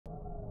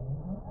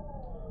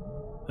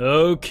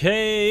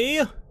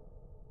Okay.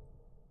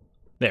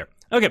 There.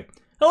 Okay.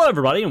 Hello,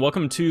 everybody, and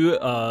welcome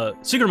to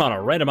Secret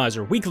Mono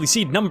Randomizer Weekly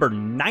Seed number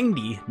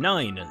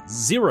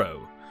 990.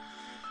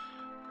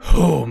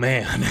 Oh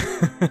man.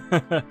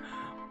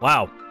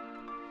 Wow.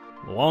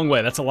 A long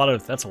way. That's a lot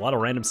of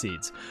random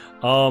seeds.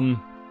 All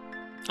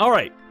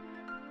right.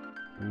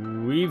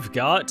 We've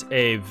got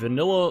a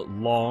vanilla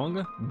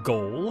long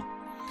goal.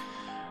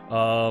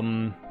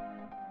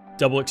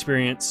 Double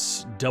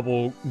experience,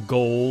 double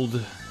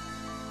gold.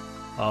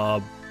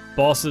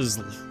 Bosses,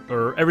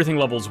 or everything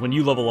levels when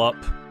you level up.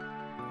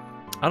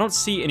 I don't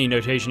see any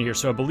notation here,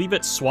 so I believe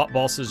it's swap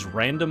bosses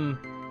random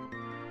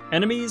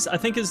enemies, I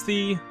think is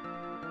the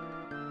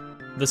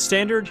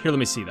standard. Here, let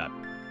me see that.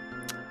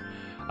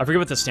 I forget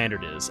what the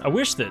standard is. I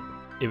wish that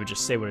it would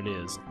just say what it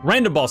is.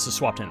 Random bosses,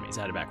 swapped enemies.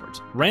 I had it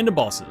backwards. Random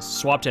bosses,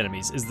 swapped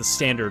enemies is the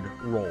standard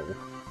role.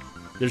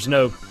 There's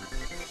no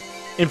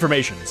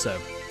information, so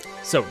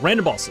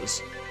random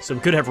bosses. So we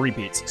could have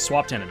repeats,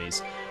 swapped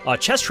enemies.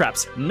 Chest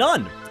traps,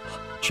 none.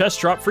 Chest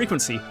drop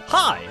frequency,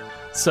 high.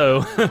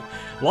 So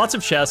lots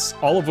of chests,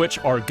 all of which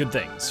are good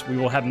things. We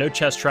will have no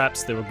chest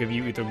traps that will give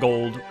you either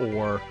gold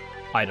or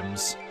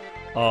items.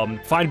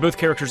 Find both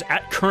characters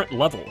at current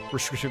level,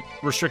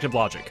 restrictive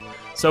logic.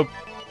 So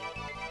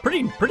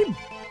pretty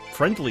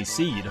friendly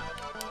seed,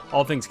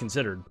 all things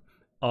considered.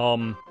 Let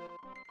me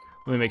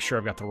make sure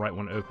I've got the right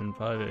one open.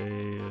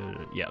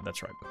 Yeah,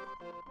 that's right.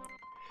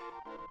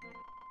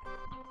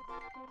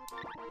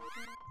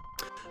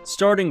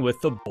 Starting with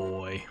the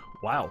boy.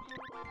 Wow.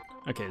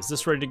 Okay, is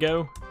this ready to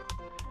go?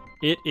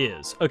 It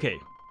is. Okay,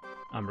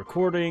 I'm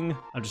recording.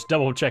 I'm just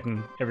double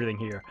checking everything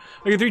here.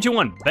 Okay, 3, 2,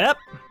 1. Bep.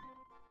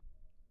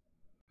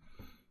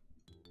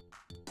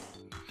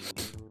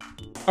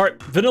 All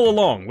right, vanilla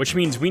long, which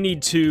means we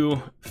need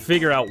to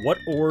figure out what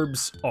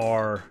orbs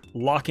are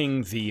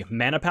locking the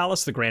Mana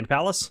Palace, the Grand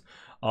Palace.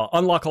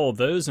 Unlock all of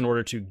those in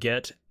order to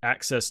get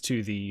access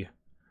to the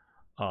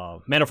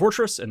Mana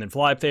Fortress, and then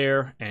fly up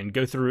there and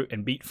go through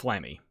and beat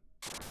Flammy.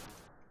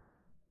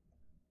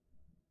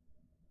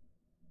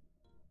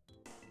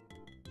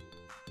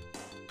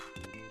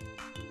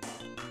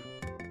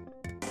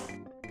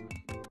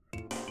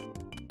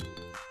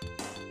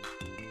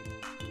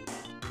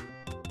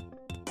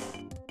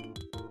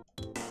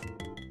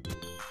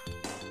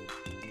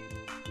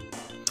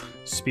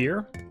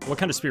 Spear? What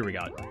kind of spear we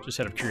got? Just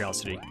out of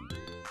curiosity.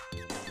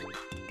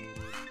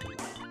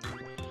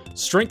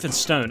 Strength and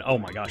stone. Oh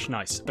my gosh,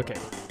 nice. Okay.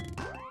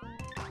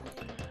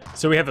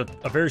 So we have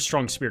a very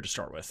strong spear to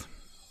start with.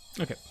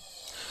 Okay.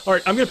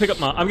 Alright, I'm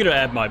gonna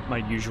add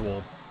my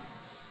usual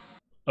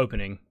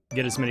opening.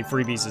 Get as many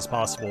freebies as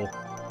possible.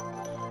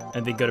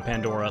 And then go to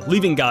Pandora.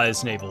 Leaving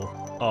Gaia's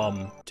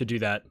Navel to do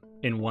that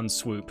in one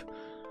swoop.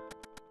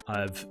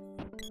 I've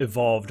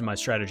evolved my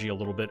strategy a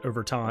little bit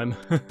over time.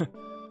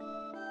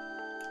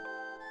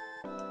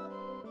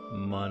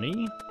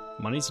 Money?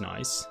 Money's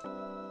nice.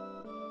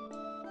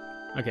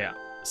 Okay,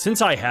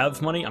 since I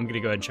have money, I'm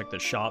gonna go ahead and check the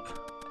shop.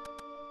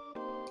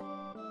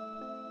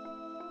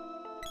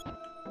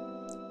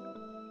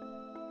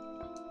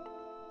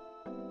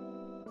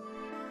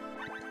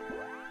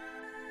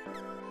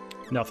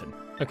 Nothing.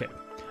 Okay.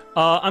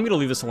 I'm gonna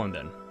leave this alone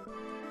then.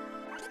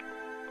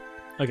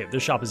 Okay,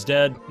 this shop is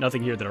dead.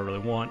 Nothing here that I really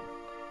want.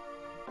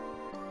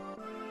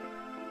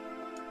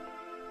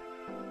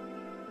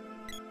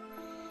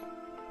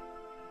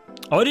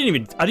 Oh, I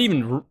didn't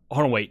even,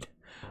 hold on, wait.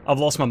 I've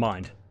lost my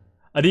mind.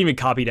 I didn't even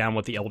copy down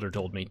what the Elder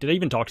told me. Did I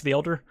even talk to the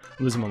Elder?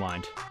 I'm losing my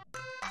mind.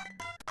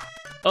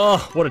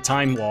 Oh, what a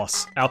time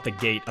loss. Out the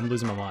gate. I'm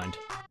losing my mind.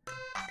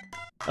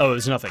 Oh, it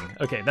was nothing.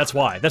 Okay, that's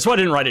why. That's why I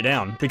didn't write it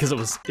down, because it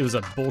was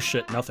a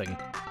bullshit nothing.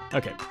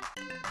 Okay.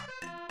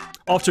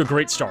 Off to a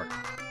great start.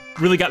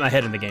 Really got my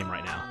head in the game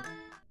right now.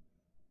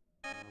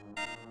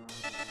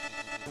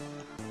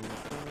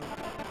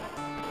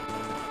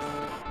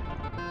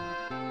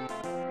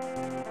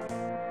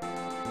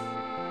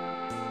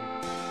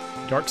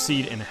 Dark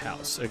seed in a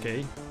house,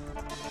 okay.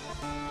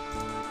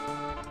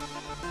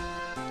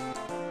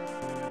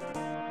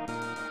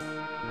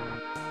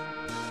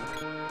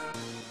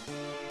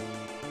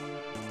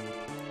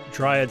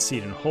 Dryad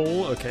seed in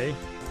hole, okay.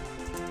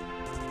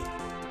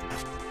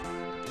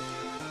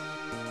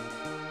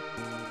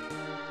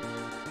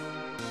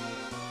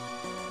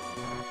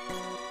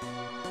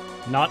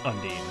 Not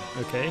Undine,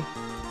 okay.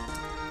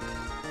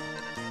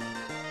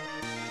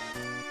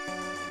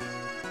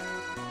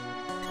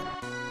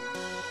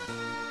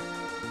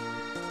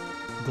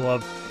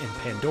 Glove in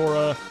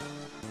Pandora.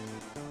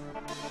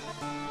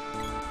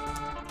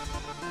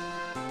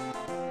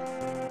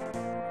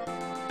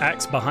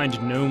 Axe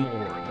behind Gnome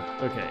Orb.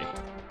 Okay.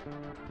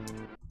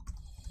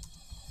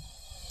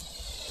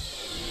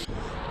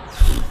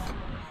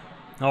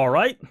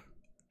 Alright.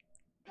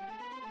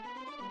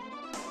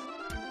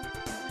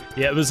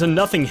 Yeah, it was a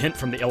nothing hint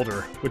from the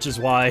Elder, which is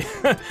why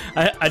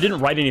I didn't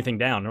write anything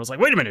down. I was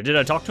like, wait a minute, did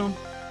I talk to him?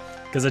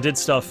 Because I did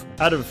stuff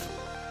out of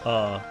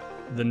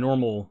the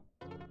normal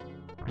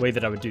way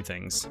that I would do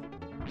things.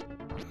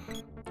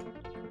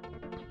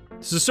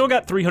 So still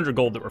got 300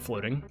 gold that we're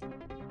floating.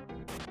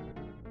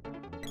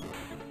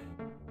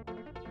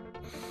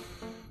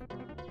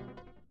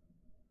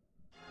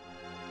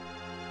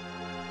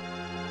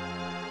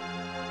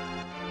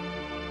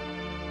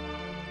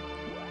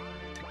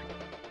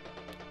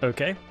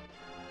 Okay.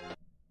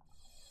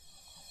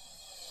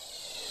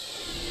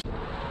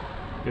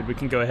 Good, we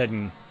can go ahead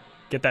and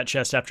get that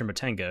chest after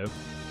Matengo.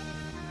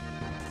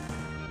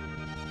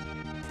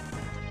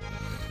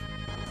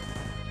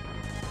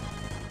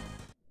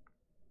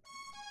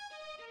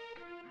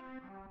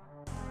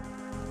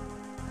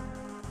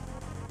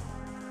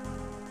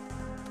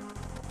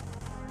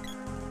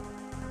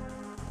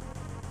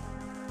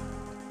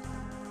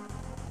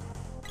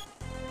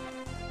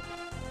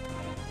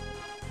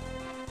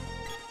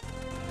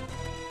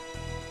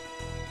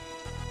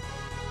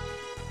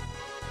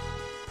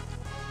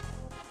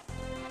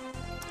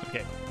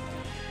 Okay.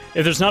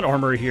 If there's not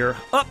armor here,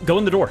 go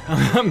in the door.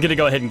 I'm gonna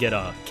go ahead and get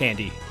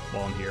candy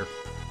while I'm here.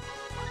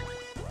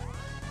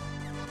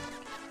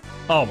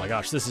 Oh my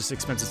gosh, this is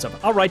expensive stuff.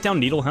 I'll write down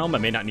Needle Helm. I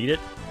may not need it.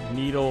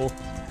 Needle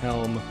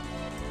Helm,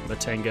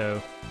 Matengo.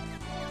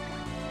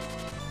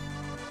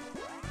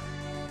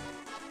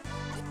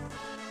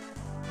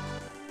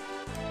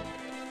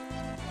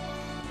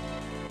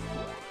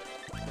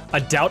 I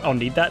doubt I'll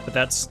need that, but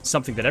that's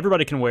something that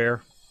everybody can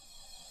wear.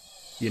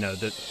 You know,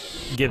 that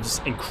gives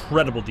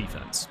incredible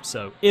defense.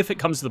 So if it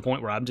comes to the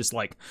point where I'm just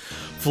like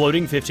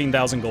floating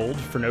 15,000 gold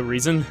for no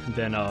reason,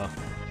 then I'll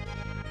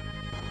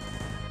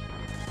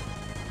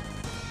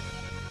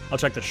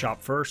check the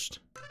shop first.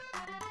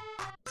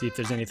 See if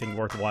there's anything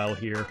worthwhile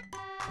here.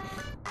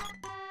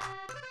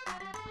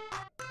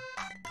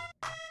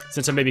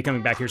 Since I may be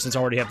coming back here, since I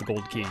already have the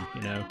gold key,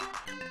 you know.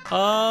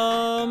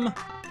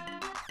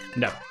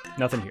 No,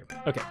 nothing here.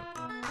 Okay.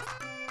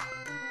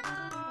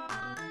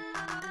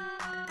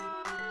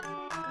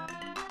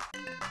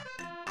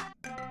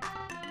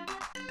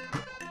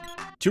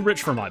 Too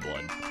rich for my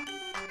blood.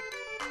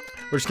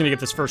 We're just gonna get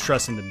this first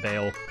trust and then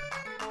bail.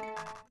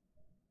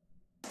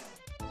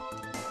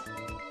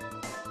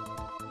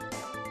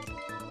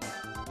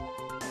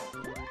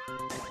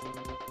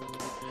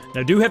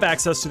 Now, I do have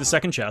access to the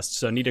second chest,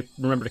 so I need to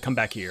remember to come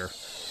back here.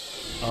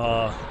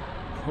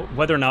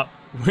 Whether or not,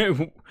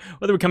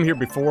 whether we come here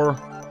before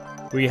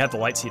we have the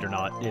light seed or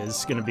not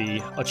is gonna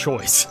be a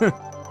choice.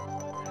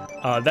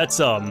 That's,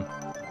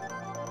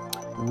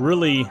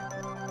 really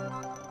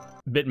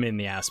bit me in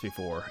the ass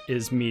before,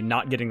 is me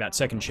not getting that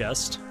second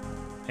chest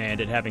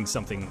and it having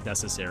something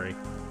necessary.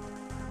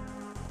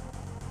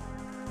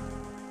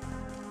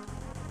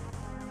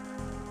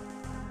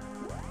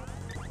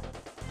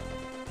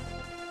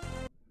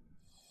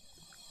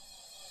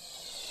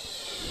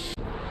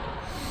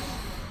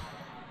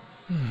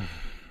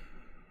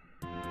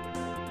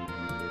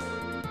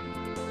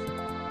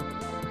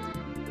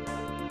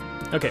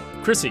 Okay,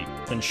 Chrissy,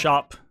 then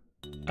shop.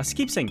 I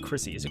keep saying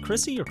Chrissy. Is it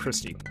Chrissy or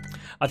Christy?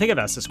 I think I've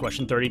asked this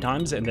question 30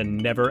 times and then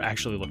never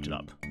actually looked it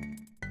up.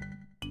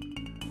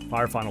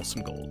 Fire final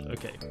some gold.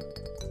 Okay.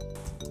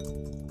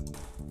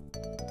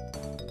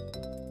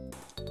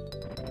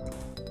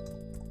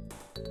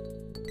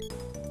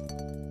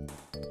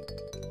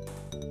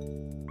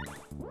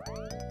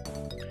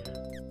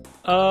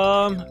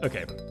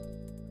 Okay.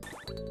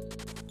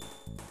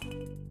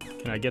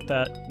 Can I get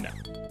that? No.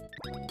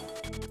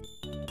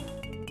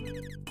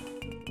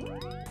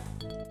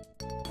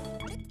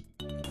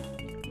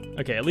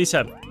 Okay, at least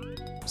have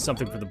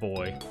something for the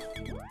boy.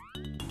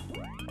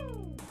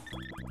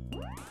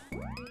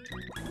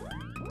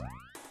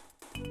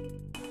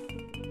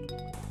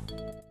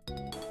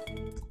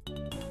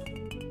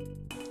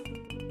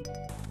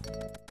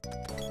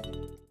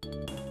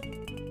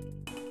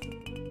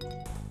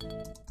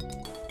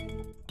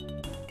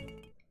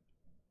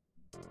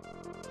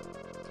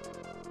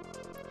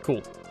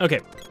 Cool.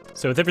 Okay,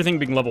 so with everything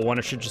being level 1,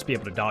 I should just be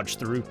able to dodge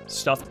through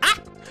stuff. Ah!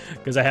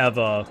 Because I have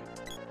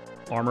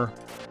armor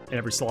in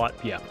every slot.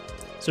 Yeah,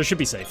 so it should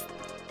be safe.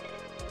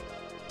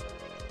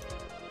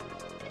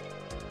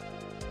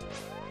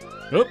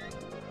 Oh,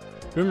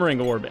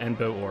 boomerang orb and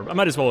bow orb. I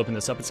might as well open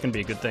this up. It's gonna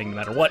be a good thing no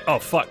matter what. Oh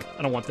fuck,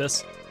 I don't want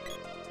this.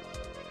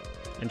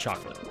 And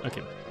chocolate.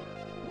 Okay.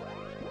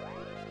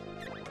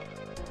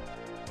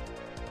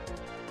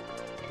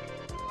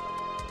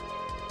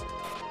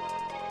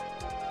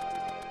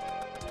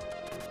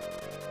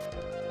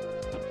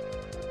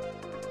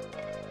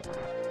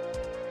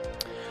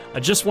 I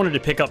just wanted to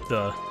pick up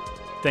the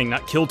thing,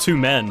 not kill 2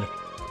 men.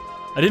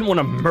 I didn't want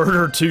to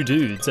murder 2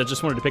 dudes. I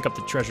just wanted to pick up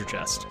the treasure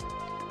chest.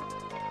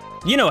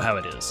 You know how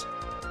it is.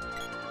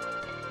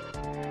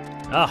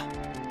 Ah,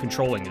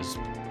 controlling is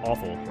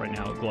awful right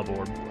now at Glove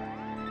Orb.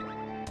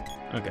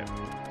 Okay.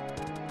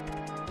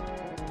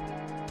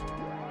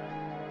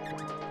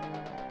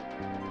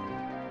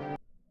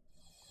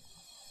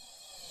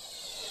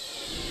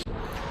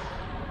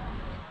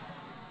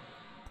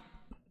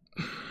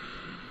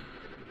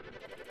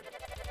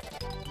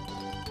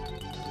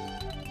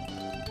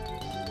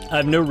 I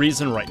have no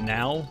reason right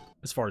now,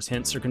 as far as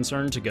hints are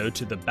concerned, to go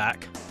to the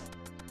back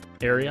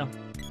area.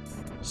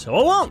 So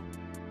I won't!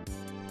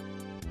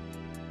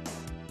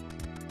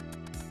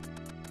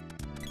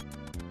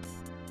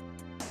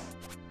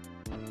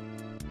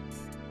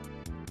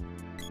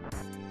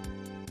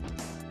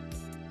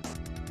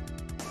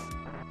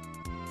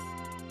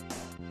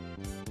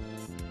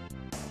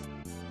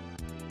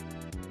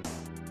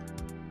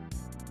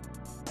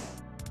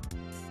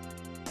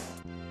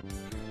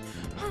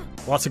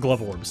 Lots of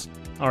glove orbs.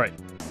 All right.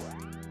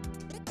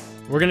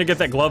 We're gonna get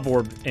that glove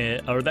orb,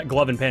 or that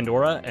glove in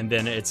Pandora, and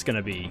then it's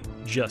gonna be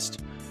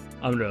just...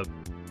 I'm gonna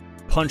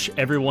punch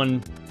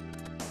everyone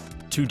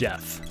to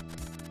death.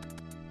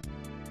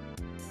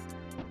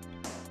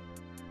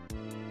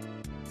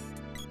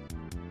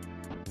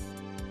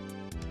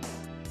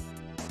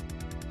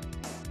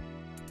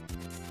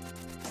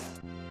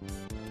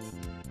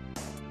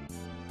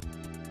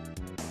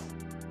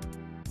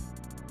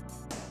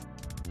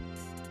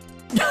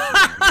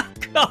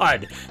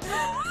 God!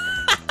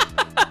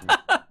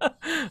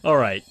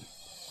 Alright.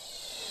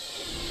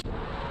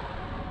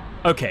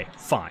 Okay,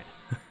 fine.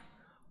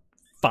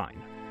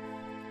 Fine.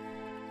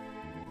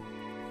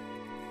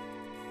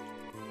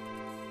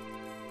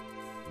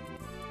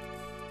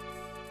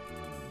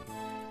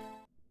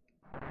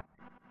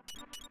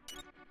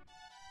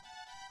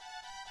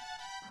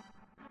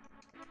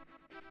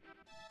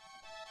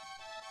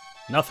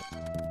 Nothing.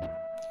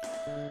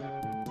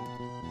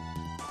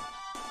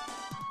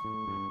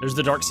 There's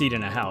the dark seed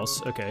in a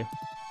house. Okay.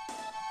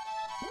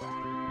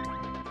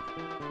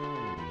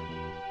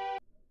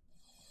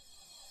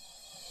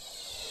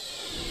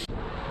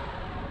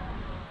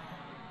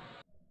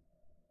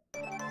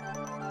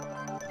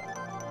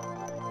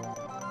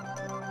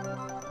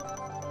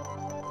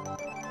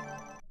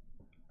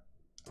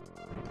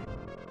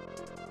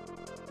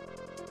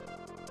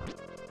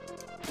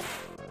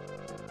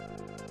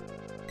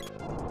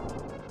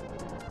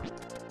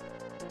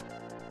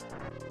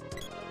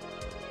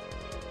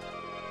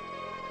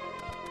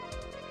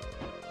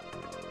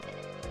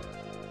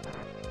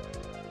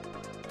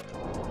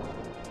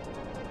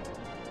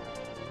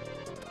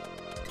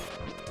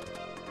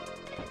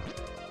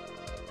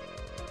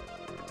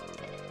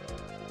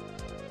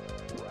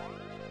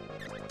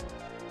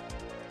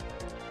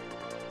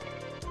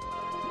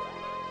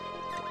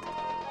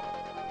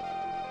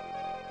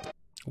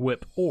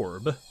 Whip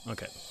orb.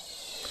 Okay.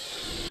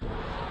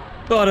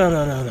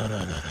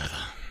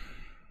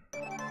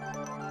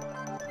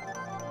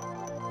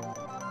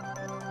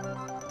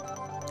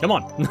 Come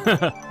on.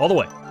 All the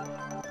way.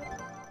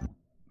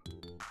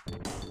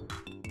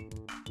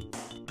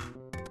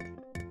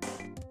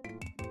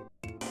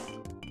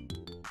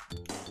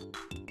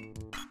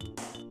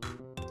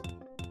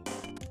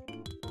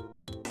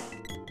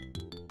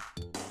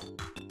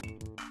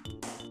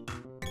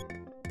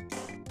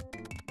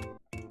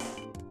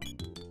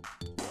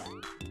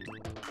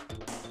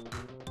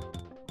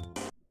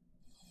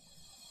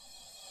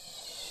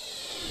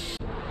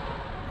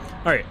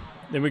 Alright,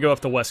 then we go up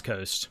the west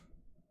coast.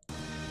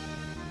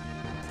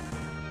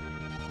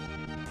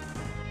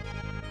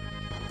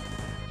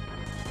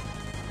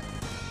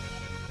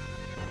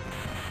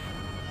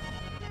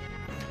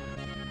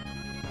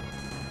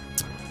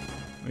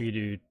 We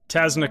do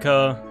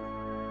Tasnica,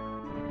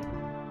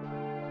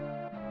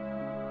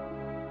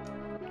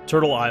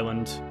 Turtle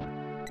Island,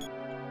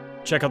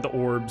 check out the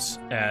orbs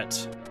at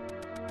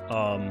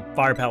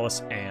Fire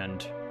Palace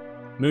and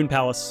Moon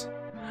Palace.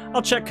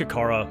 I'll check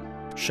Kakara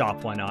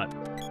shop, why not?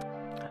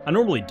 I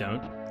normally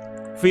don't.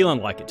 Feeling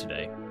like it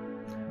today.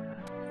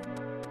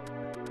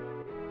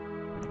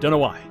 Don't know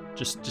why.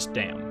 Just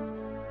damn.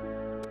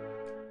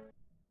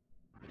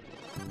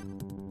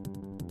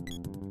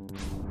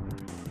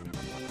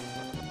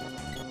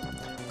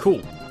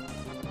 Cool.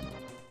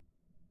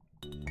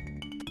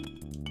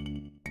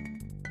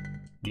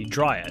 The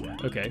Dryad.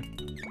 Okay.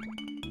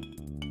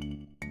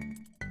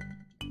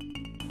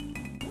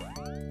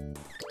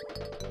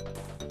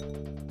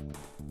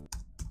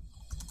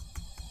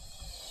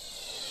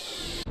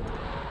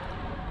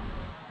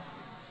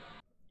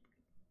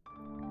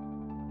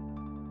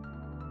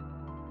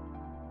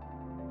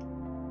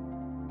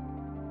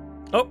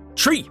 Oh,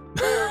 tree!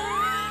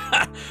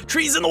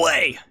 Tree's in the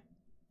way!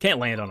 Can't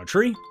land on a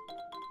tree.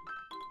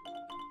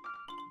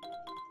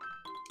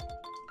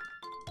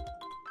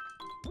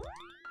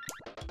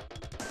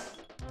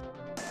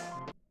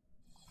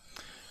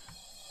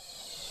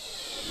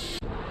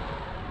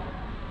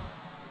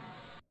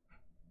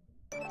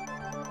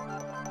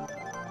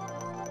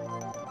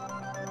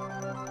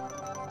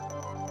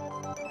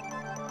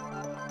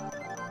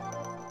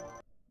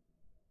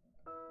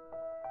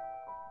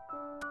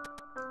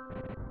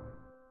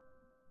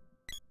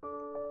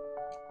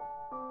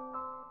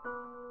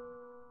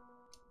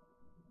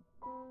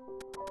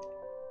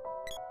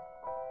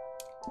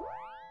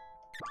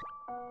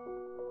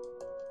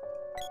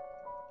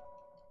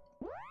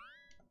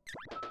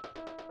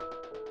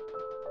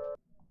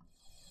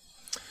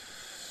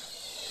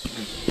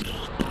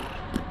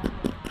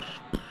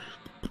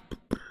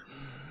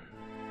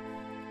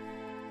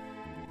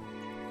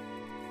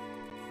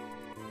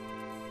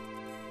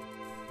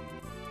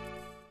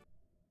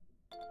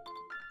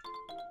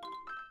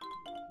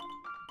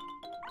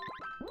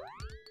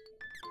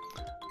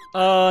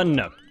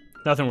 No.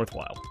 Nothing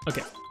worthwhile.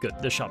 Okay, good.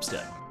 This shop's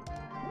dead.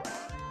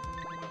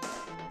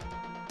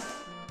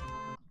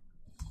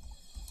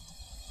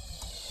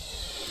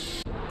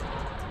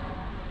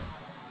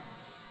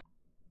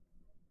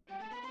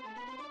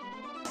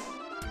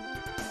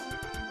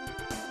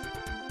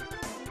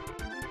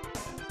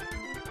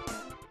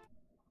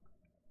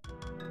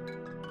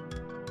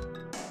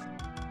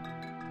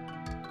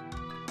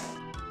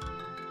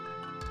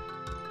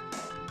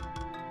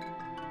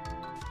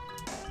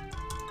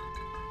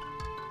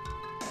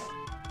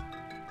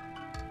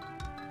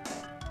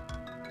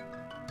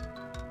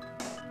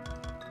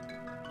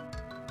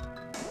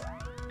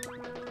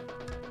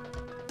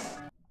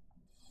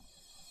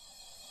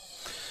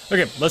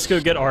 Okay, let's go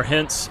get our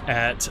hints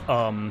at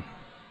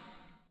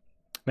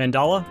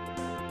Mandala,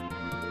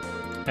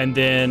 and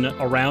then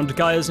around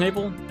Gaia's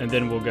navel, and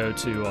then we'll go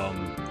to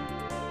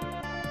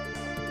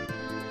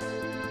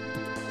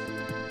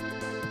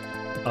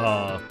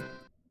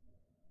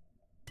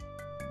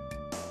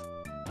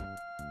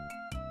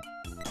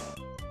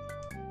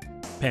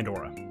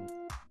Pandora.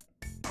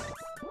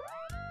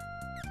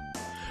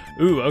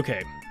 Ooh,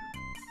 okay.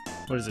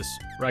 What is this?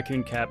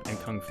 Raccoon Cap and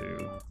Kung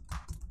Fu.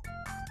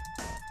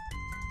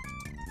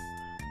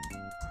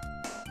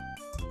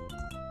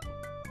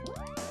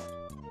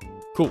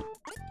 Cool.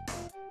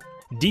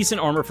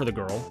 Decent armor for the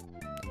girl.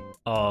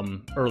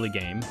 Early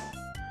game.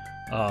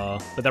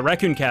 But that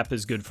Raccoon Cap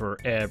is good for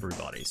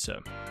everybody,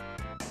 so.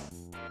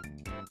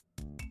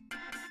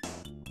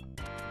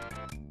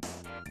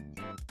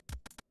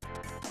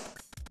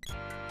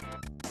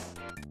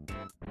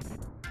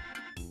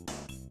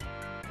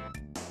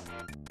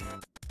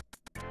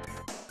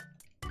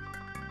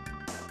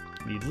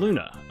 Need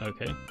Luna,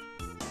 okay.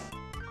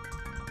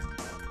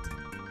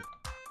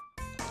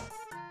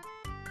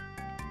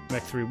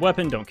 Mech 3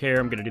 weapon, don't care,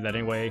 I'm gonna do that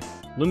anyway.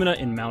 Lumina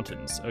in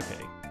mountains,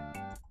 okay.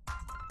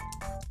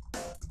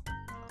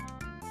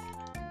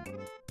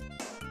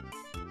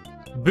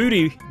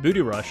 Booty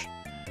rush.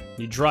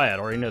 Need Dryad,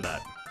 already know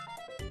that.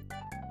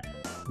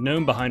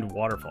 Gnome behind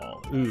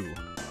waterfall, ooh.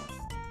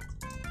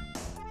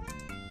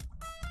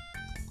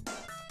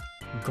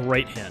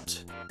 Great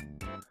hint.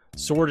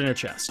 Sword in a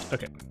chest,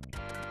 okay.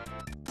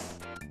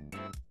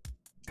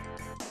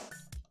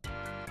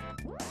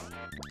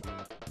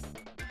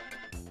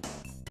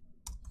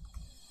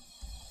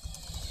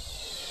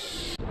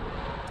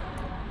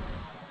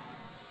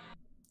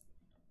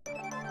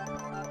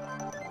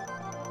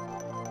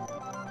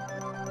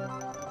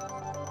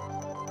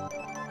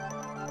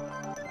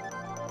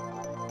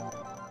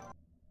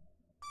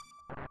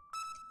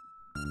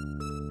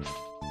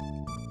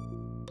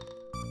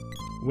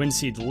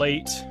 Windseed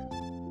late.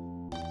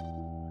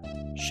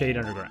 Shade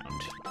underground.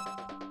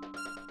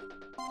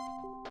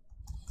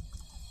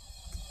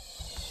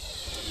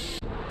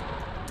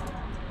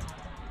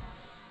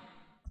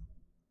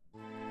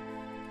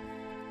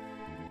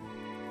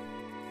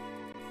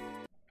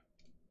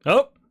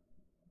 Oh!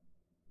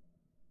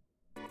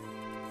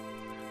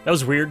 That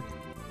was weird.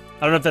 I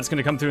don't know if that's going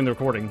to come through in the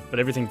recording, but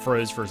everything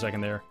froze for a second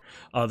there.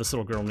 This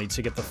little girl needs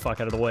to get the fuck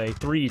out of the way.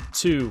 3,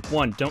 2,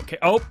 1, don't care.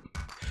 Oh!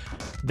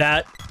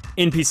 That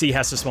NPC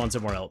has to spawn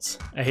somewhere else.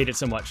 I hate it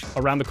so much.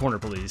 Around the corner,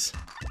 please.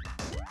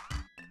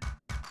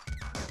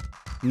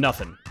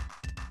 Nothing.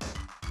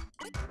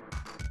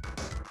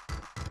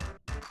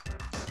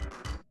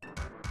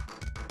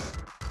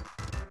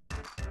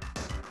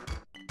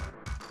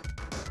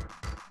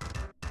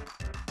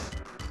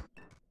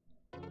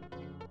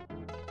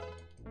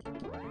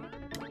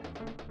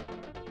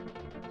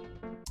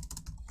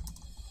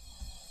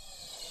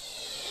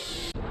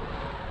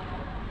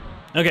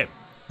 Okay,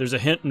 there's a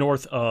hint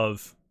north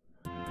of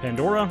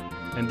Pandora,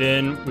 and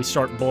then we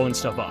start blowing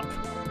stuff up.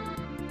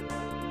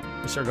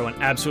 We start going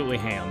absolutely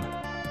ham.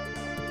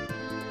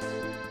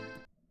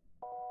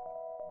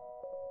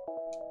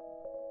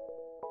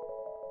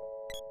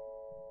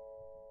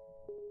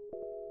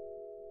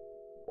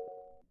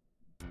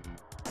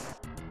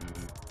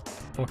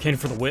 Volcano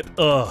for the whip.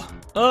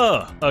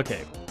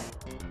 Okay.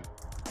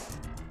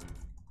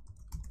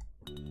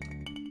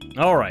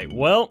 Alright,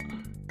 well.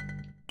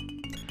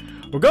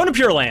 We're going to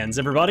Pure Lands,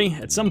 everybody,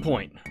 at some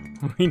point.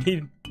 We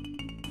need...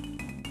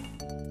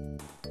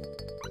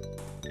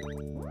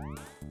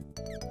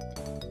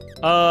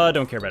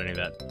 don't care about any of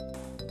that.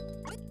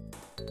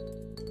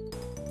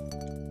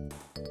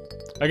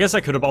 I guess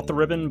I could have bought the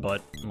ribbon,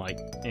 but, like,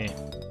 eh.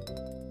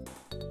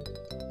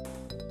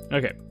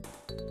 Okay.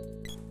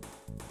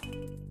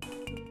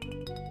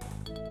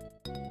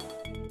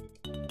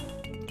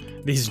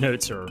 These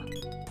notes are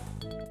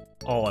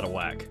all out of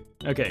whack.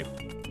 Okay.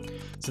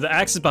 So the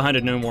axe is behind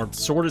a gnome orb, the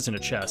sword is in a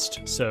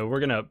chest, so we're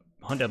gonna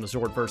hunt down the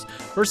sword first.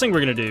 First thing we're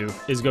gonna do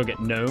is go get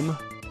gnome,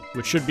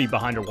 which should be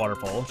behind a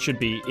waterfall, should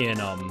be in,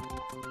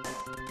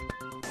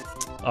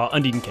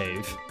 Undine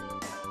Cave.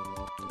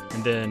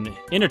 And then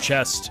in a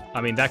chest,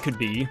 I mean, that could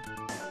be,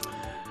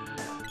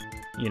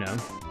 you know,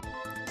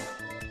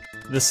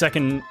 the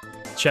second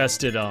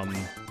chest at,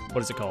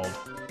 what is it called?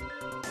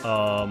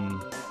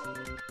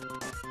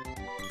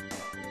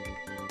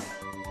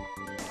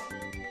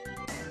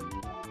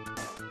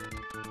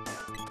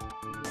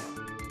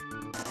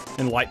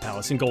 In Light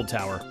Palace, in Gold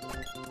Tower.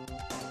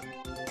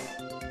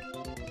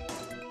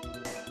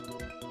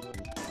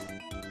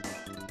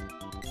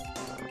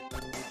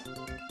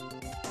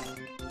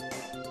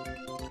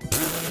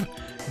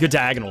 Good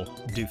diagonal,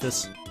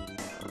 doofus.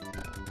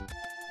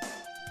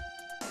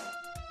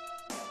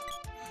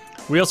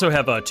 We also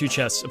have 2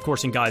 chests, of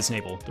course, in Guy's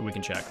Navel that we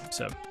can check,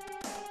 so...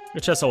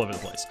 Good chests all over the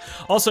place.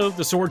 Also,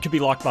 the sword could be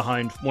locked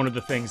behind one of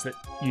the things that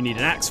you need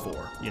an axe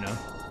for, you know?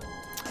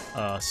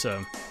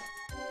 So...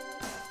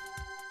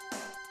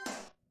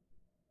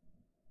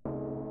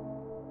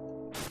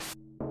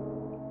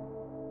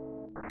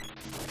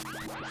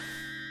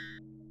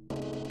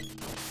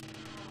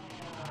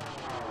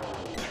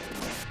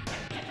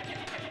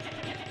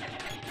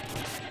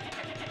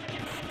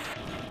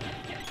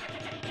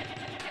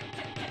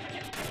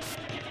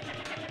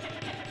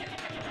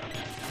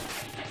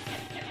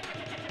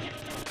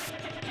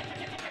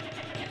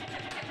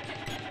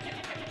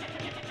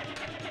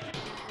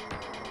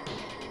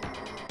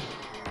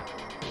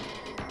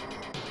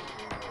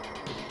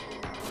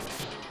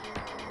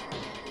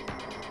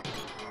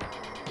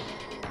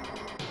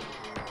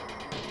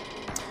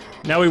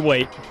 Now we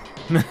wait.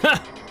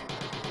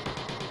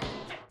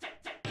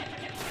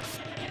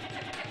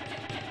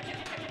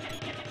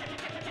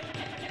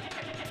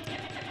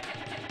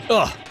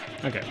 Ugh.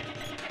 Okay.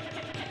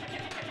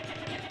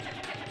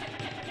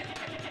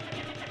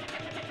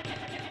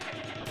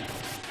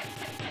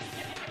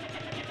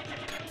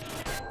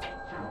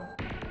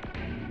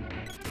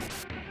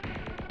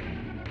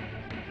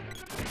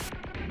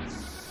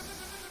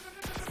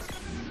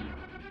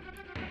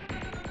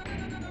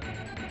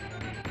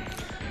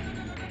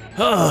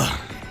 Ugh.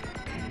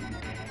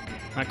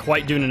 Not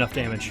quite doing enough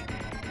damage.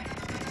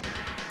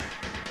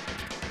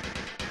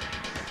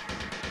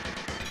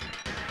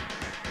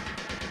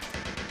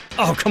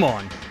 Oh, come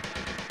on.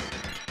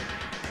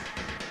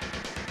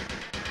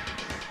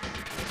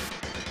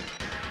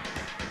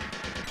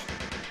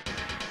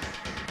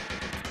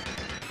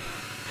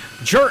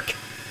 Jerk!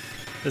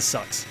 This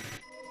sucks.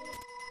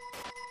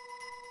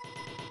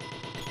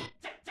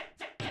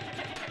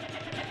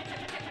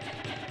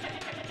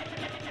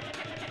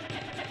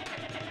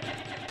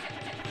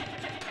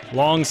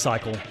 Long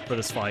cycle for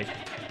this fight.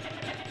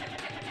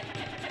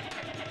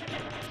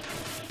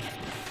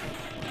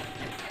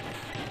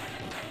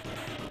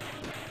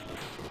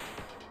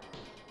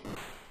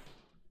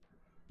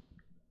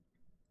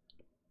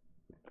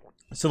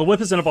 So the whip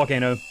is in a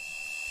volcano.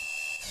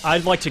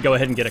 I'd like to go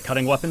ahead and get a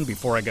cutting weapon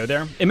before I go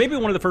there. It may be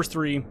one of the first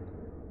 3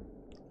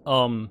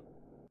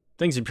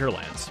 things in Pure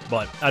Lands,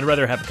 but I'd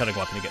rather have a cutting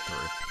weapon to get through.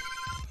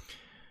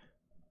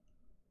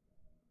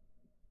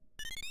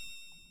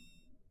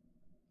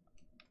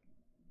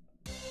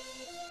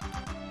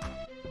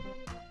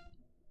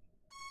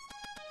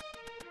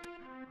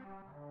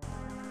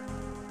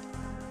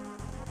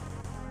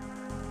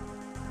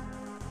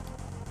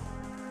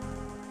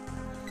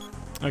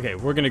 Okay,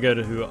 we're gonna go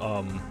to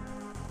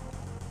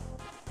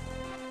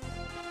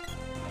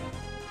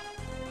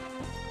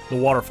the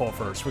waterfall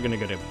first. We're gonna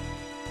go to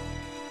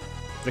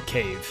the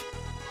cave.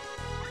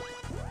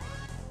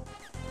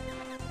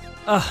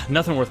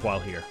 Nothing worthwhile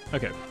here.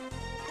 Okay.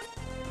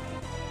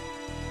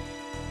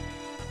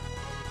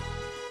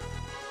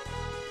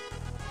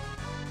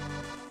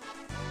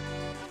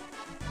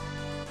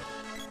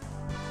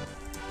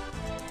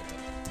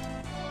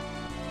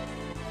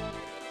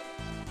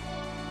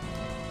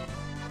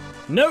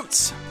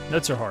 Notes!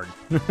 Notes are hard.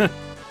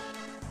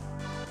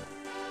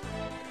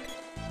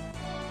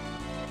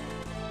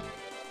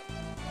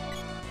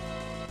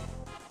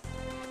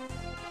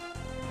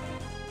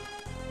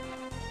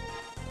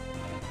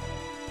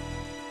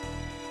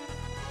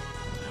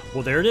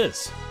 Well, there it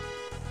is.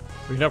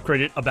 We can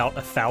upgrade it about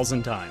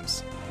 1,000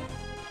 times.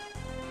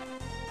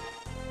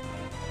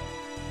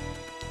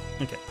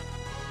 Okay.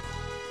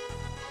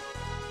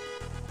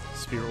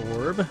 Spear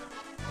orb.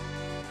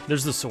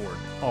 There's the sword.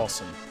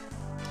 Awesome.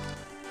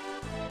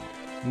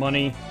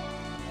 Money.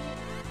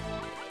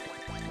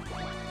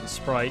 The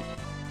sprite.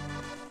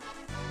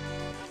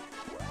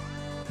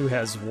 Who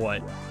has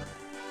what?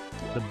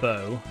 The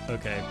bow.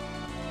 Okay.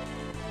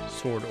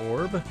 Sword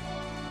orb.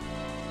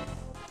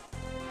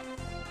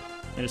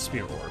 And a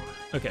spear orb.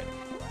 Okay.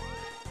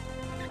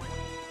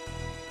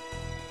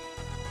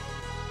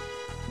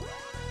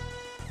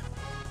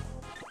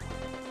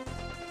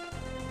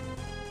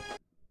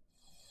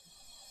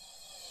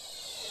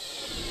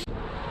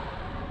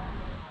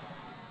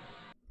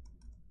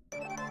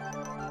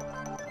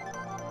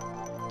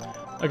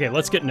 Okay,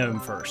 let's get Gnome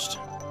first.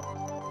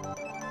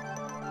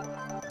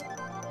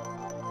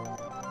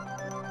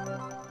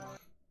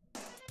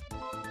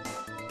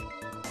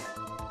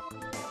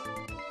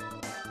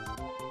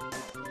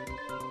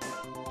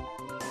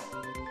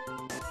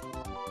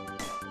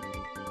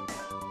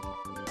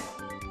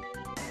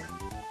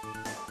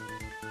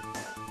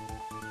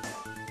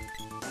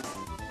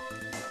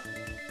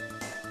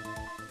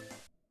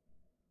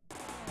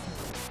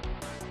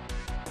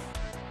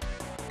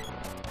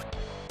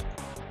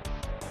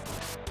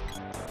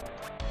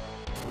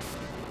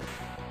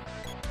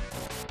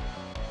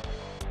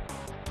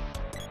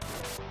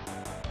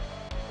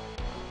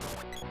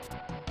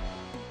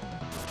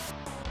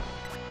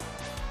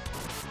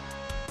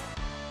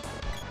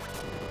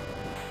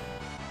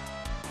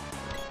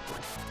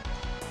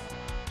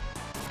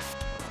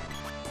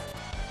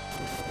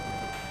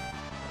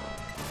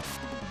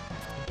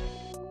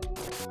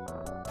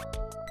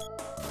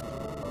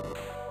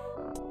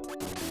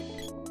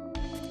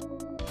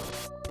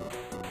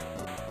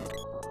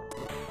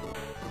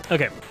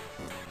 Okay.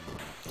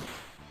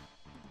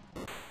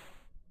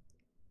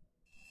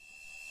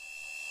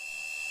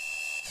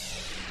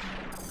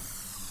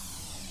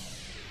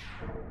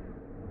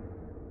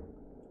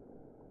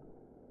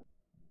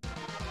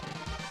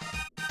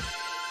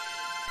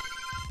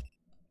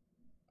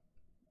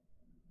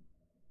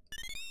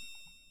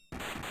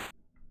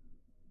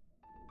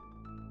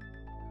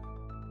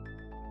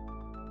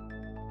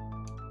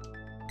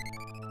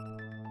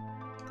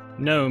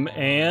 Gnome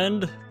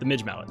and the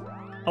Midge Mallet.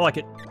 I like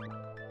it.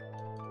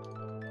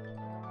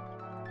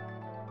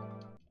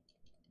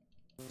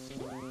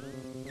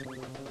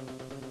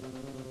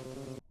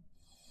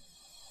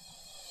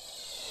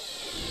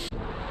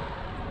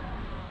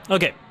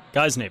 Okay,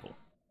 guy's navel.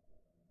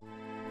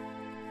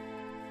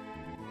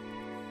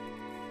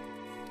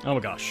 Oh my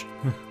gosh.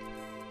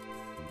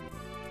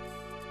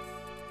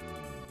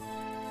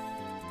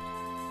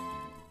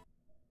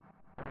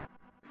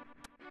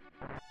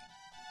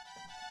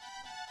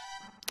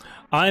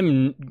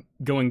 I'm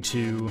going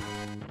to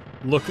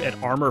look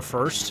at armor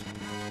first.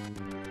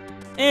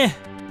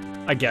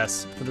 I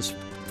guess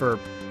for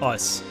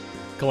us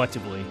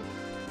collectively.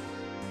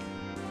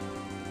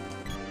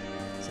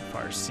 It's a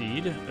fire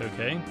seed,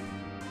 okay.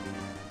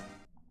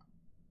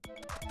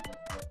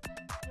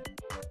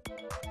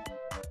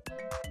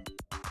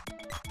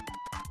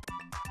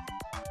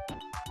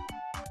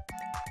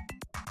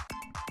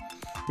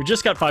 We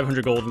just got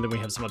 500 gold and then we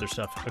have some other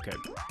stuff. Okay.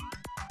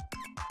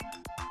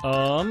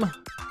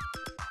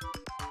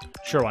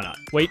 Sure, why not?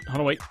 Wait, hold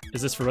on, wait.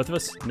 Is this for both of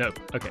us? No.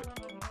 Okay.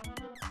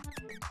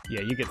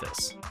 Yeah, you get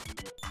this.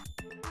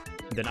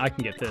 And then I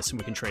can get this and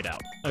we can trade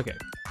out. Okay.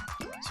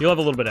 So you'll have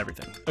a little bit of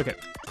everything. Okay.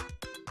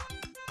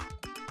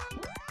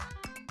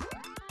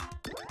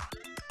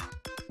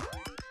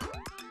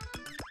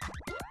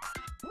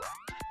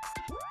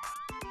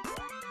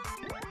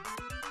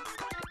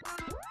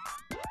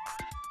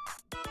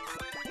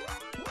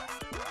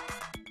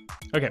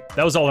 Okay,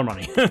 that was all our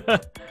money.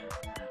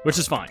 Which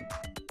is fine.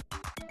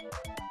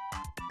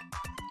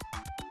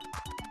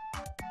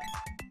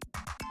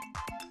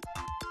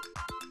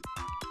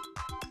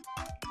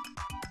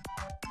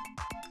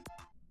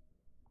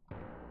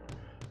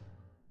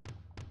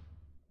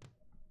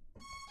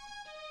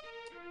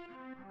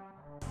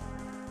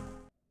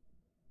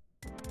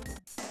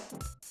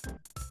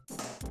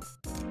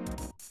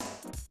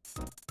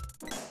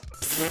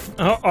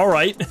 All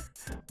right.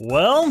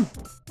 Well,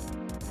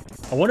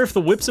 I wonder if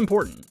the whip's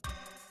important.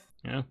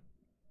 Yeah.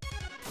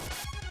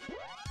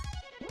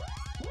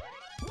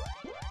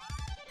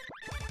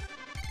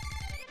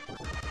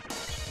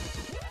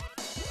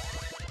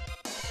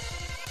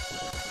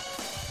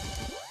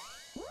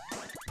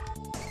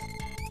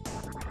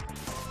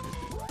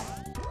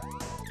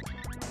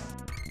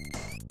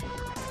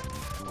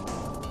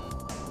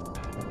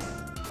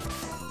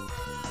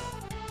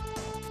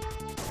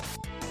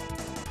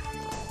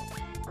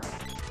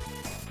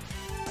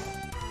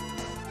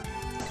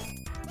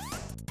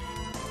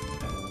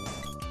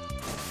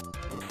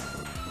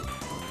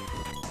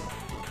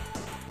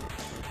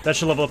 That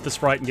should level up the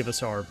sprite and give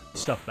us our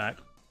stuff back.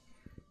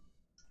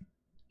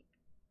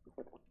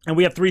 And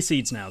we have 3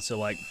 seeds now, so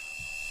like,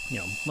 you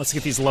know, let's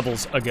get these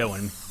levels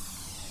a-going.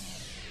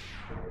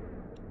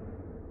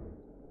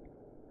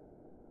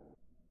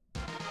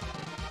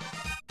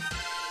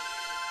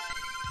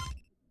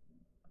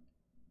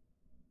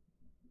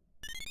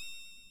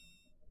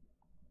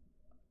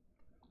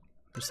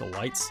 There's the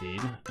light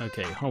seed.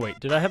 Okay, oh wait,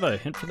 did I have a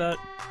hint for that?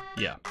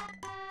 Yeah.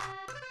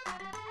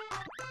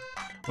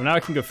 Well, now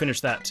I can go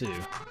finish that too.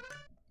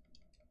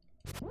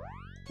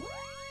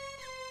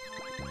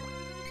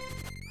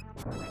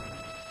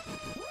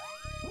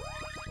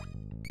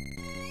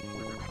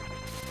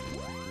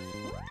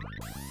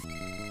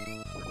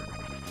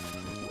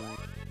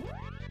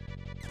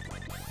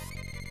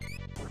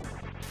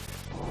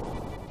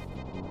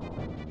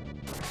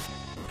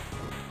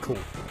 Cool.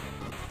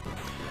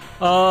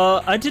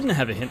 I didn't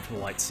have a hint for the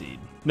light seed.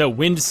 No,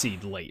 wind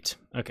seed late.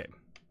 Okay.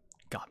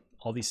 God,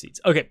 all these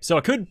seeds. Okay, so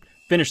I could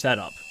finish that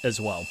up as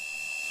well.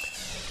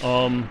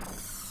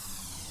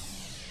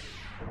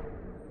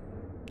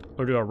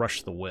 Or do I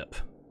rush the whip?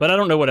 But I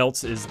don't know what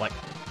else is, like,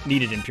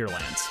 needed in Pure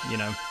Lands, you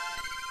know?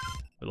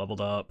 We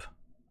leveled up.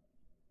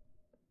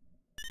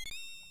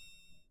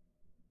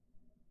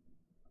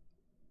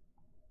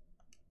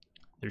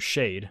 There's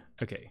shade.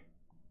 Okay.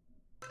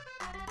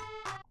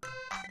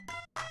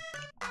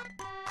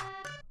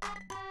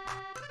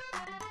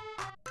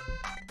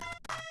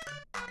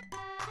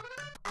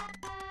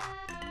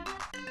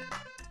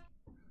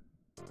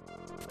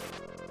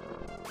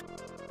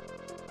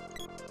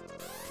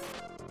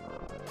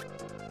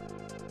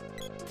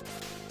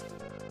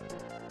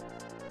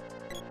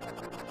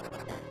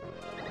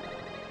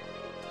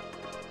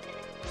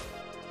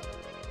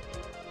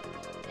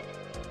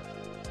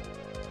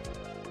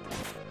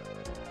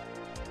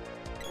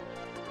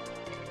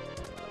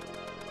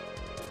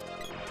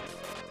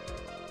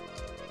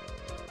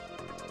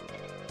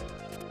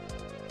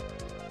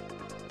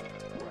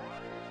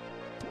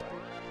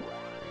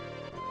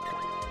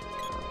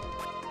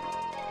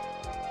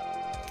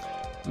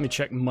 Let me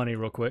check money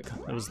real quick.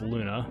 That was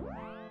Luna.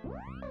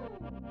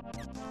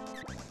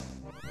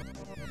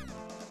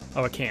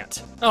 Oh, I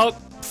can't. Oh,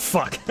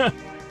 fuck. I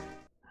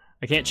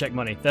can't check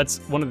money. That's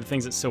one of the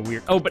things that's so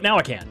weird. Oh, but now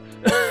I can.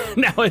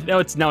 now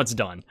it's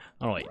done.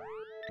 Oh wait.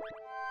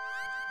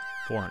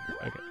 400.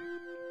 Okay.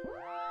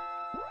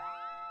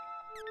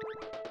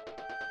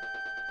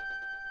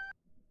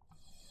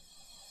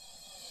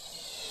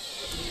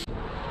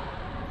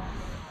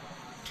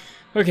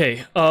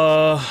 Okay.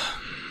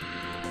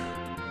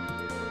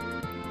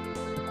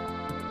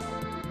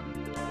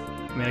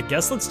 I mean, I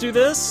guess let's do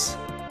this.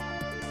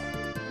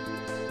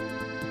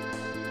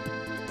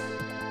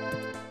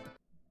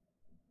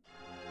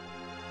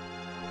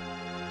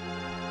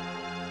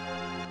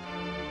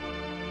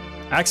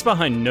 Axe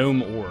behind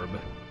Gnome Orb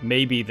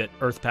may be that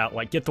Earth Pal,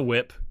 like, get the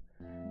whip,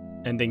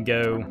 and then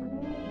go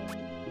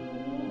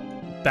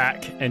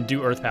back and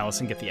do Earth Palace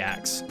and get the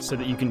axe, so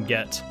that you can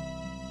get,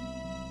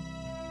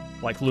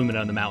 like,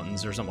 Lumina in the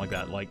mountains or something like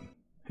that. Like,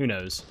 who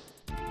knows?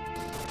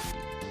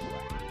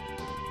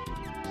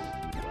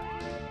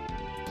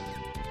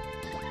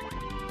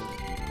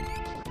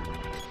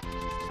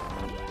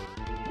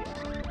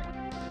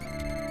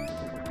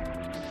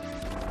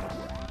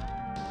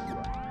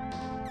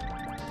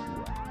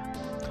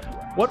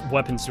 What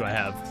weapons do I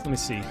have? Let me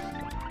see.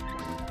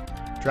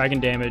 Dragon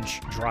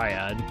damage,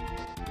 Dryad.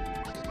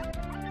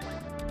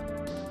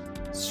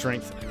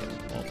 Strength. Okay,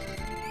 well.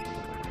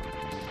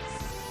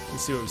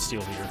 Let's see what we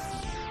steal here.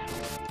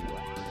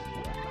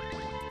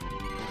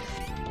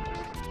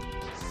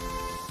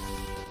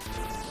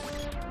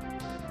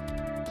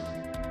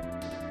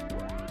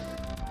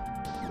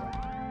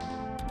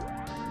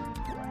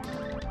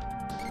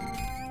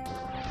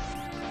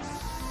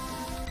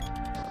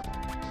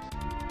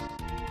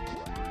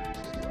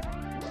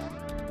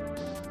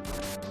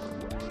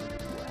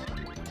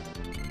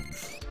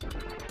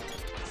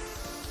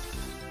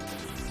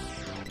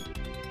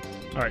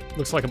 Alright,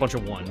 looks like a bunch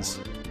of ones.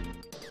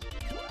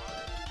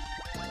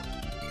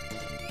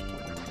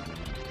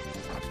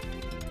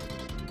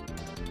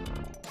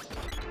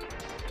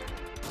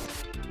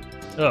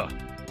 Ugh.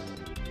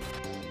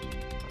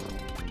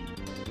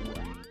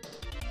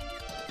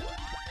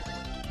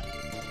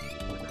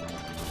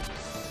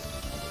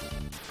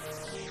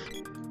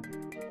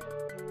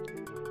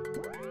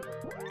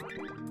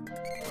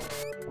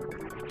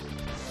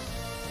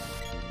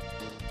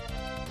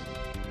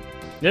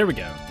 There we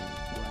go.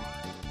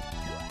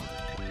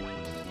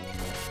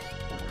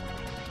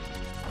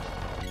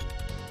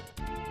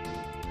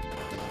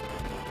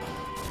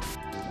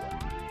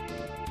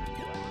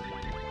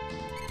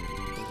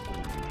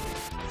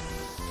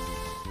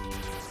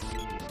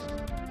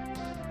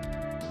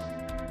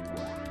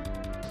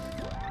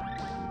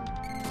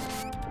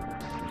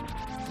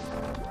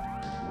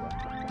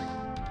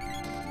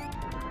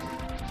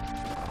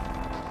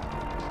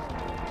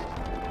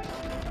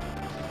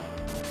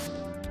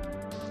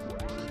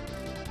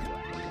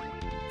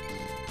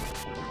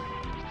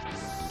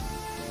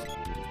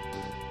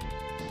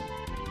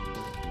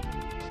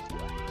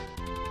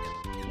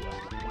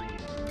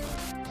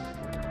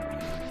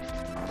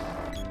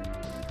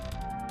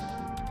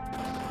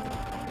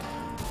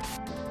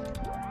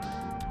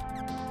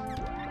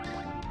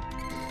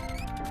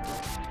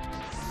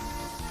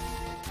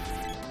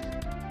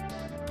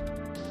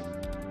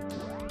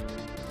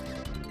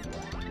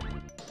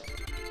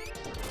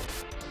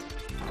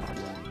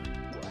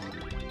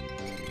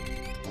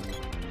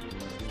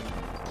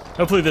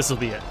 Hopefully this will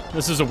be it.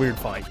 This is a weird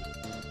fight.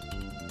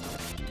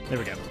 There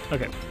we go.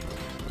 Okay.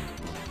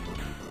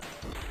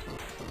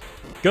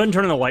 Go ahead and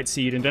turn on the Light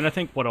Seed, and then I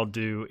think what I'll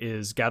do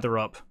is gather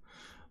up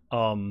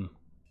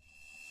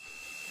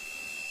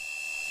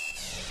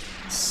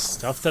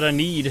stuff that I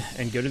need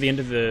and go to the end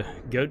of the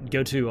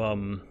go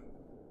to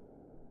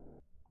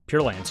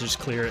Pure Lands, just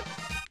clear it.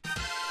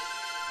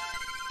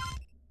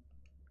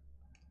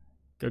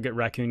 Go get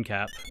Raccoon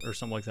Cap or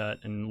something like that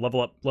and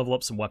level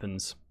up some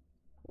weapons.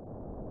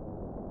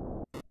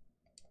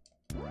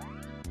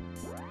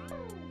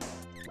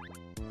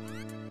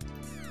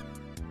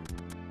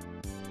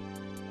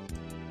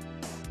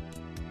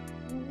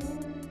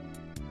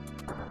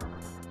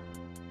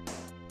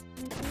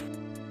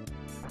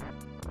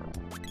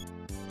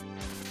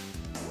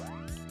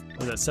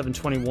 Was that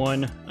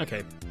 721?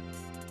 Okay.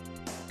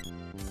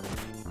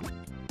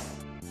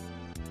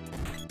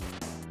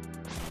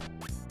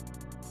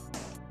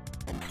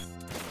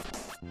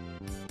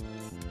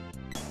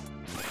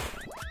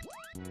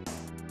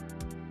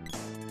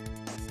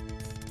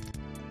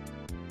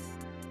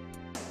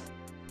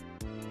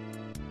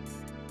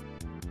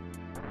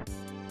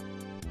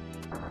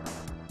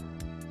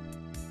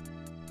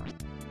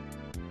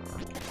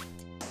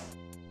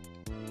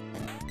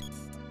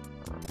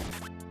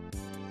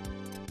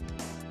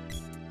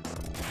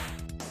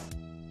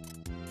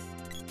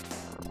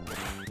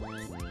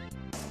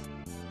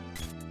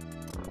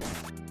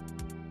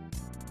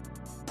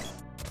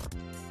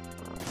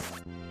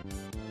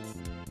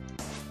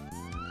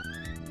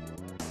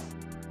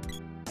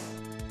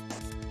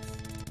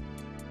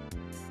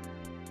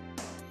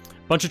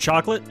 Bunch of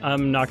chocolate.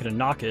 I'm not going to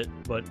knock it,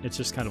 but it's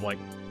just kind of like,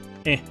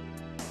 eh.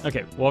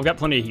 Okay, well, I've got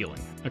plenty of healing.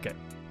 Okay.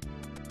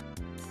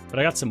 But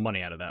I got some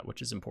money out of that,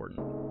 which is important.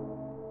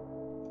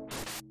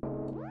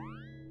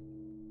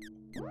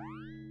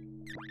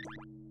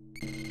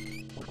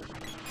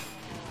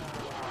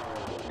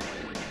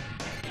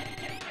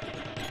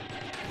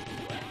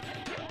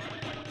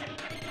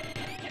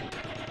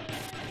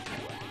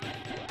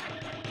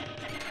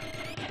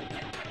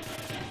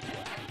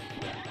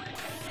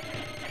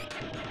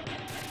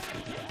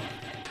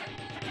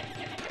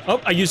 Oh,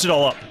 I used it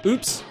all up.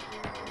 Oops.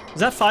 Is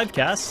that 5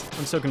 casts?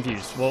 I'm so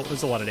confused. Well,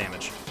 there's a lot of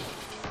damage.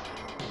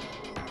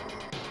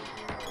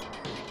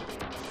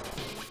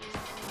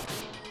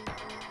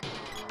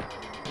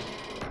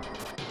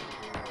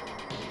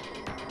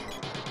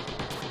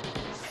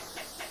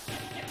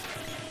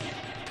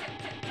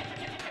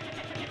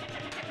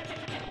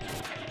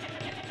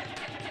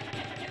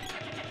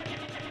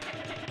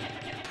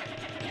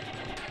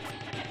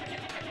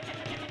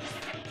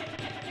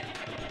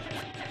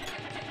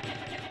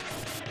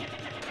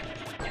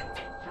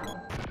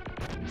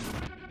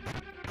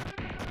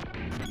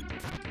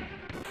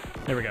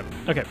 There we go.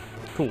 Okay,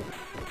 cool. So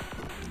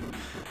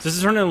this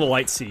is turning into the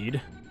light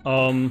seed.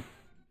 Then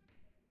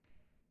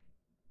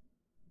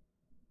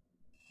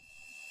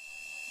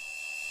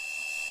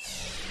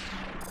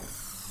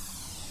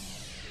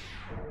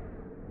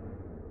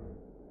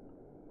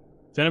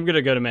I'm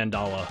gonna go to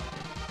Mandala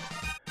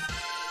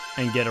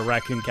and get a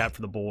raccoon cap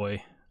for the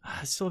boy.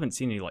 I still haven't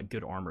seen any like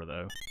good armor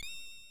though.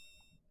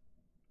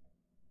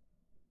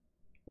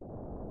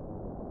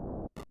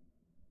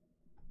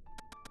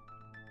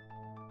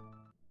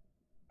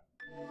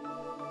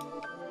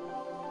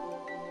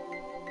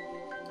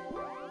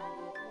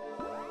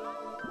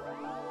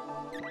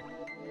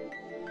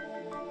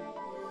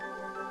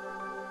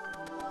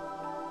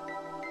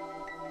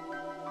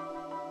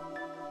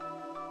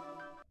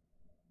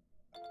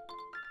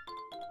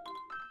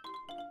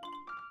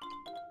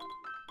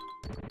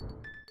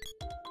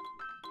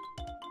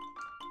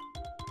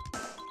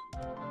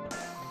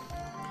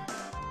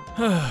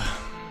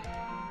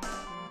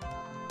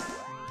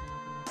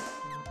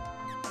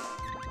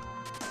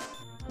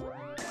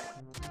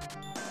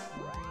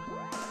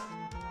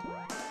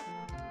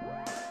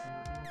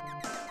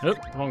 Nope,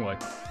 wrong way.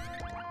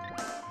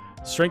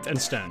 Strength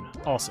and stone.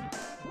 Awesome.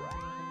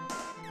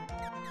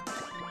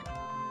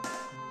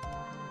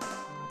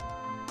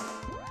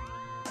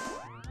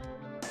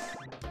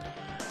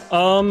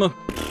 I'm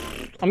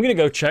gonna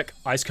go check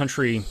Ice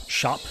Country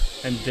shop,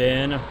 and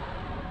then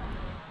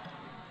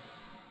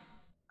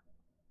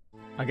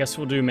I guess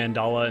we'll do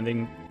Mandala, and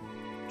then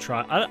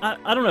try.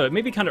 I don't know. It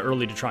may be kind of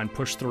early to try and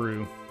push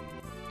through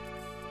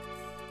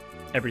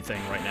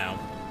everything right now.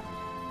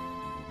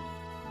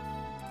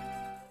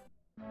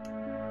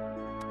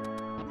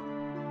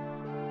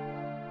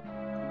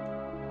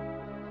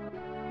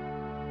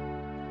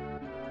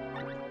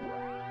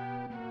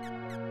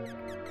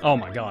 Oh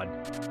my god.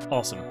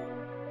 Awesome.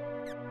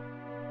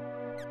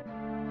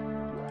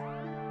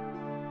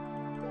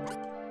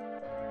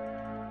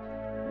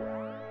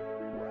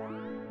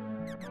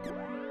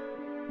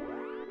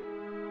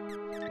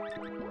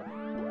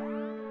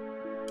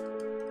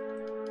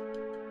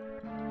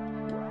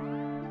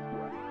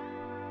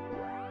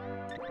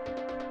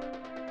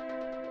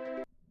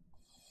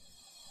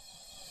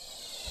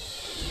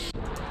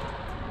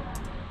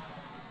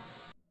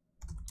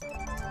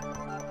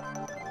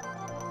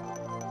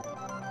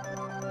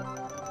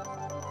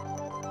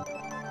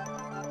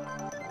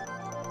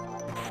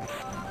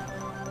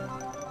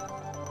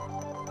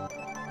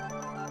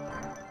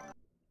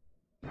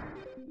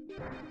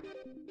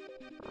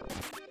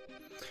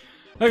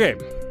 Okay.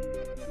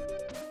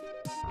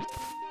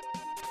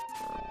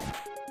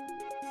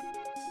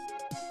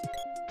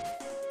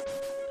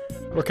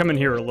 We're coming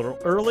here a little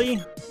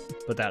early,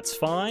 but that's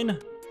fine.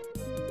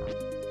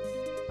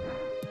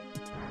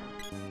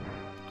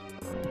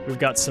 We've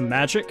got some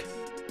magic.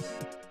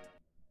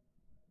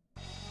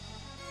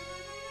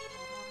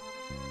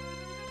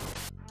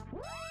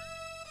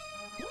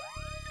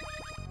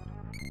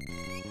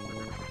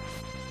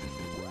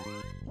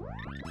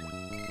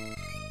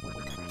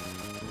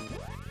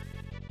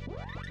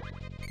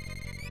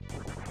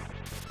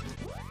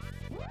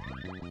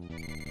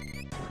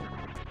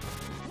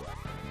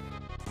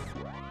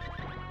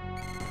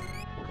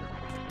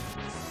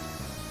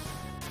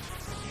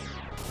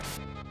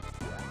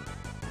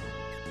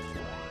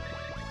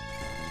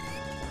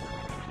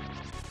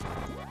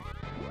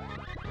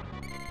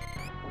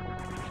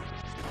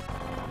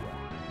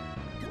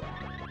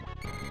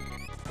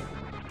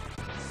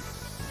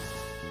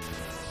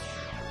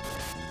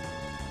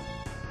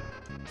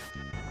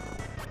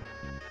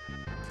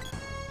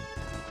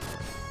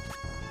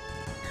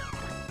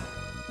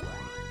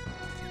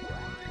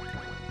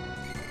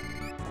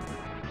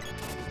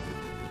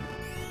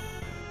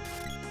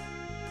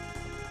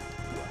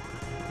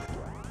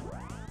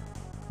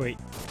 Wait,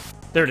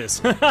 there it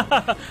is.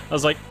 I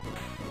was like,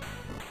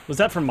 was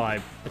that from my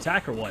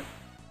attack or what?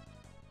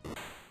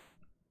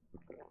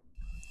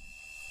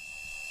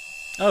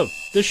 Oh,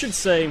 this should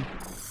say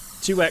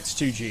 2x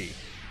 2g.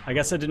 I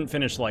guess I didn't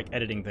finish like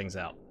editing things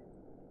out.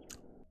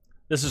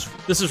 This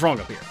is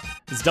wrong up here.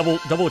 It's double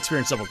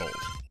experience, double gold.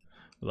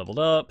 Leveled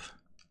up.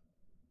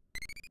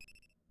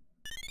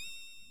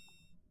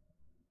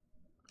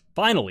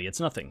 Finally, it's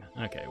nothing.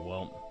 Okay,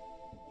 well.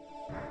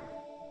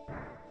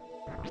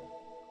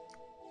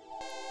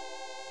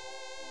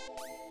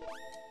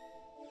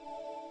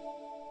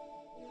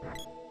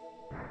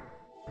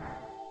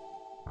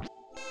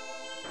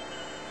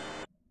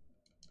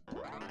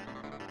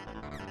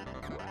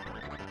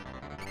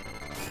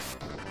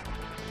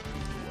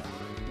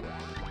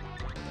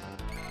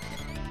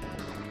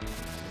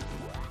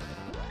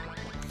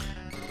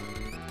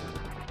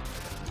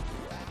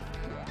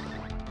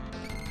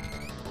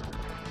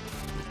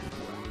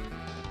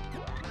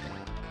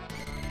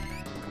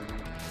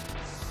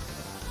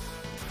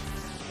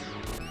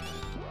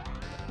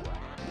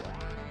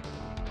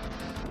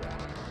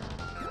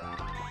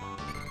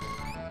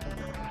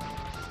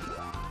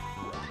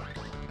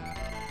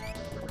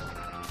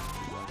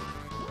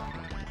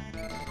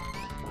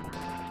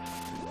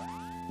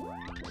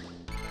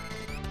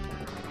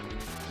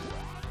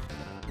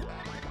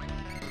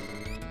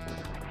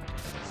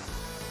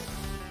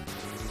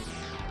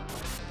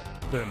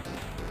 Boom.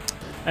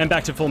 And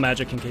back to full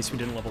magic in case we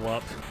didn't level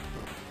up.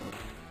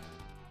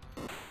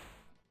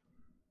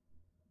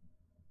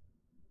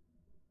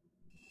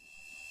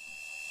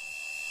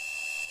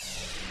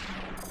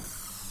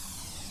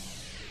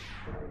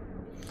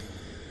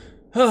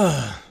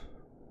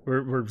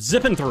 We're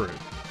zipping through.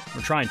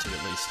 We're trying to,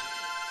 at least.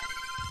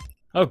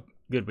 Oh,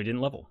 good, we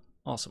didn't level.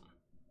 Awesome.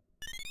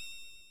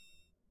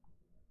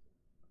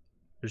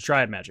 There's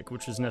Dryad magic,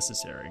 which was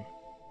necessary.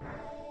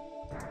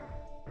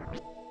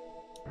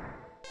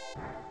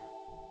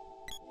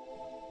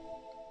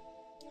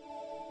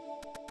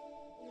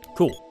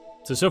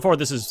 Cool. So far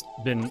this has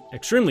been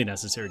extremely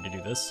necessary to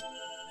do this.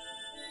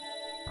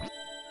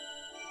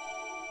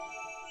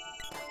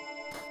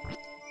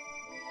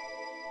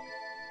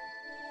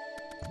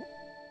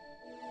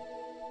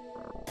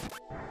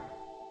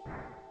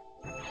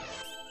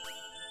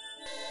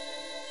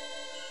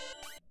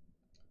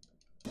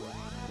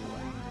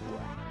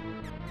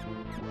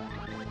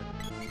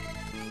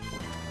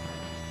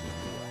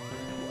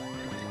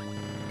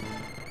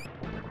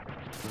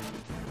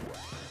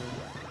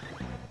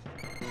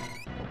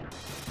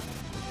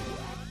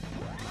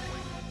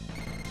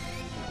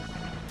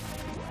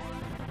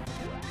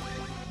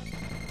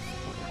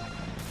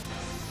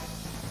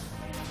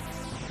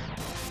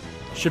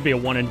 Should be a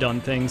one and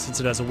done thing since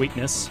it has a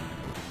weakness.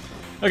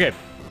 Okay.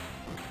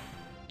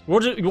 We'll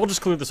just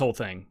clear this whole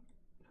thing.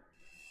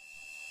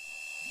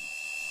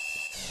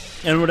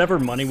 And whatever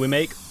money we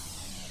make,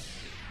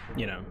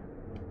 you know.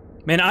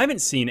 Man, I haven't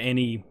seen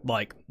any,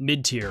 like,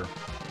 mid-tier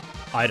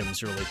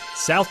items, really.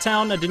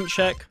 Southtown, I didn't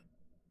check.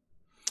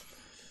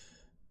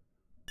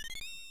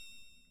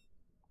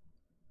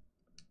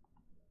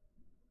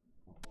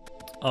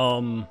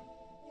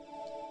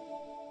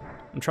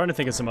 I'm trying to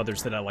think of some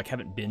others that I, like,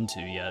 haven't been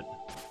to yet.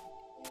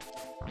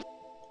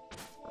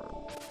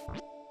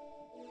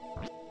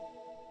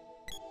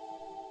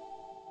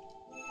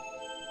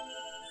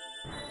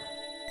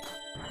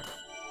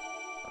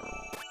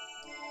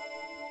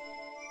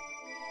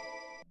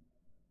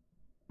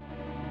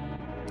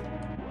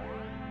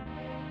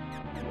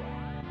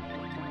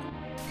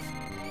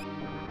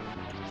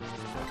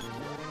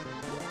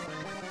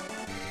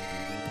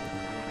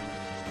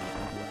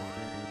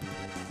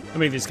 How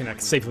many of these can I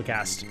safely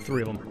cast?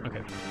 3 of them.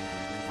 Okay.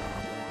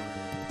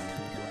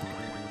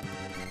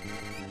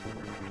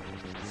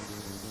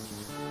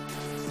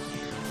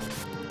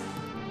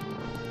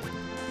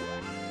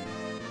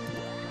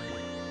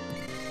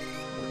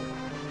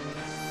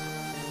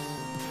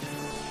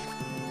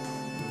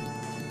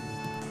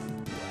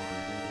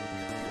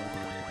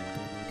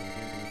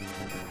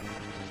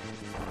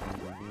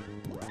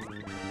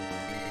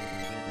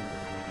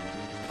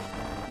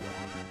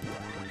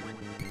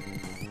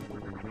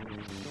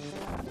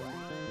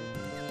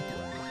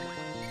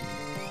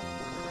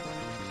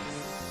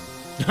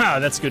 Ah,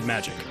 that's good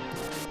magic.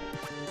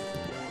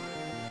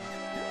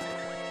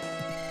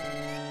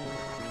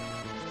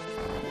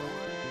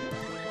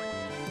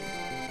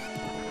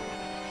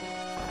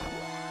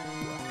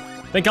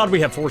 Thank God we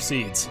have 4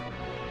 seeds.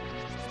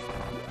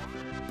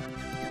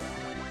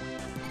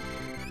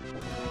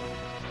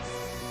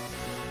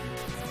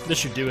 This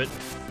should do it.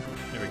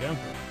 There we go.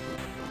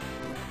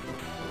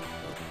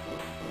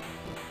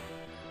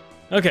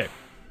 Okay.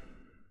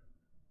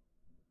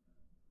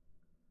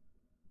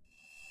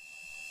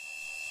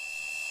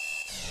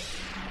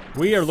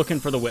 We are looking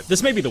for the whip.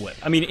 This may be the whip.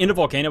 I mean, in a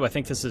volcano, I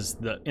think this is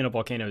the in a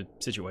volcano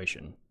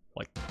situation.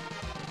 Like,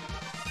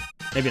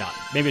 maybe not.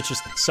 Maybe it's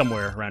just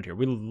somewhere around here.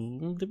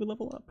 Did we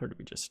level up, or did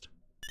we just...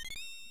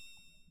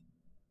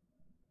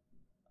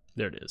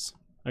 There it is.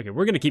 Okay,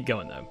 we're going to keep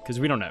going, though, because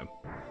we don't know.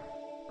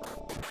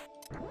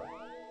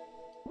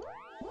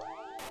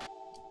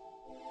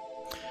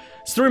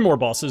 It's 3 more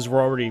bosses. We're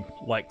already,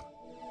 like...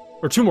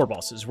 Or 2 more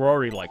bosses. We're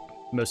already, like,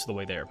 most of the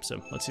way there. So,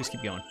 let's just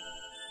keep going.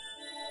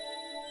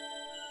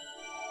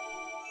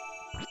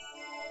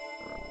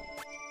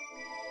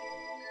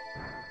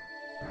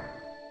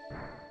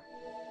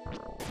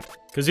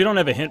 Because we don't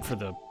have a hint for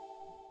the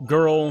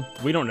girl.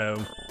 We don't know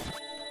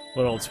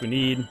what else we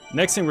need.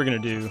 Next thing we're going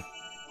to do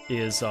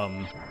is,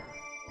 I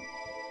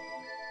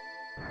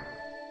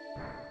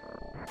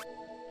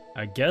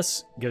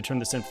guess, go turn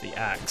this in for the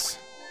axe.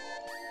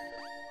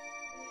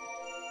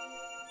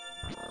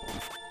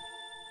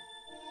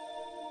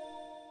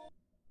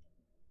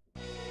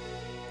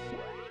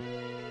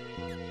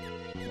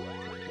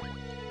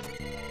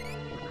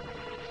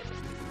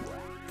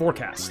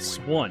 Forecasts.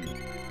 1,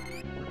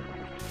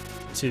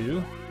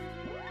 2,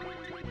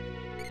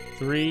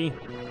 3,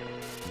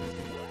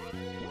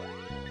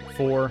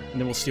 4, and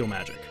then we'll steal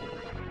magic.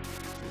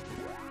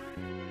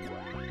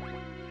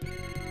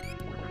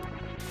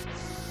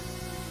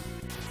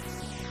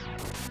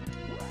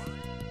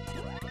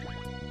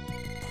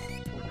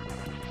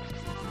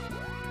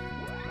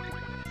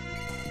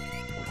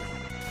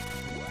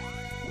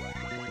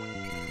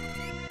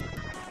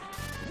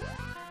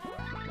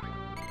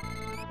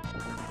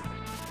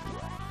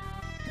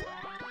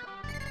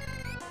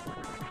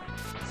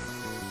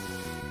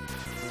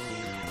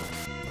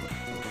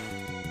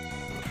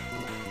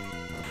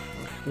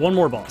 One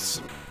more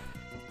boss.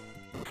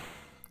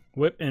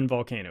 Whip and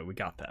Volcano. We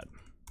got that.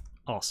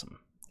 Awesome.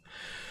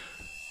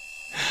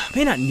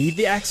 May not need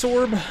the Axe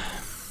Orb.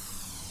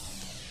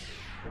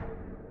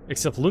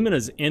 Except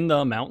Lumina's in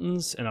the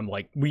mountains, and I'm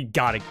like, we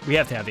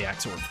have to have the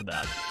Axe Orb for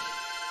that.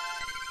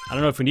 I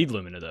don't know if we need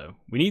Lumina, though.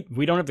 We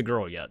don't have the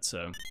girl yet,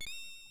 so.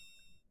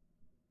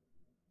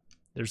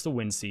 There's the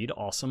Wind Seed.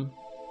 Awesome.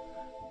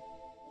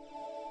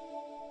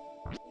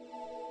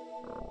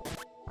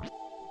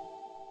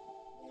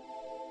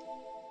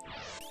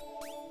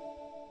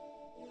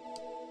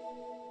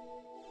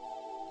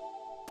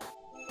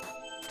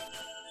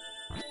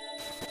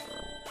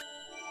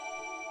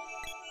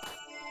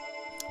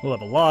 We'll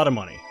have a lot of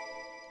money.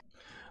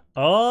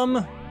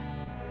 Oh,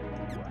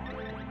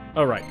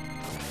 right.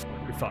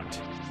 We're fucked.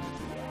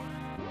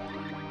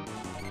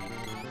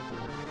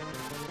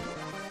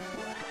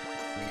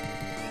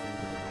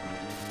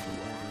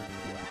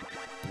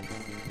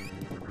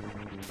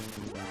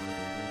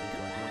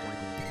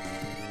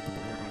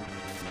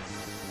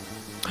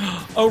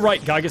 Oh,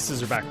 right.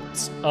 Gyguses are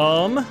backwards.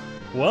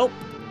 Well,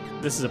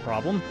 this is a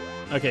problem.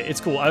 Okay, it's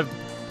cool. I have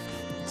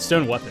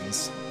stone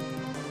weapons.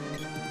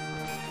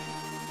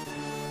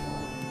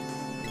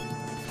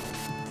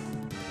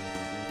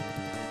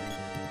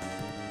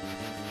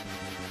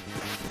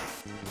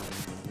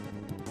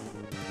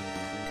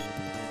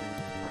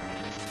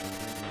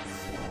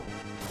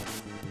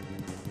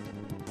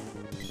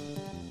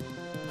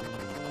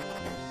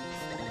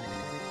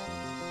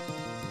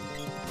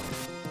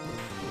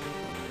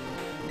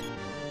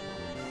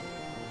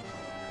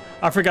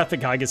 I forgot that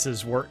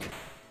Gyguses work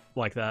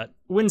like that.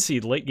 Wind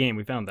Seed, late game,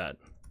 we found that.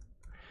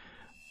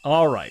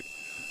 All right.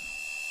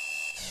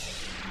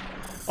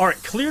 All right,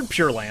 cleared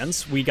Pure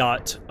Lands. We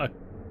got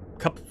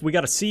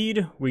a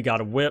seed, we got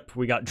a whip,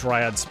 we got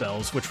Dryad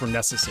spells, which were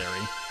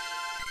necessary.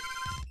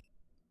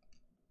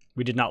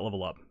 We did not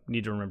level up.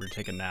 Need to remember to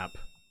take a nap.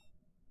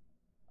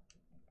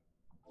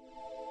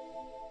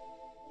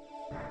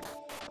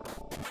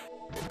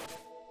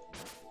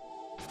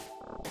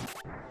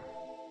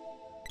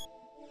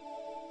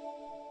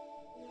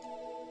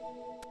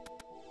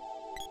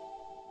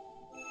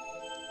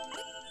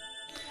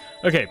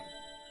 Okay,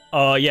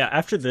 yeah,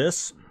 after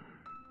this...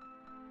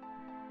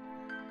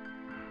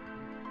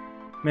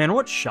 Man,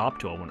 what shop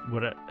do I want,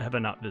 have I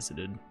not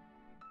visited?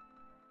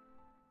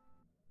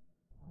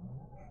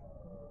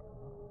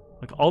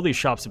 Like, all these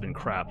shops have been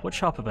crap. What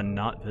shop have I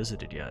not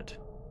visited yet?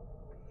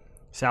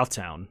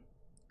 Southtown.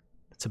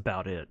 That's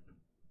about it.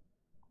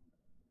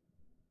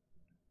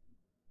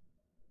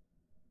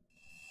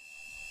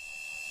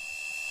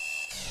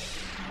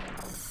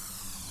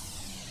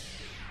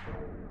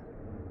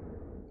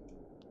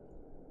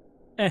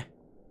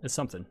 It's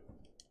something.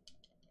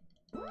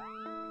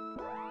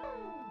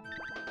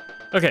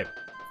 Okay.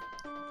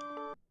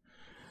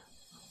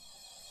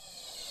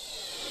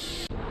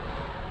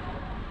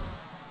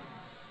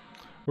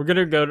 We're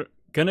gonna go to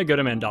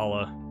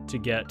Mandala to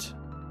get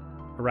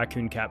a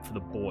raccoon cap for the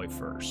boy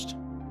first.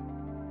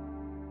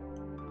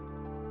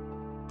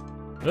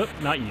 Oh,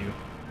 not you.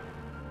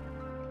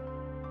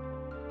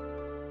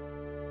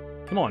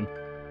 Come on.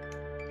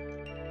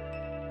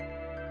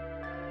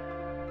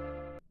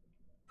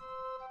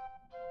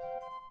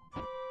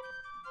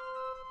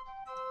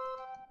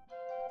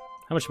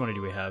 How much money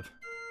do we have?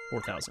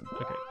 4,000.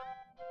 Okay.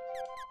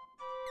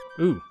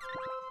 Ooh.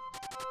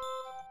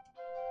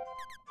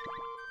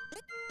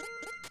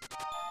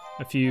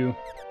 A few.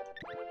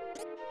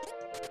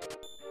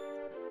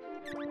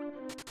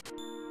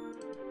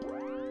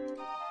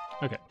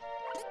 Okay.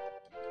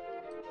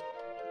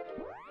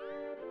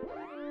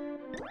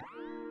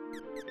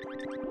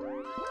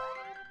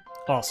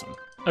 Awesome.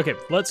 Okay,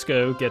 let's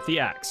go get the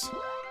axe.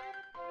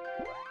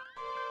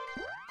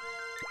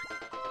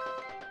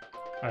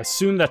 I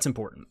assume that's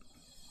important.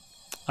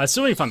 I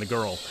still need to find the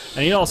girl. I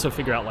need to also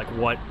figure out, like,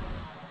 what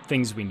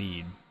things we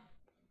need.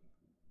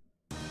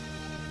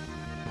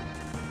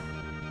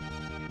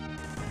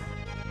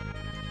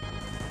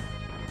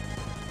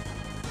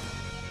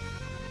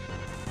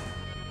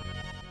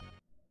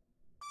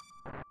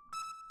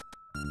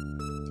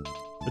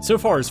 But so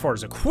far,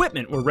 as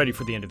equipment, we're ready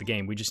for the end of the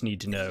game. We just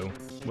need to know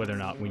whether or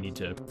not we need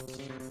to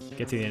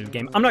get to the end of the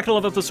game. I'm not going to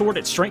level up the sword.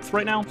 It's strength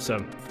right now, so...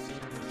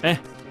 I'm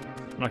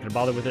not going to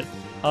bother with it.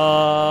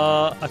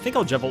 I think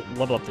I'll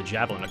level up the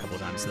javelin a couple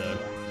of times, though.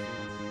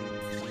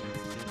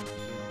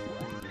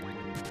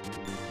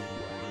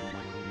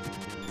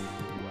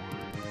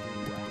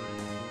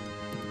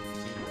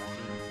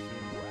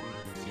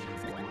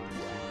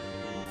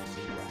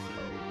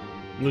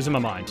 I'm losing my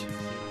mind.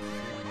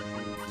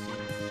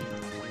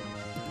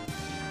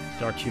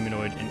 Dark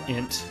Humanoid and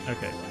Int.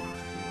 Okay.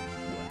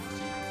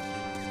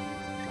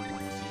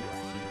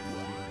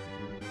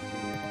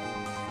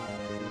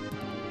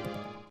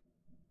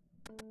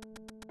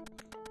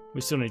 We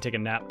still need to take a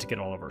nap to get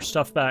all of our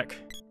stuff back.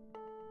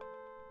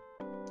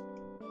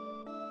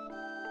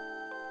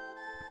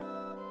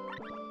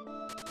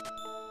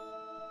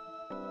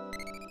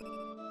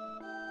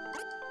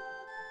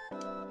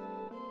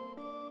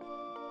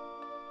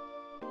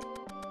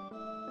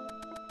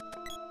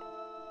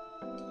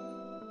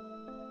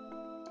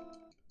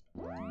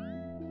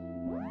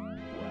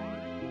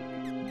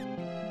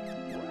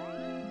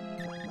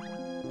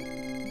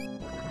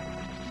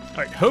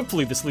 Alright,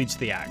 hopefully this leads to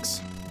the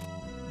axe.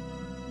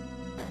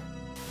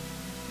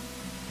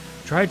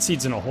 Dried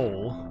seeds in a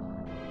hole.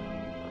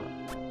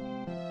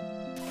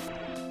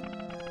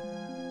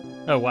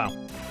 Oh, wow.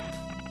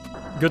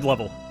 Good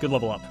level. Good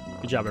level up.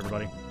 Good job,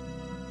 everybody.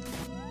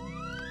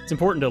 It's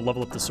important to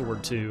level up the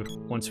sword, too.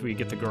 Once we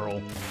get the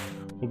girl,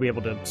 we'll be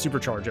able to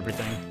supercharge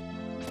everything.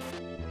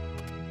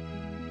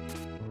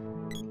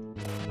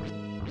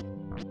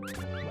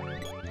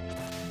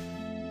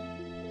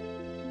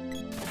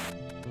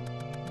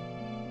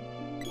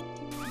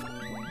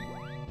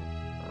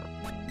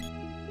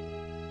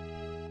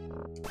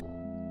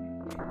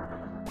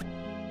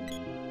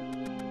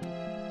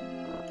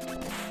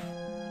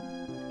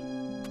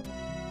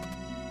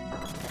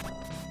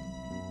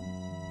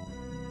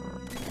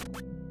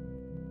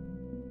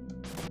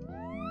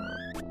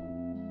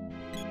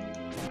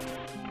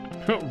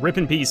 Rip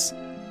in peace.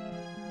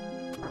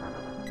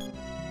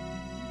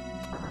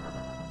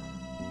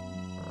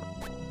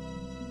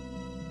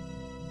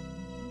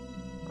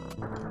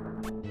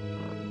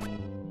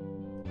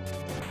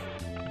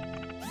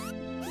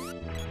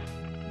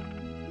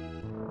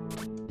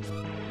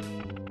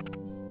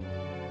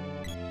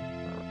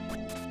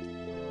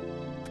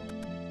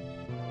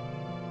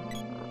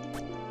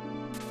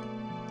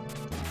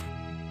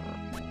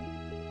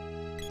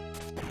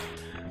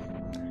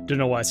 Don't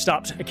know why I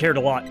stopped. I cared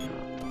a lot.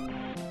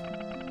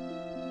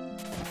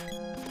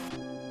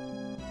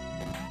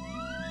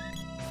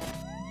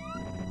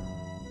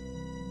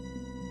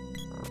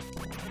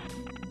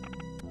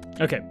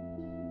 Okay.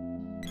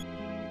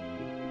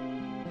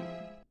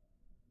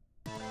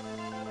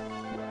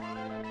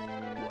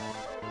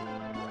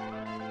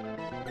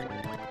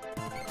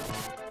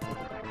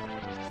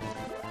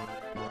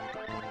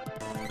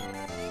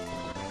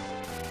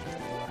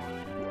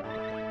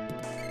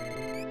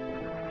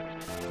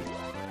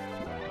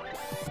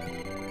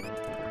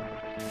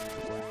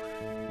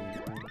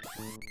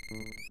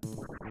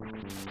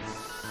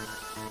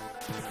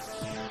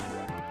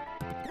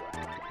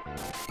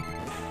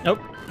 Nope.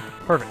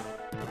 Perfect.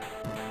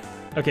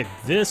 Okay,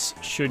 this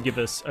should give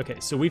us... Okay,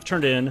 so we've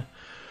turned in...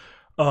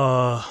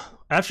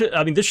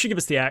 this should give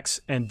us the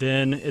axe, and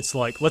then it's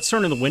like, let's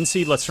turn in the wind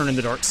seed, let's turn in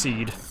the dark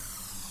seed.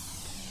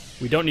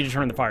 We don't need to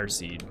turn in the fire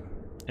seed.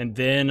 And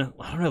then,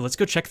 I don't know, let's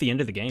go check the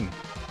end of the game.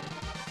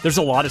 There's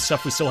a lot of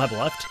stuff we still have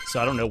left,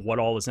 so I don't know what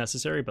all is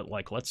necessary, but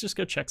like, let's just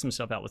go check some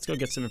stuff out. Let's go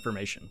get some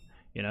information,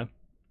 you know?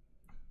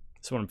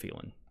 That's what I'm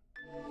feeling.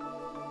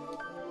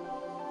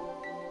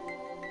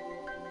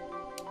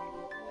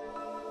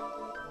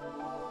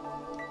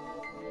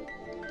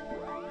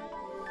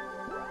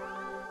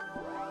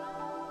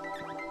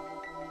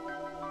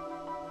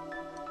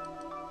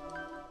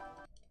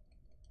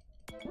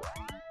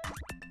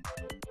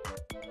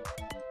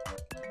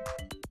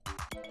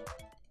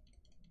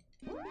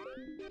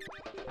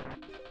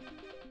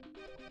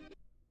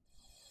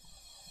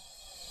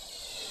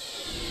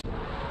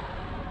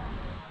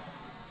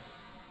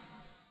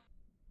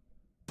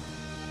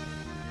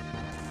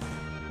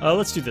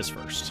 Let's do this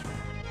first.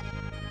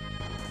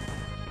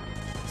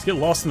 Let's get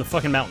lost in the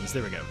fucking mountains.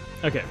 There we go.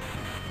 Okay.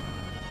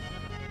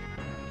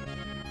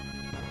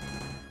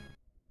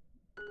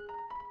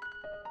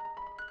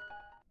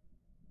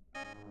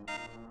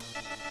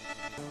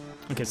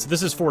 Okay, so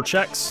this is 4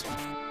 checks.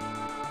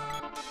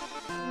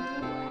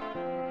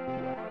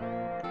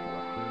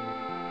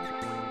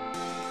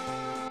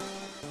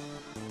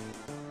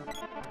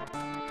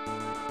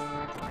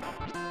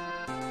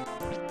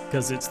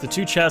 Because it's the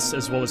 2 chests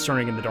as well as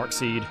turning in the dark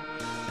seed.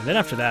 And then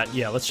after that,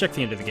 yeah, let's check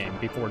the end of the game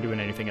before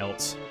doing anything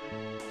else.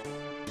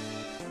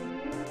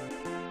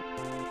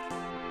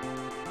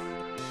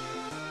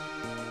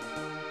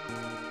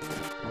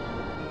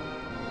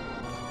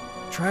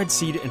 Dried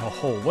seed in a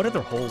hole. What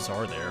other holes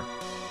are there?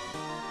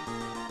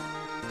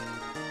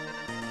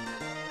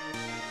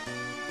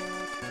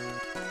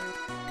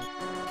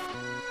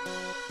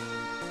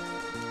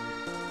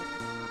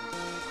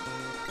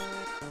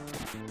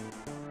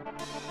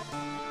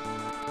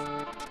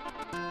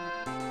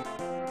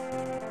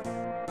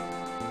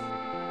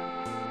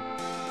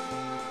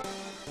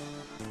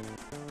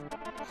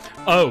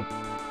 Oh,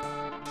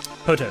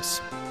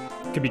 Potos.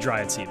 Could be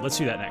Dryad Seed. Let's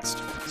do that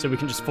next. So we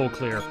can just full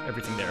clear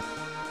everything there.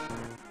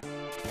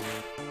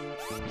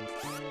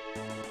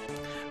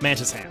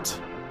 Mantis Hand.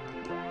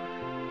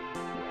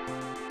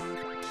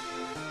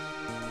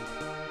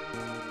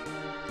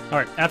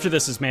 Alright, after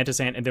this is Mantis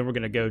Hand, and then we're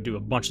gonna go do a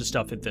bunch of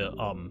stuff at the,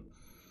 on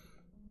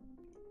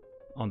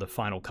the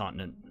final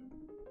continent.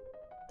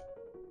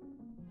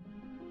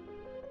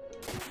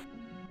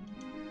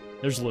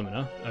 There's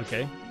Lumina.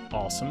 Okay,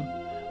 awesome.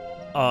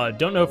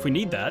 Don't know if we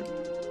need that.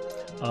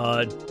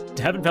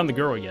 Haven't found the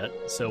girl yet,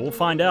 so we'll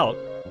find out.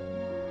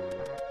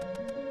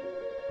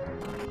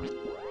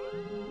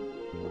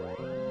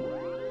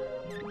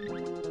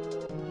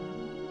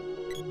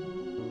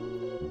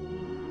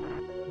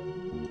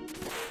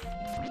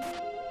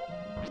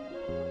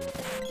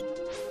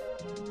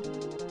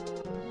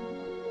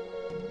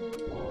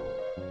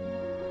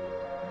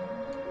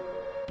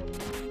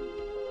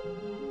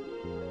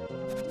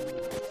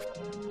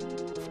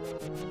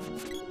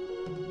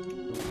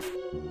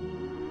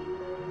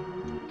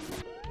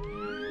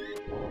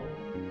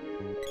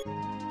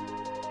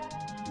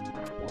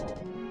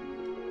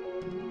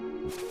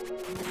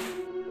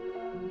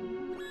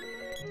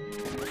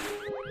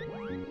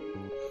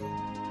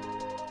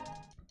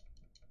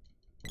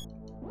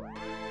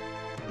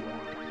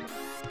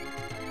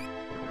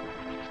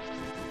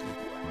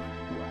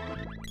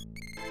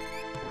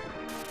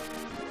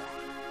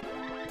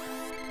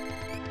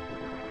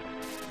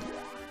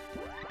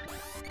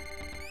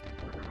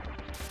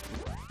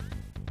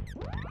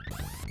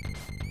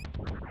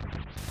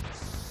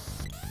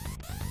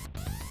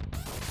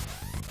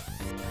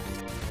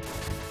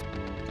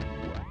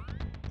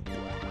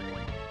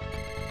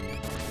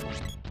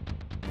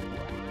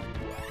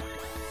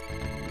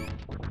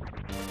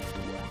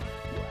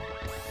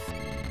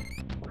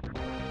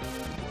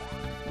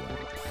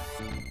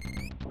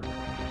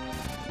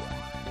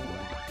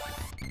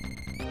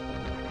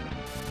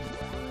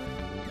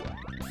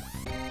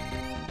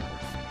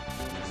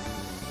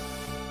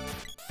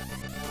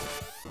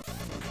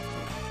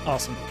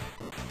 Awesome.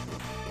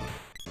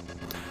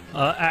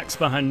 Axe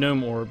behind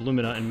Gnome Orb,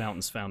 Lumina, and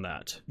Mountains found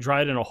that.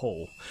 Dried in a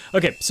hole.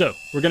 Okay, so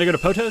we're gonna go to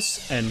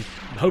Potos, and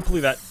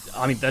hopefully that,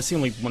 I mean, that's the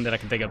only one that I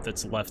can think of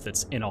that's left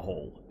that's in a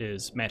hole,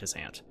 is Mantis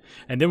Ant.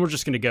 And then we're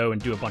just gonna go and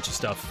do a bunch of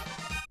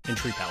stuff in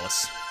Tree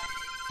Palace.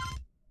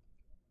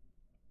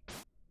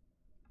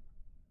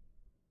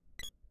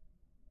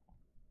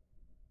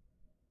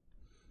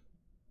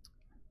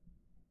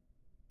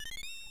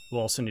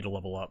 We'll also need to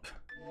level up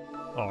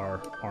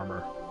our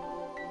armor.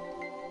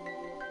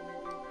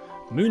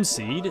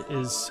 Moonseed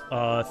is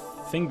a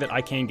thing that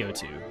I can go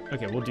to.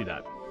 Okay, we'll do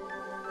that.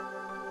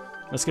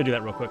 Let's go do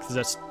that real quick,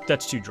 because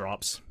that's 2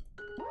 drops.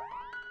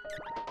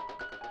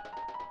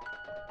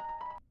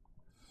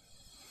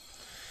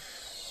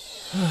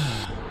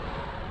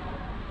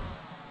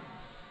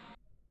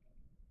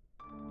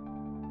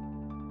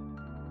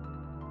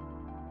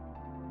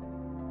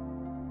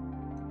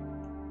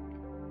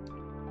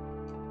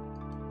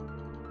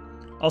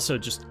 Also,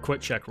 just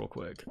quick check real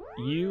quick.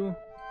 You...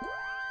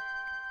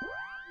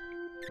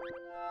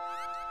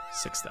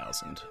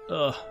 6,000.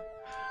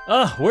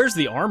 Where's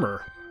the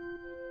armor?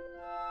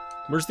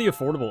 Where's the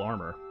affordable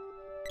armor?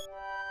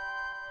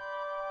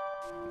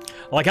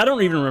 Like, I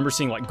don't even remember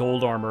seeing, like,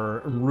 gold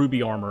armor,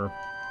 ruby armor.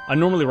 I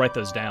normally write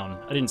those down.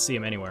 I didn't see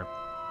them anywhere.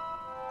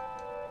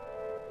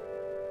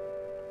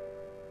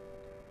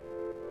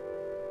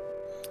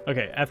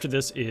 Okay, after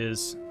this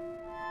is...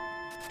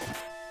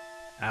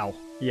 Ow.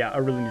 Yeah, I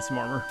really need some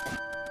armor.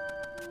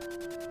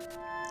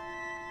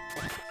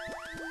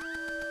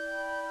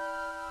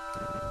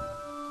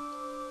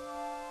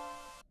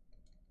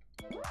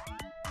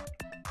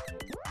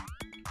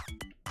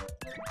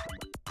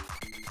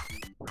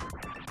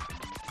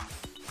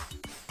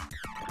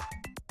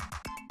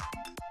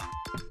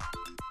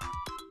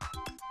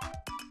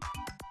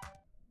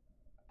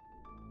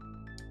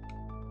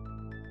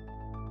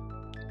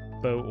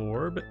 Bow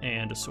orb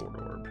and a sword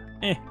orb.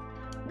 Eh.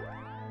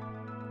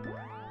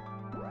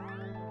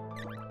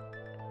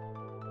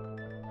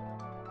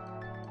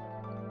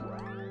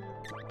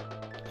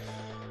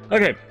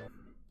 Okay.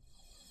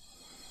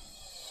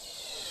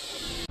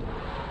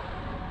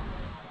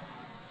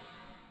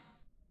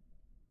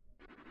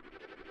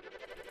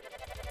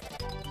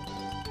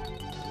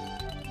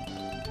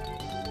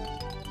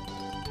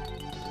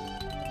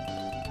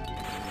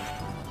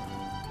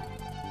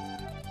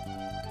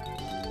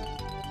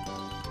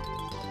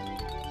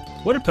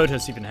 What did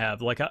Potos even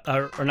have? Like,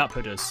 or not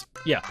Potos.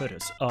 Yeah,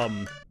 Potos. I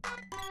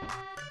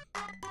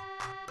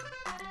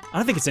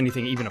don't think it's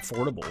anything even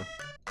affordable.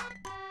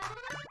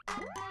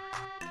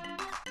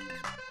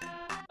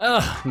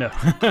 No.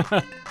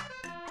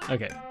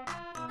 Okay.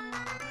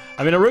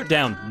 I mean, I wrote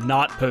down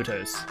not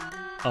Potos.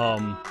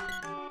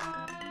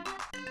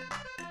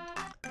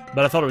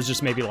 But I thought it was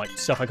just maybe, like,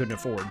 stuff I couldn't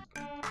afford.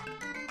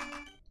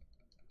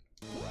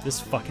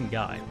 This fucking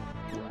guy.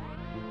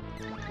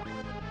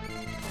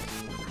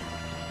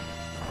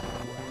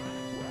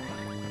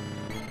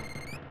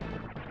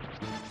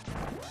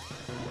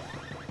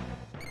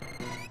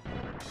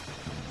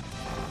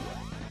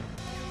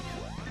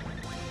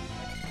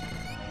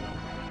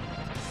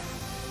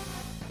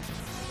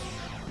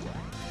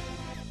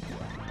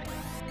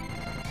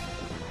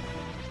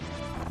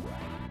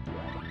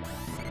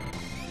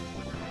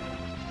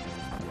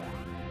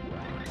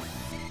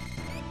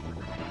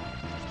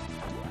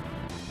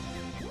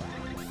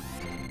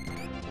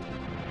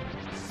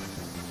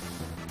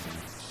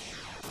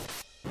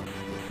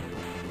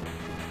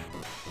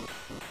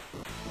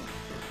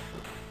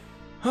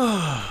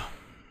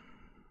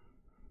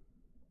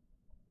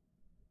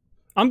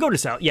 I'm going to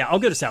South. Yeah, I'll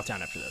go to Southtown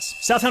after this.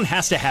 Southtown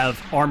has to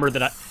have armor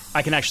that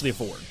I can actually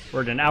afford.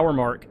 We're at an hour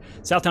mark.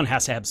 Southtown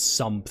has to have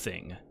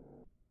something.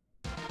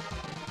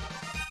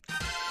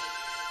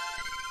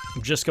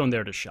 I'm just going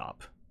there to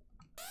shop.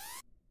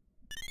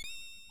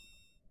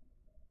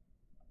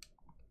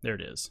 There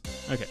it is.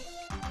 Okay.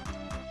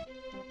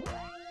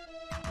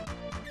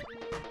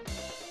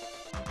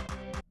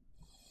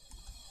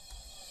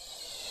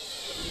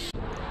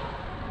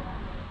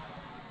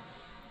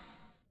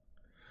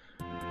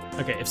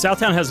 Okay, if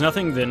Southtown has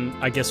nothing, then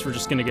I guess we're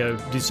just gonna go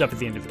do stuff at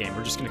the end of the game.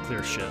 We're just gonna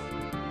clear shit.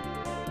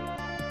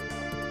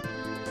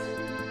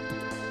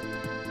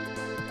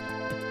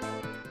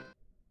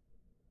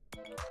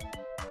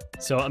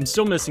 So I'm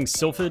still missing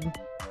Sylphid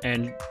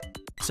and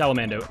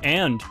Salamando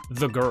and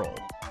the girl.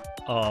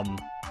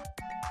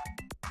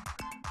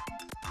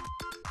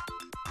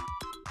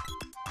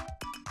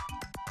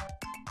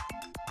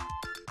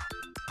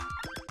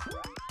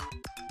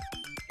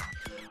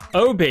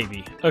 Oh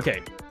baby.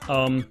 Okay.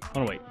 Hold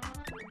on, wait.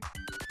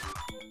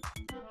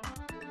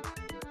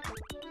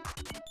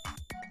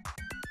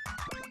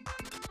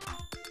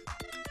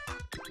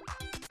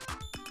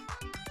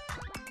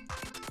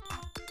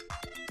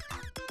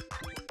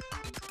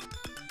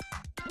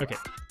 Okay.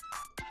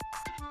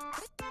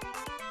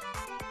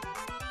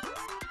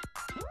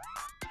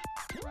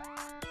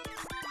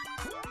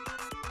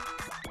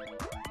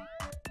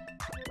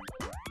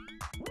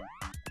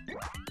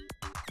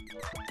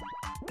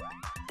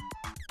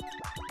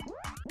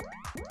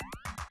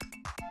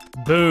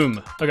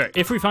 Boom. Okay,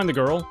 if we find the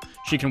girl,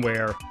 she can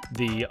wear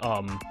the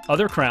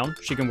other crown,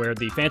 she can wear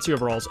the fancy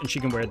overalls, and she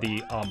can wear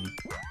the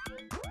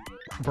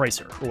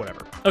bracer or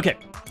whatever. Okay.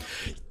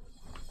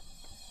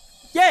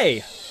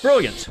 Yay!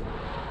 Brilliant.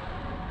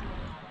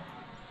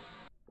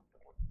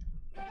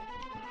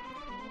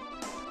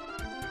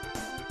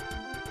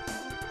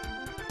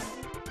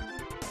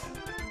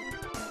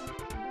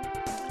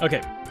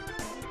 Okay.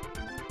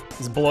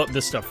 Let's blow up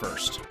this stuff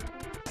first.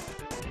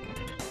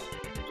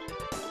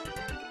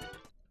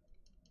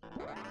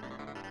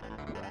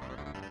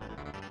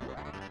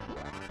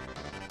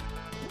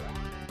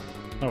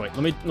 Oh wait,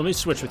 let me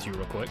switch with you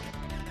real quick.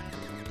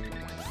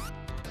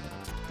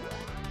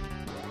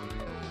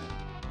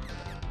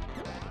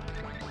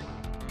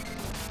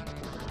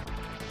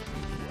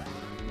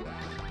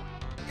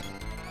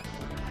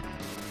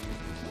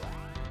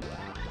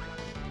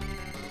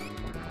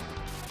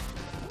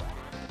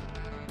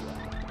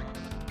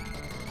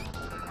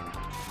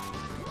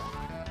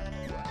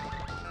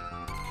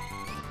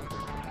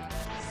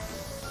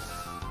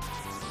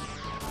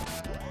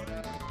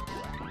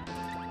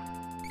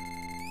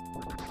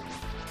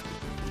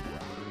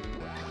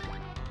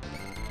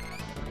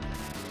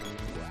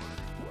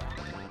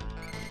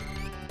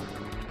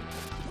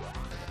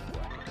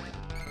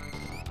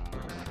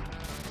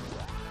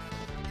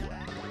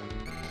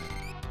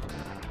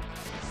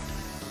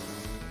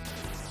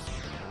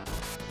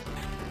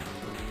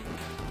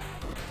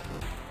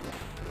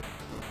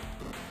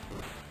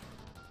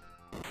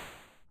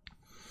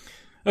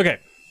 Okay.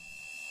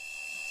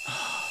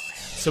 Oh, man.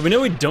 So we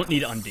know we don't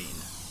need Undine.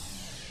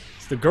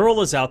 So the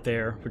girl is out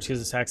there, which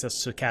gives us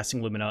access to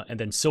casting Lumina, and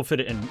then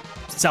Sylphid and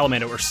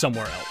Salamander are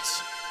somewhere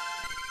else.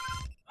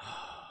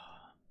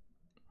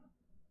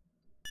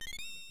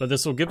 But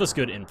this will give us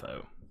good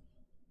info.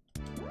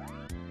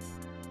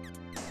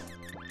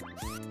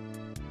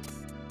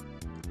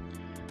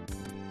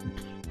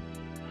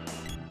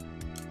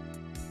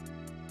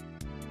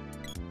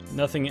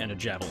 Nothing and a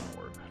Javelin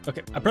Orb.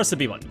 Okay, I pressed the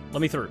B button.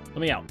 Let me through. Let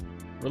me out.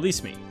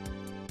 Release me.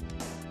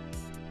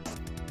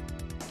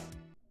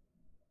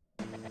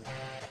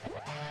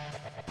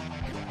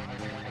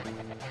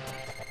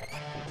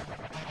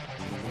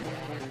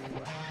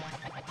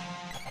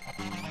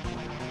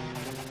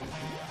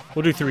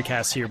 We'll do 3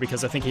 casts here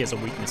because I think he has a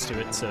weakness to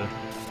it, so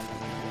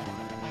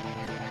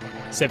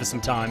save us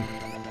some time.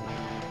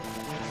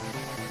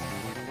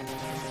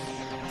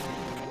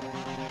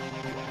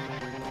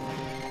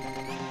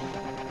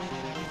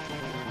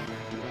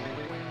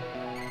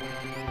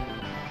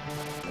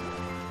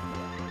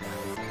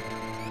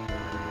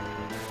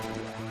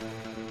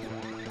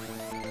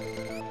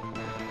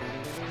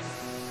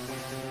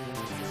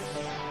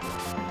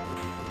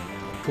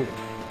 Cool.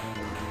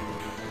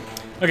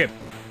 Okay.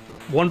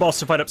 1 boss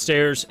to fight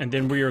upstairs, and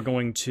then we are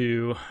going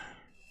to...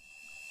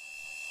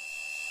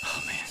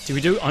 Oh, man. Do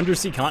we do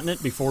Undersea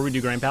Continent before we do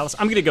Grand Palace?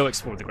 I'm going to go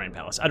explore the Grand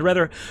Palace. I'd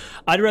rather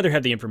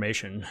have the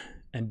information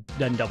and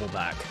then double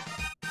back.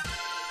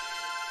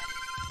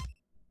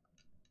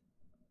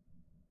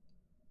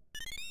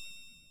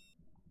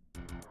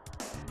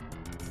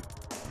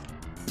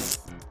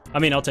 I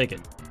mean, I'll take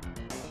it.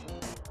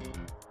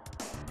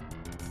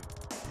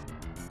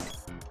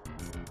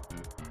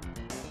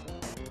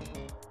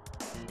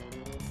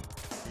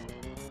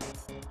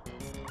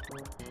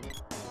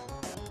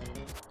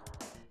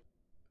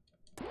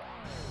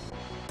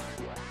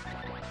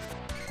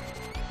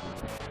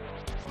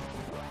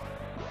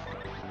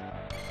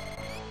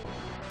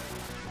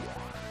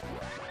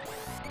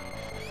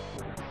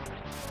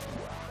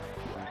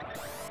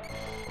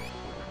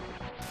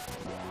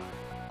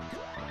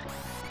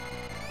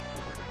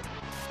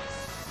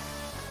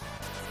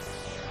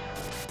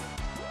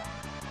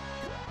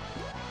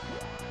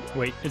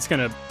 Wait, it's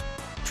gonna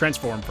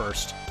transform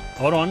first.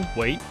 Hold on,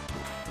 wait.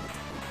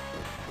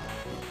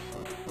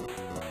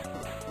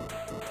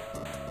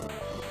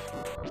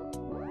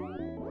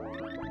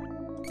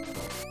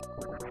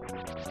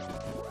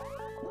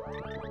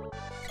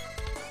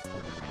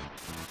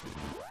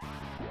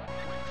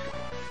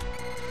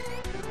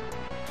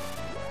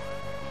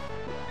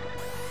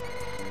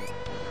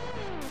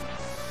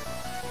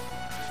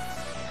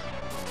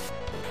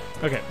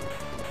 Okay.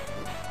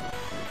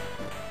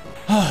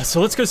 So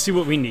let's go see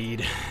what we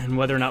need, and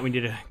whether or not we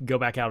need to go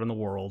back out in the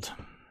world.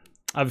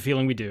 I have a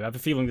feeling we do. I have a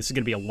feeling this is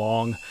going to be a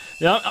long...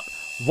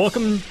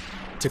 welcome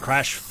to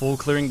Crash full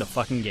clearing the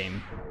fucking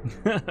game.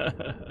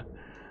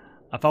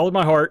 I followed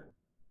my heart.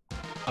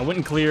 I went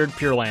and cleared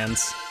Pure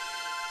Lands.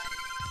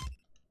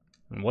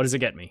 And what does it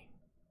get me?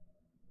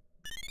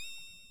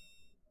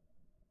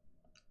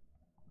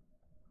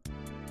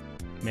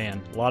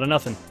 Man, a lot of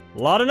nothing. A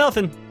lot of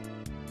nothing!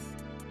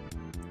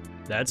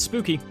 That's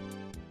spooky.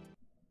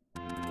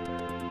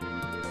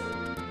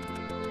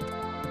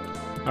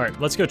 Alright,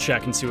 let's go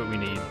check and see what we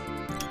need.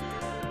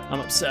 I'm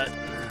upset.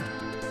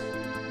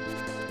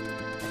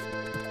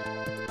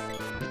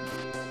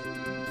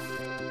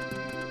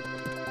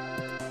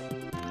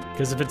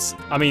 Because if it's...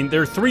 I mean,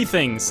 there are 3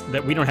 things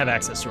that we don't have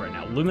access to right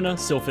now. Lumina,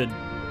 Sylphid,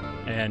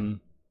 and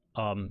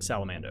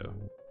Salamando.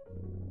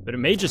 But it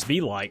may just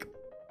be like,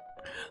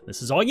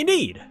 this is all you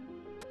need.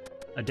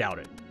 I doubt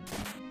it.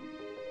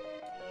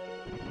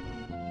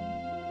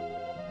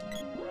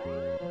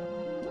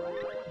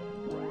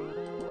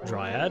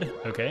 Dryad,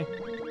 okay.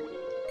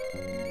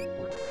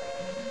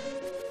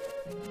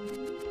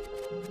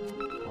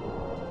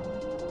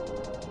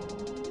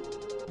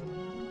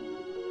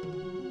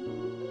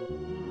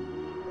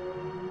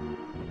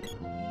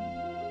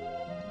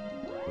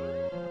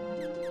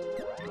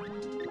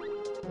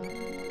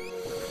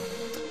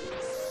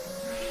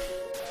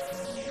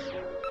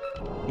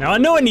 Now, I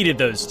know I needed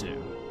those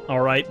two. All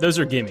right, those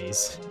are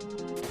gimmies.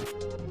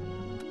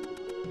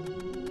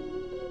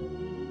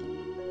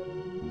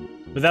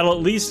 But that'll at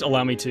least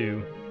allow me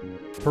to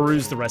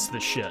peruse the rest of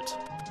the shit.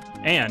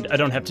 And I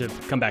don't have to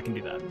come back and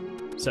do that.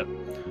 So.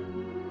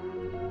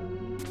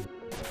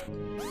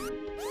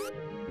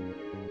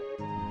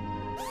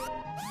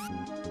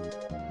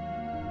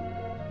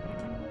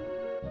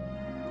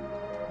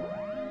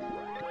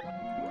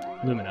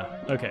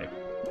 Lumina, okay.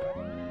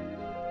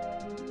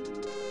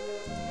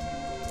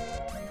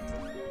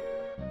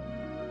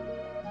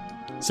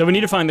 So we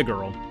need to find the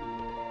girl.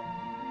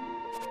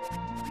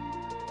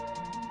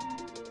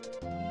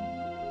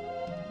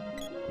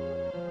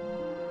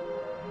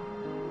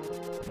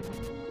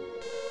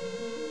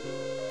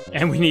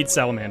 And we need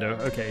Salamando,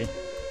 okay.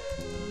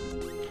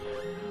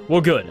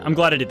 Well, good. I'm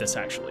glad I did this,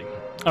 actually.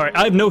 Alright,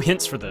 I have no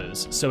hints for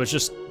those, so it's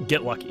just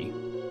get lucky.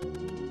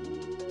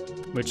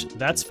 Which,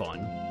 that's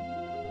fun.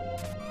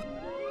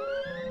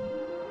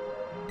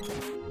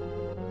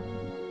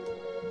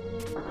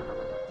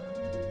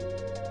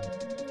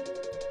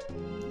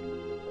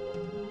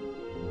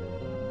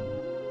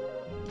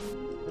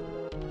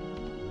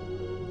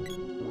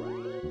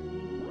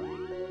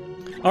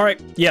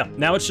 Alright, yeah,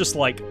 now it's just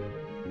like,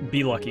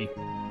 be lucky.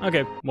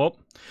 Okay, well,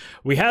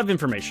 we have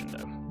information,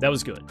 though. That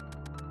was good.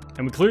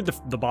 And we cleared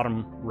the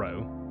bottom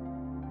row.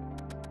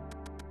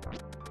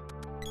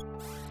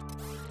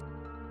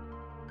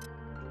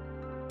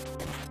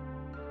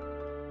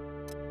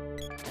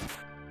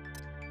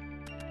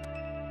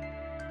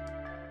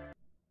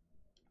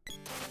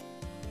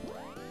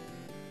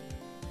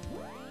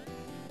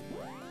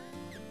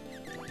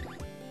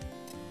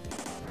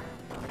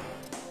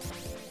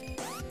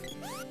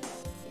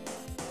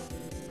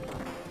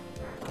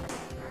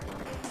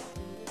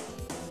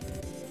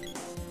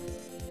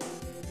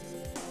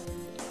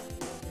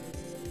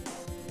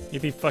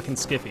 Yippee fucking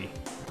Skippy.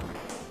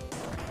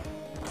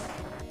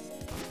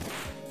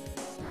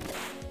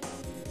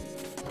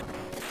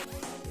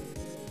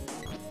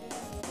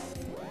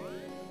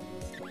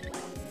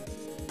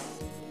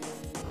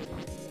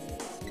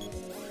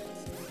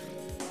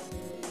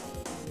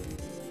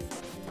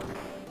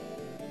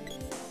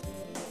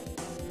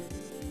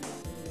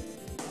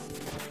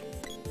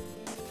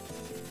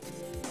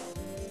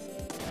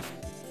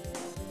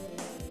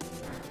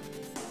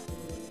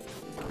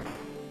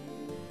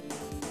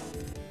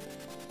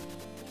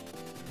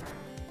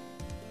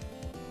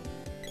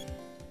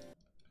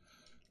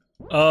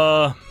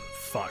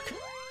 Fuck.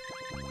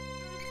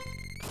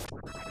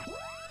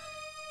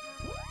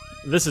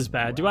 This is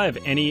bad. Do I have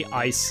any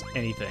ice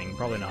anything?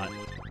 Probably not.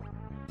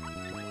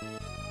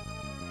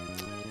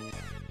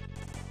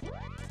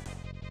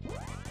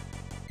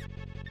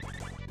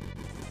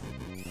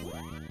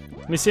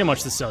 Let me see how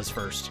much this does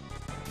first.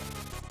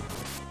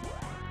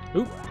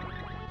 Oop.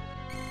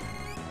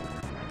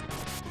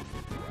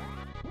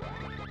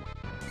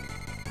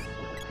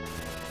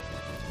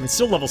 I mean, it's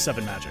still level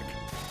 7 magic.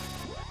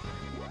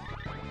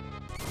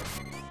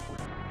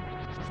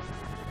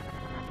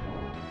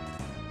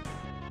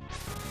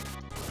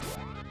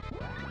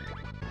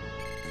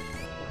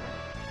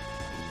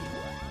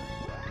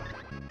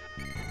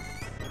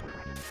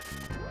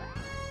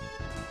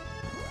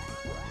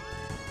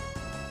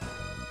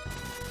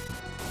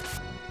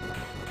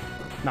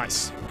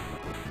 Nice.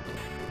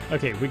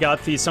 Okay, we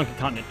got the Sunken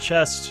Continent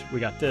chest. We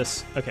got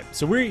this. Okay,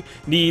 so we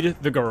need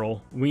the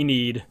girl. We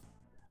need,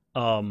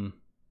 and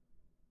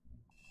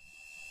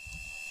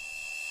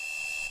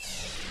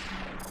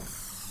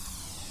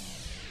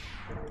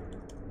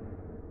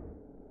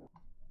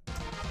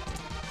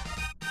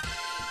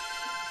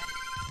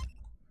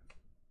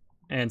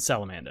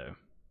Salamando.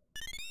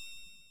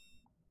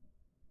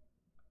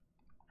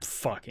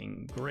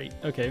 Fucking great.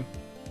 Okay.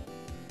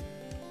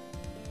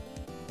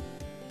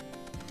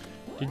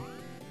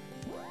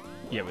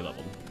 Yeah, we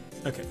leveled.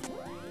 Okay.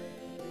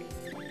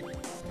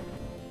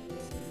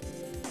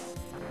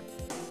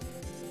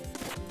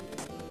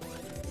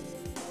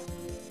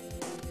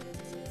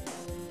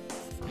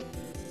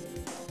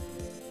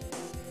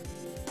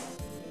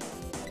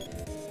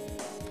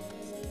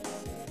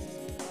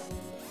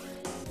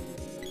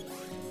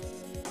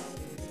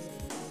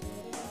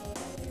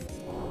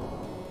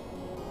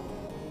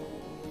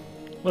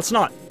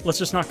 Let's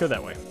just not go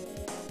that way.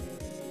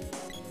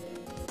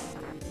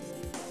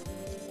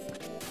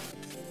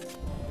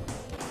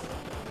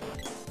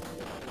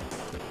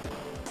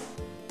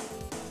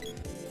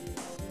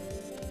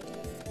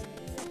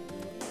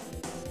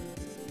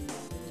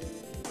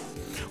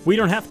 We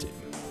don't have to.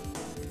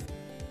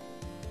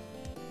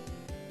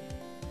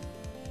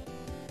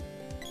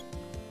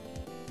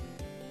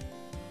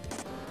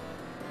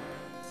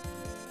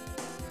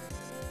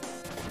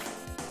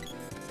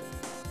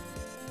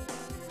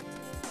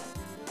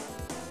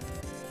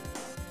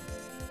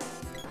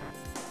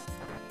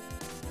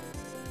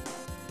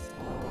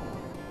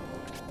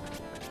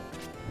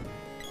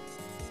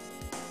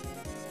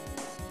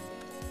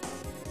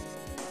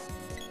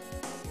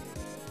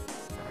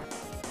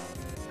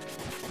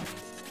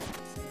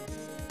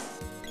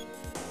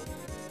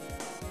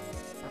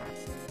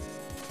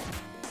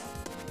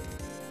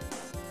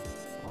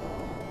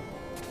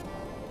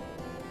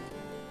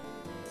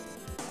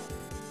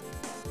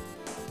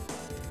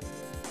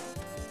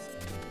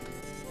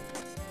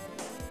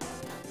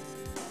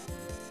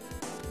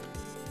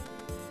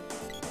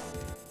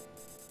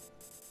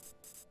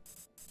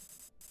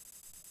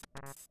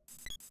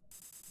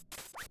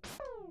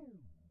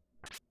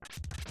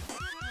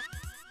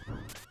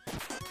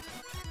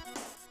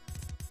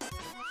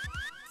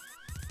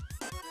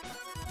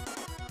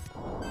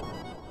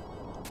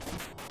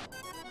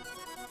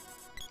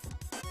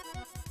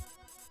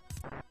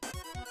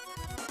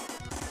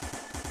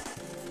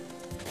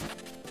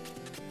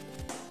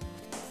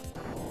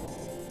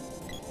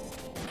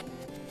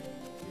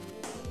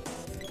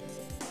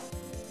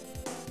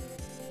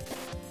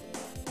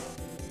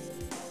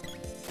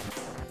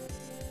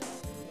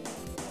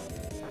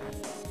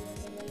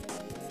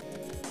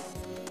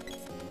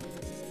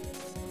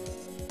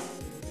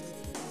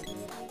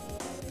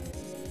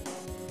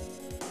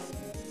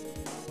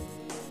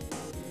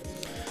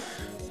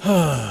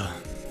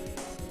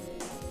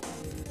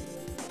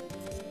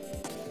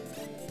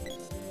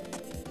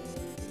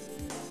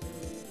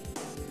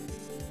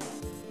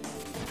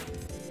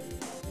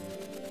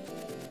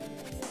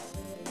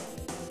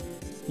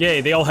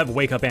 Yay, they all have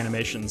wake-up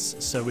animations,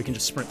 so we can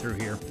just sprint through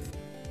here.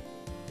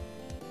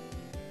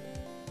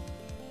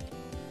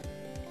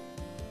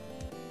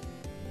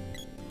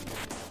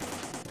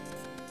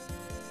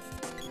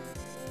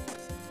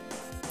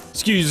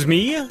 Excuse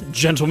me,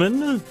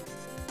 gentlemen.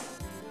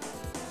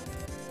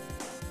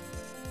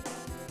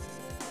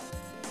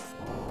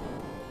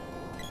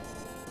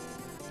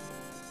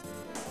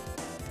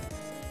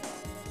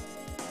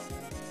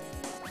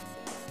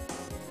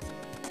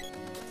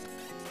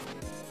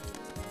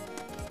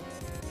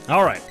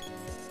 All right.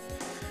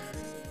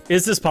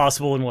 Is this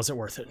possible, and was it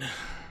worth it?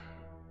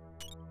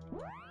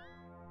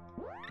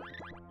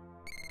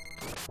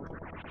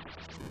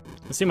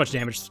 Let's see how much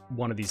damage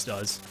one of these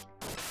does.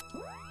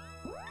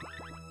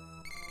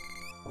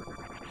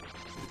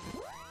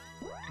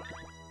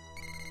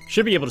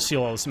 Should be able to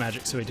seal all this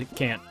magic so he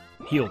can't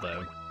heal,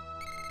 though.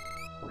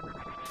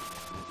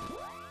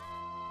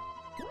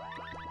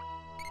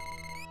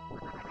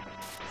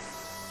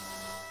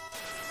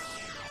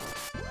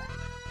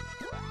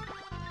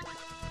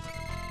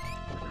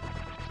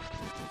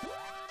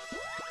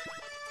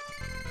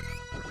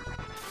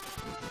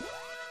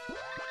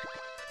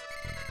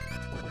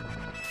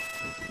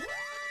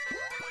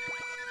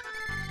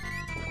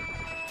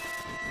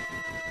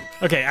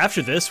 Okay,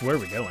 after this, where are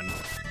we going?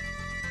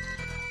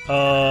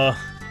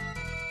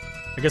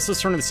 I guess let's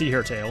turn to the Sea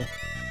Hare tail.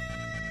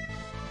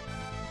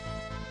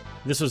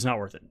 This was not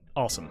worth it.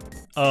 Awesome.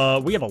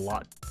 We have a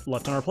lot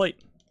left on our plate.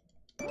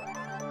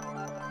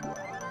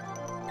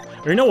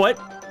 Or you know what?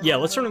 Yeah,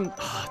 let's turn him...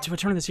 do I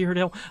turn to the Sea Hare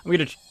tail? I'm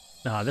gonna...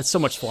 that's so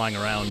much flying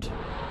around.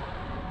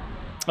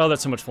 Oh,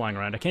 that's so much flying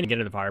around. I can't get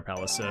into the Fire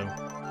Palace, so...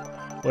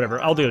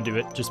 Whatever, I'll do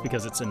it just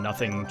because it's a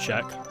nothing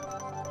check.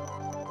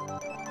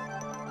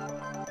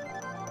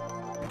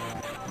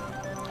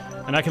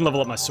 And I can level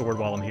up my sword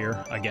while I'm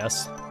here, I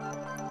guess.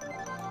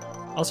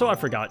 Also, I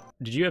forgot,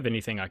 did you have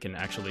anything I can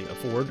actually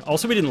afford?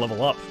 Also, we didn't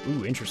level up.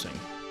 Ooh, interesting.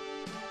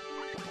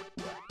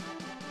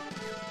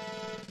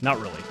 Not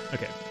really.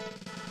 Okay.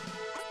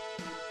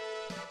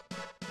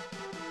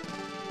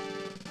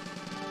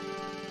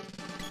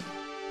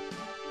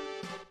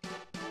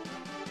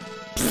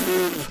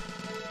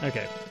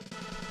 Okay.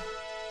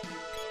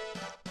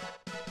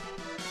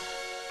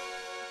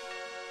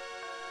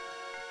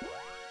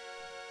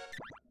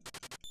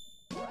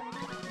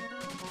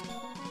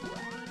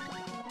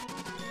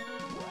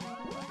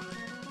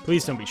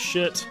 Please don't be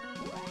shit.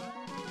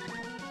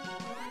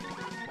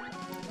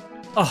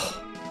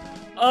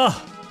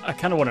 I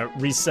kind of want to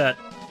reset.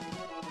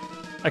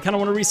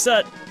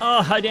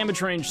 High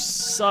damage range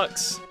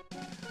sucks.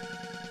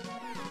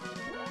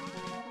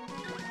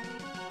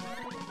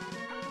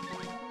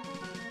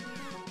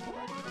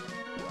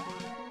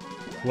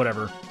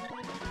 Whatever.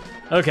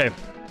 Okay,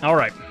 all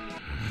right.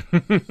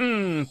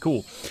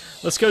 Cool.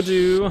 Let's go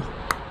do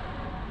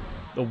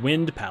the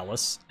Wind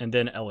Palace and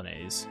then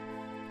Elena's.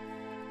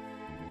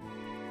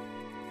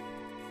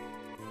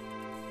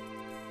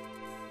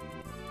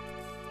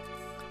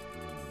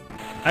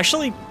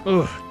 Actually,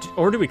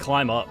 or do we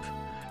climb up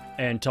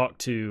and talk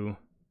to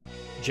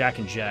Jack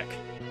and Jack?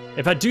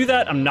 If I do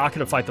that, I'm not going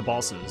to fight the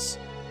bosses.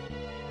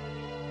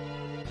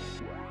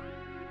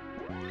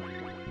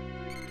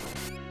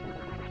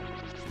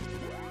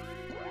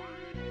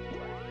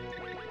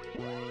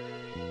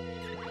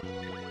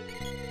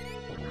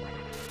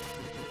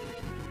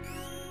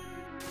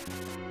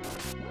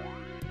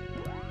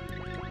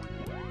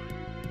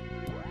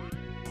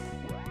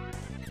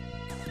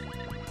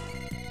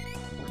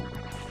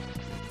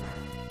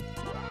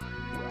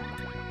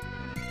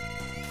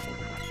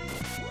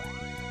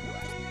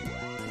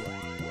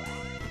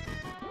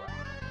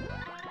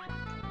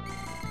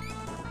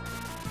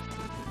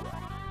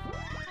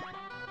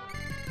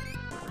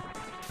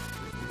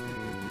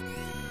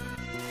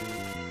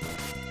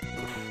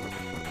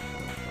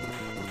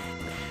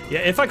 Yeah,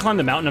 if I climb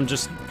the mountain, I'm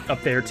just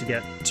up there to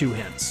get 2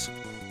 hints.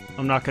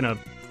 I'm not gonna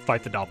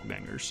fight the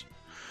doppelgangers.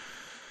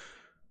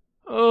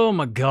 Oh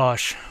my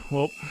gosh.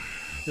 Well,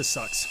 this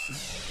sucks.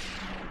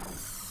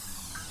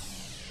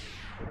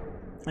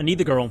 I need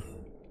the girl.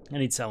 I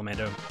need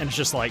Salamando. And it's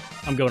just like,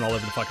 I'm going all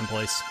over the fucking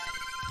place.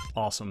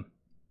 Awesome.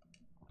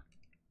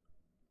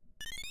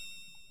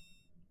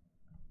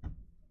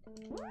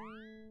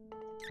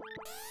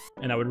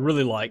 And I would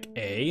really like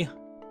a...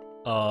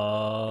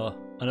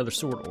 another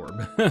sword orb.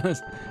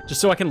 Just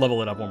so I can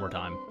level it up one more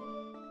time.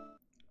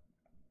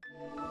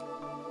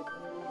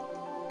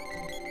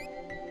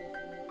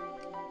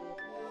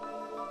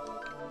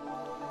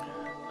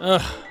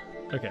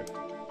 Okay.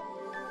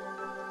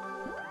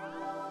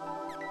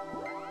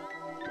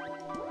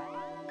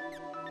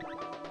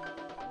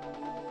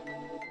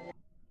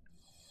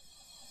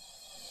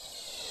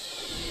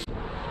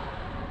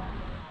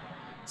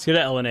 Let's go to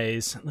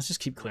LNA's. Let's just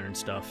keep clearing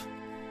stuff.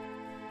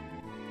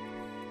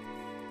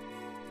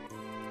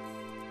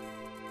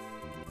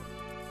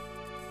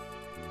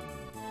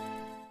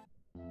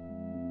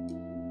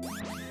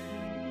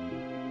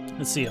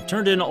 Let's see, I've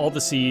turned in all the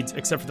seeds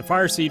except for the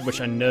fire seed, which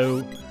I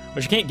know,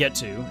 which I can't get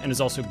to, and is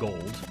also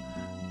gold.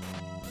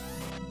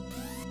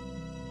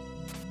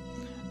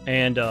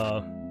 And,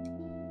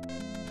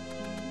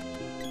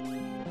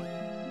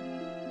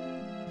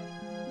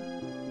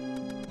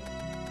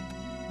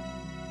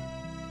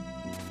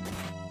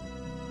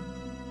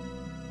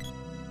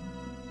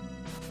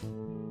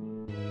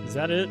 is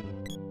that it?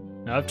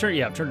 No, I've turned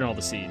in all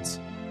the seeds.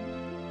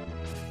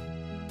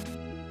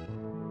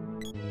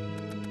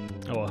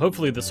 Oh, well,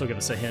 hopefully this will give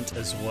us a hint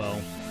as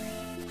well.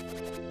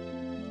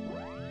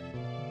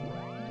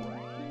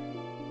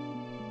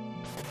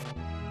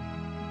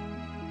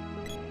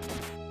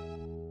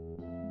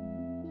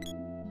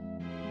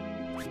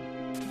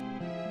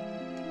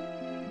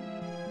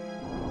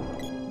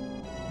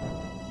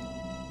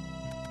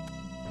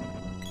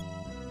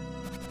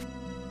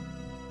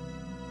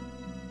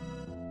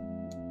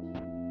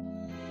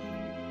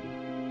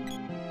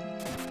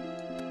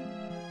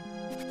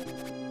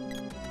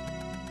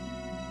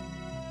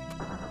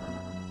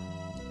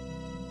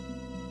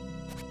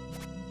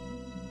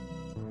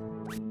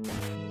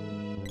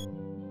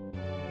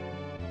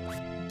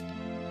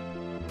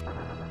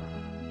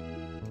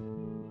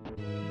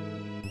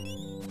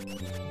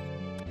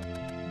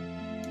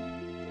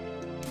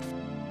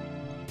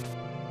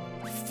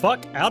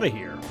 Fuck out of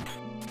here.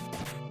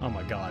 Oh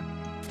my god.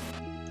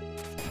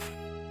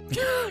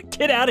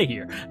 Get out of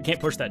here. I can't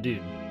push that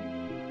dude.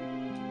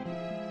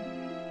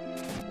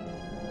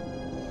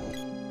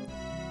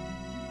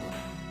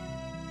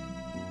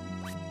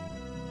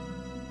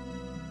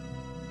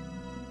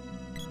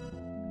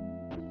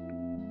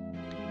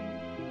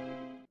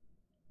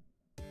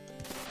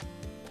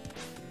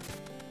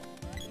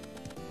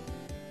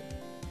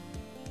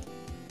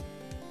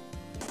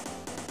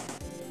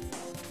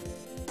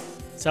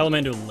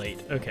 Salamander late.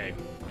 Okay.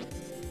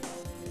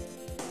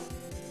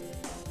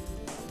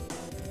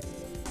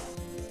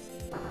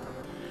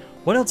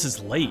 What else is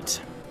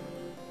late?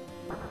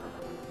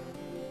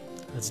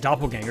 That's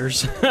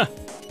doppelgangers.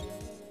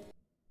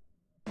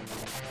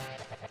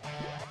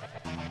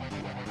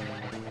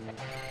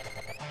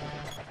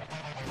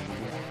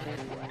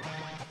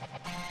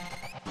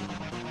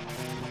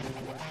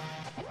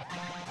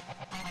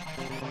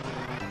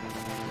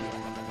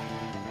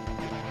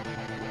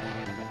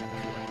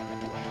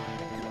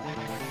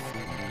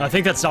 I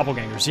think that's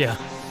doppelgangers, yeah.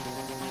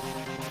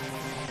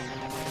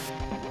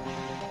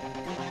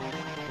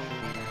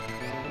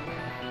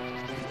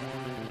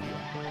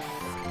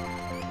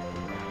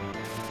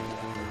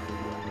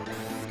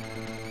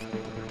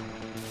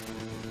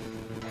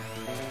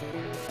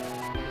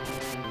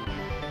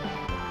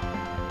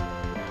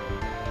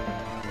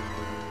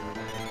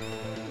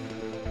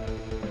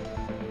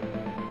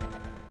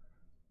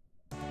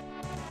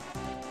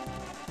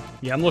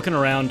 Yeah, I'm looking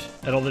around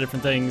at all the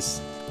different things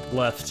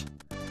left.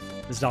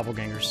 As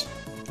doppelgangers.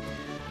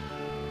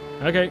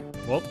 Okay,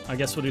 well, I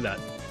guess we'll do that.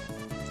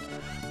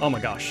 Oh my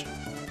gosh.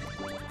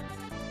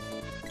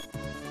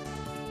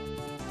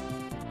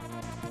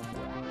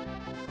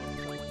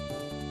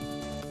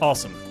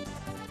 Awesome.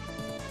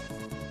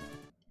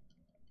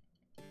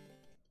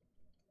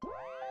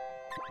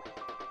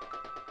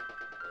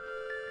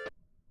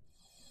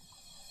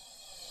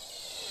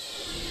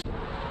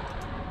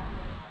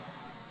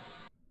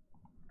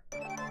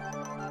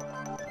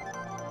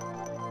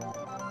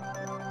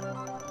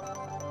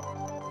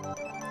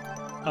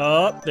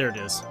 There it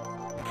is.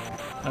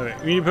 Okay,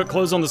 we need to put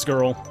clothes on this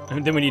girl,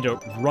 and then we need to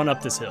run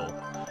up this hill.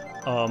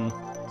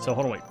 So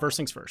hold on, wait. First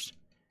things first.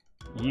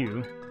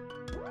 You.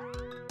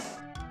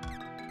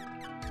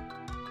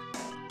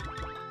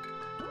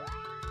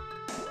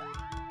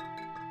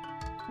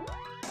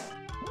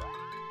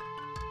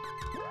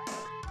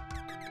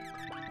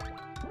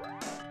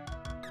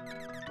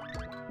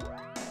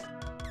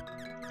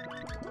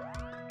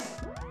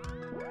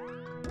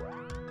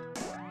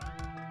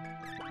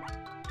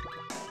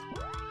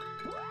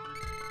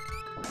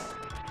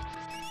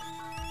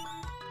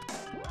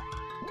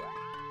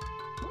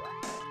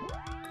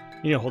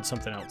 You need to hold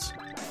something else.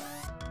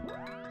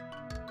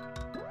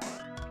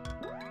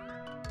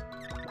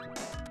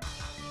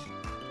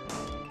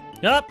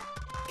 Yup!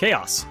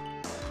 Chaos.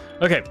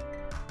 Okay.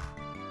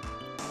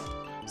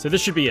 So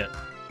this should be it.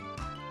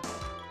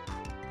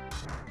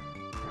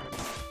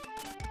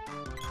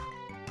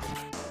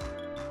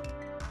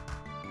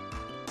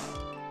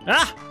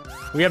 Ah!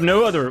 We have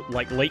no other,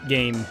 like, late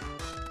game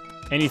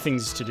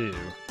anythings to do.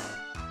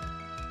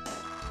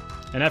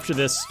 And after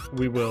this,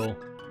 we will,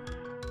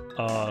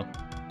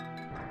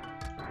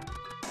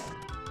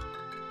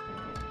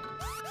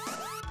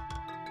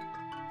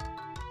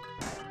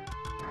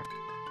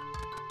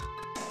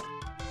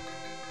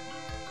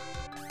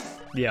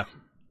 yeah.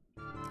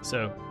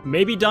 So,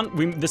 maybe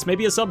done. This may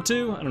be a sub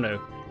 2? I don't know.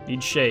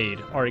 Need shade.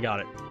 Already got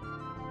it.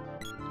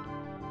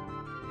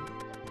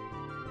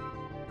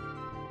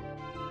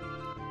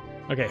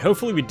 Okay,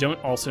 hopefully we don't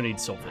also need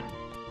sulfate.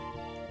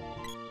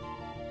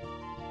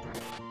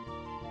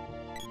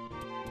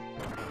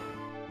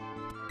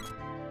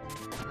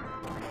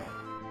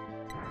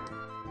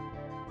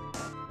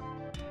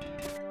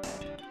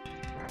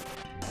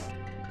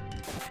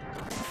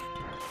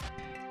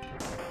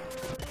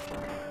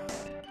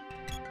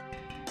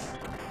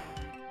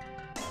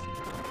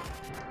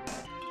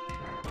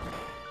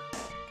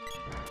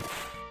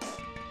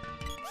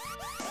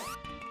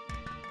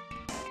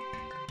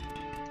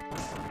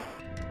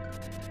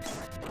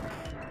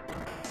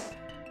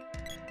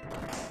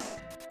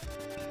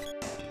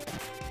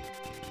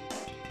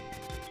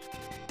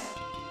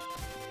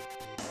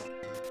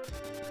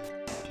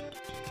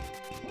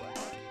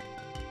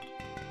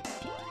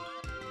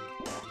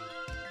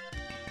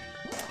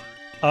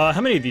 How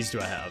many of these do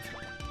I have?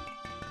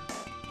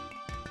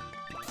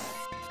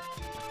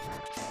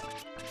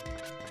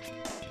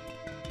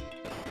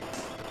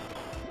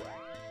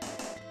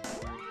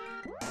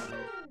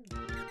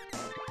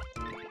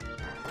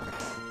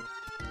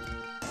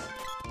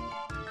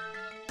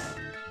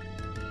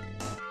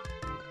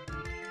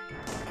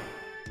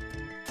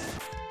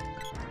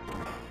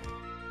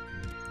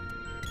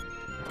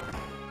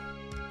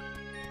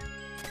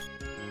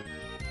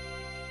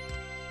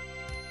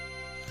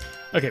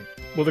 Okay,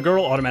 well, the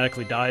girl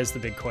automatically dies, the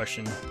big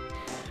question.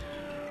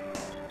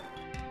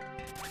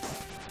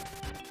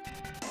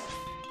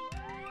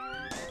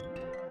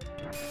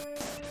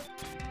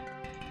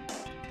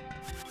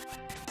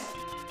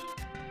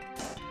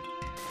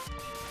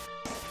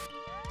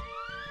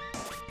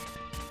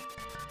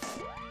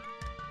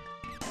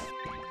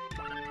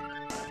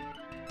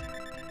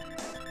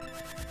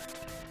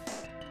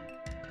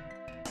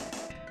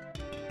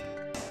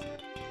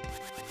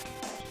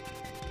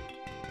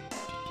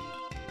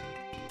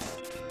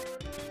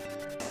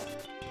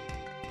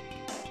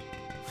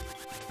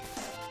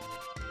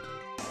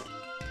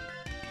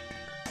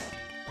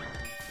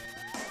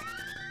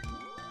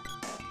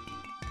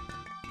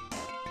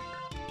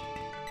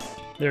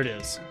 There it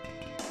is.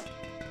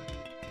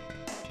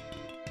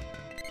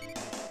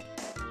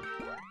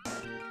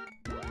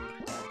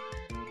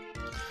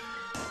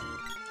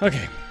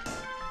 Okay.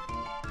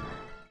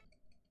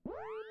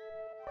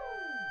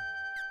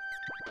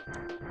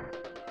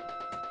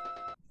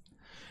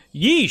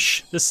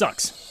 Yeesh! This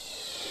sucks.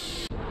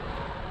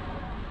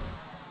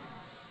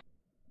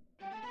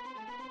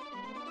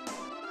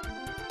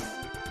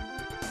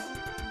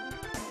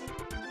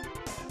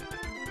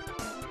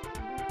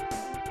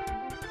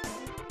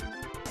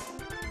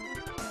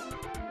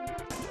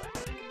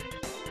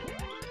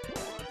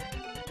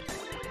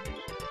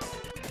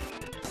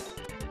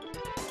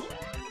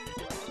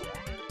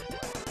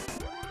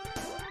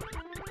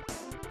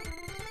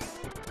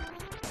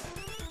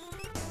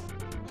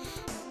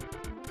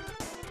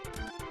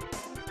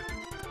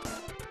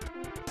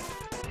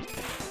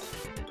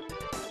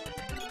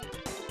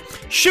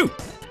 Shoot!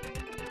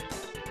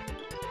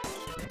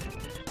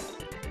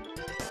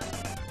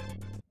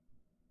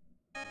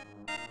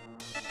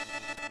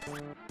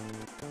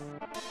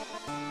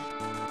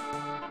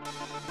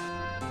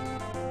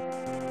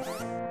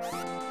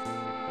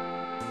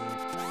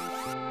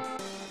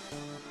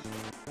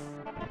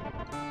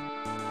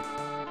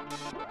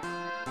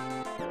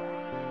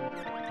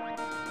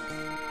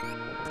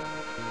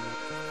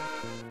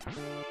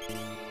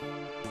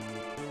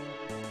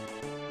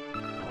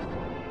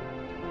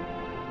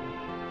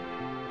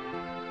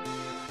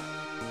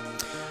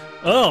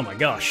 Oh my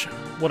gosh,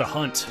 what a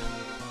hunt.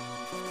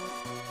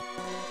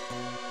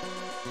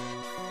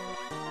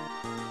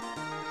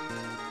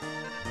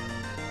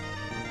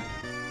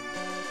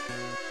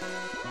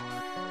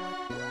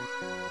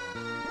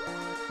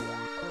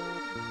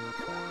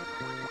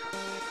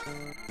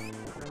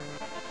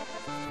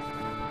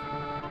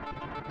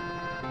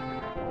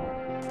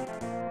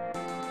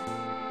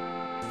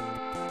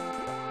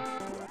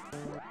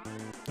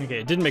 Okay,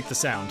 it didn't make the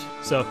sound,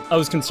 so I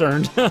was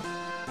concerned.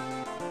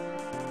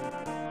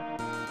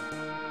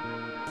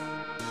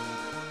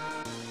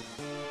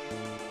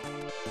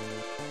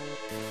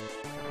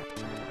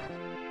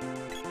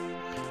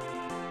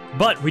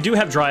 But we do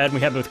have Dryad, and we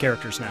have both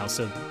characters now,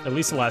 so at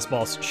least the last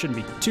boss shouldn't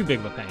be too big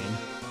of a pain.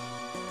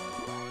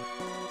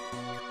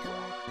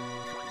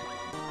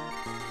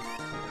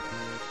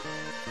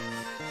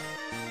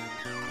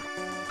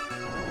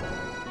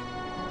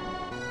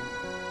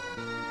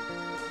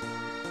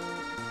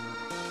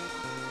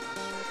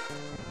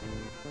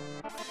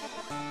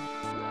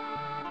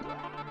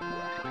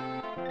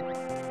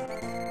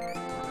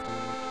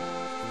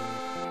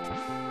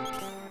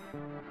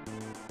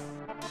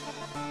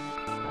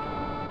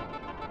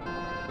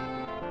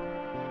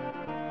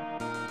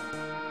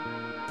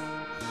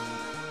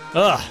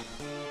 Ugh.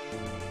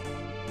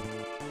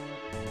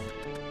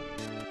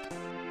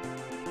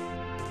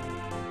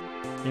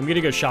 I'm gonna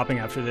go shopping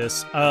after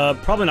this.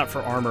 Probably not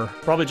for armor.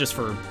 Probably just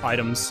for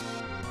items.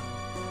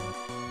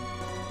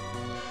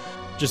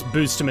 Just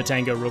boost to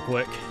Matango real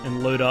quick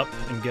and load up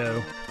and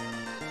go.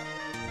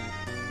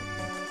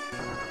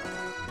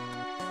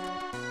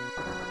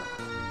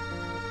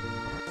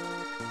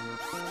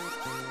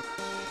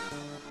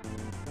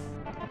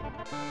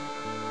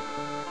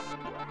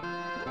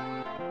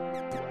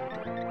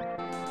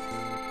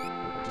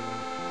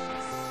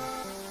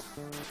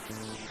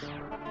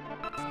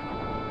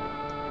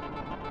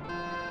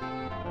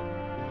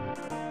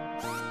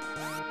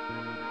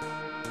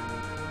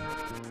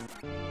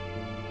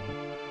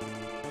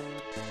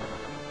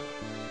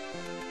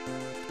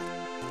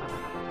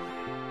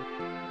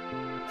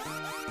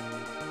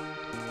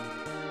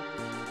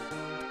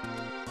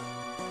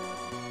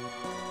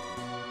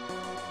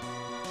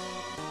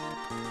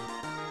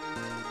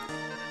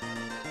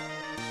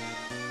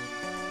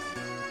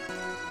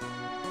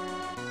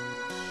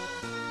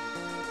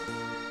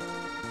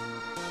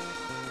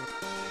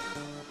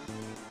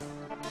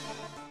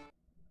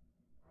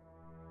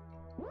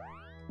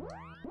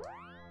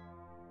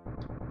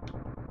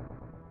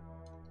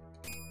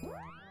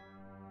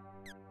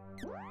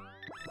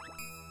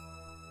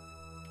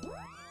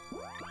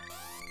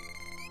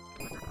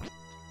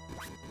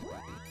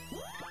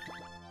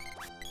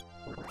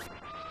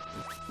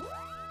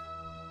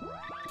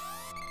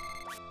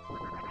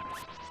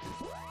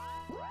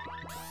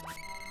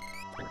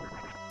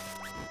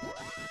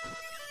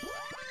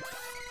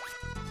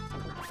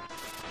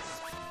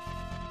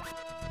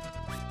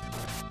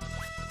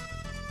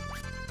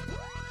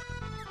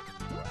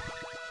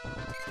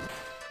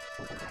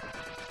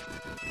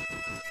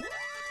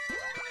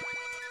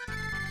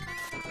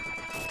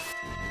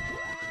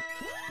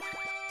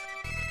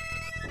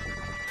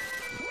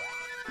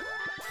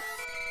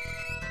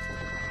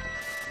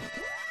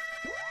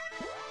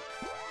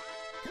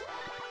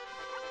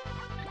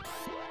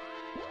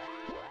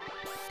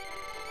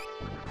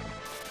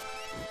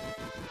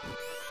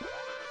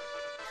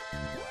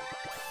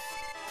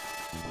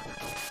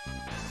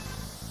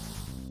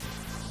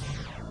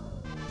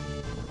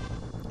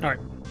 Alright,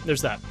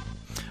 there's that.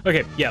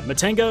 Okay, yeah,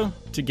 Matengo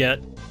to get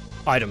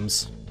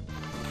items.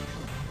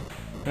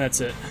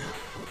 That's it.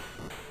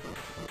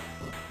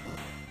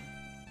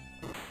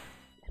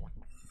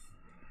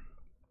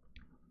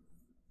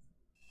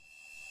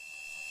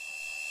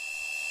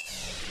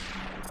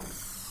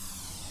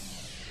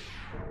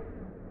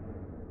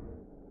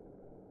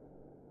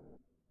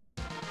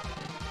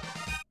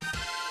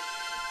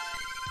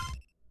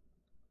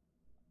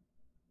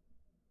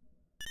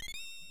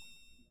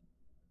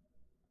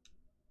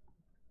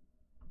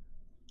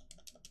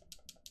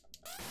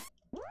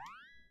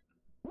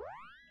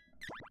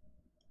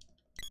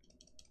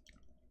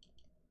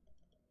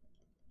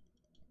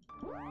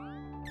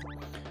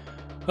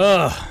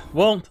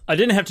 Well, I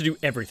didn't have to do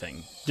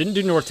everything. Didn't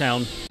do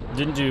Northtown,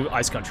 didn't do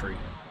Ice Country.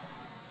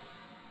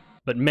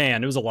 But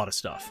man, it was a lot of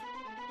stuff.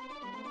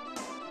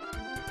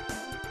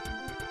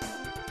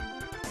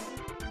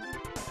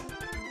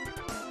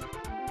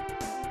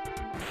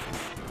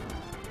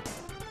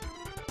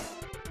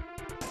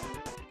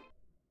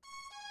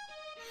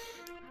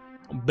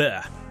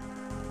 Bah.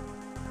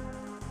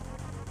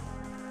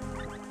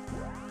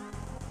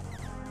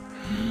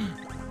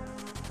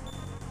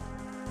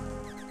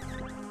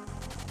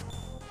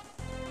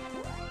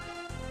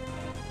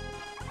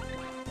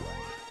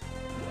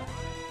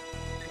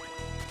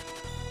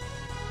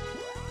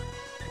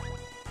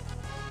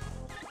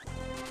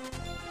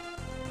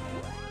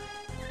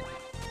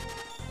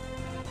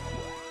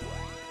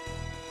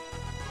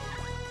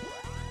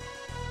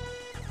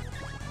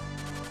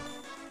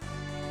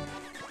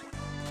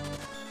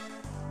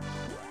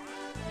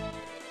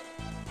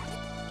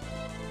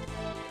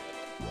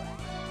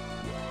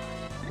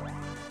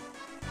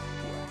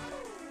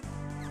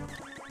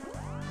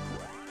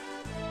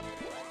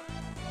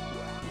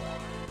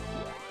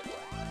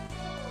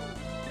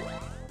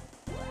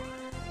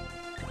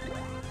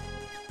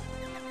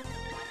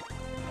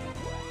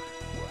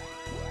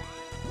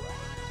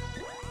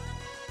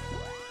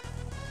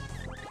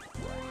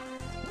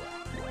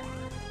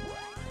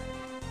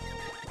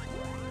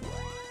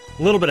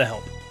 A little bit of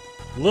help.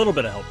 A little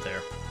bit of help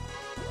there.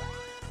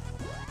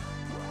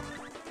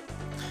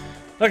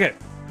 Okay.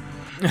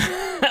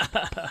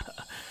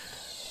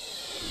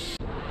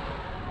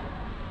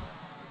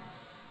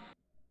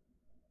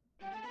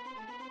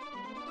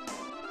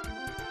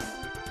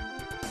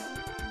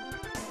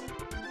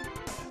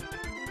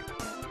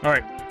 All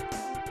right.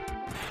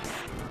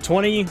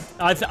 20.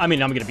 I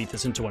mean, I'm going to beat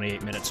this in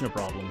 28 minutes, no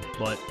problem.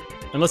 But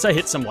unless I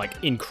hit some,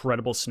 like,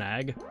 incredible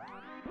snag.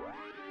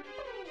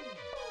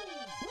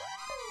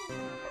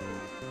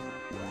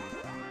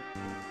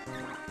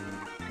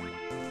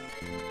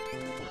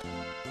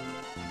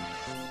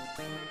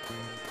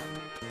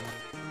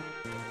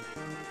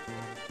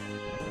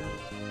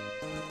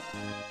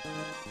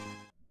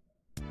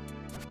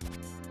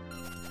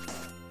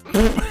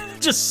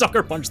 Just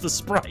sucker punch the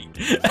sprite.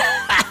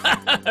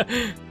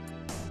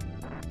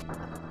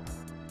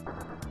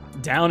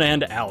 Down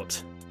and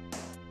out.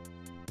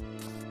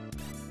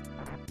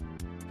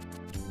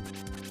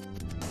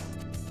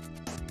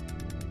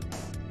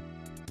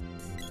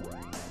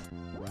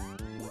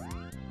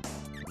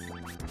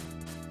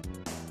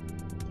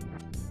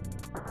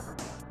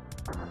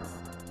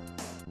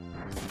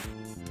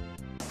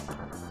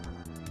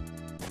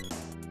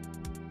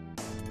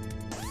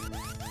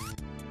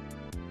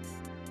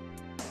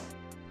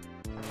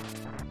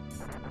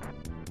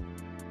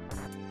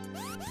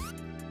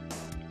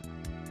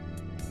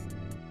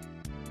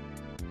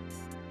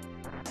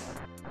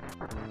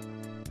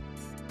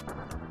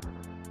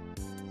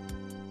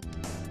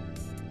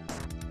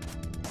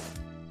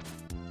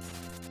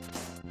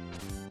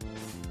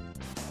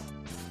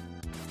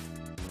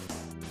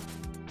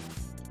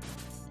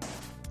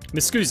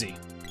 Miss Scusi.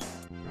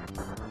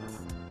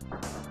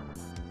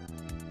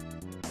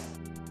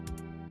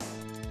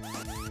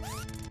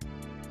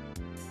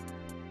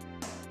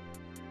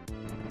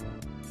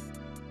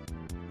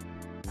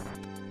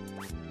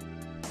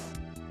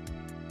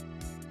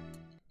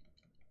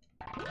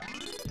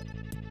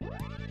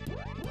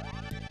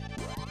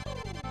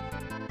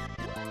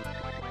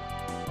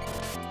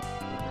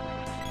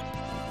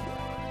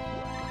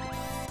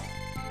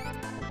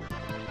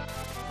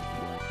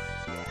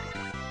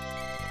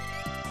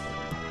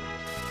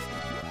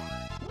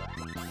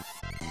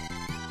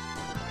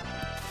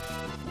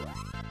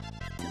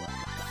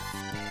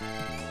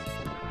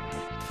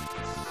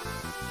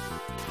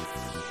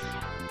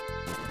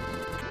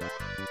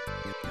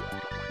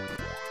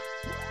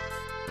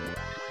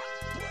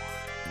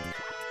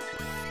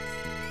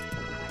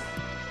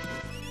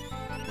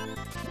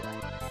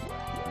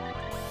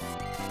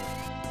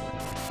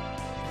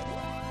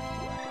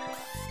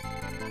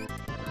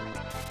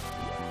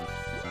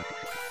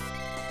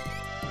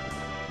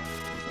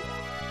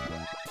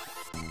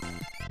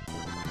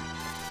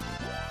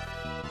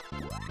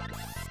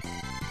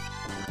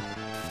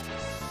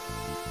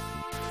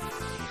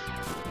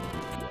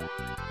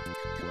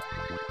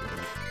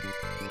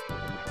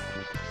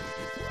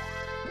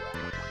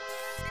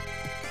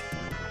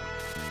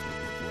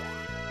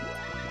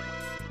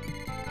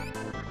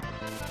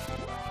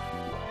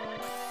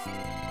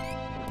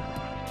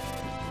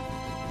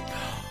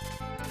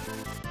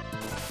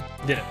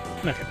 Did it.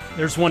 Okay,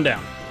 there's one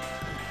down.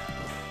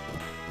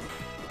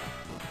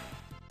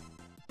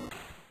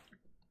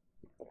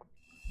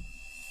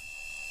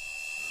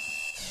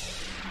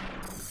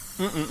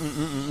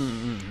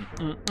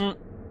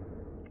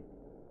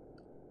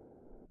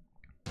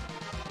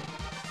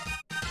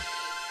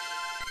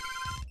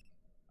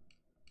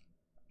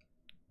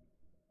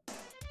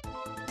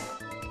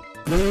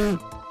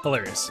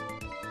 Hilarious.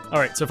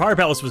 Alright, so Fire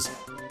Palace was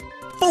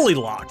fully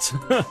locked.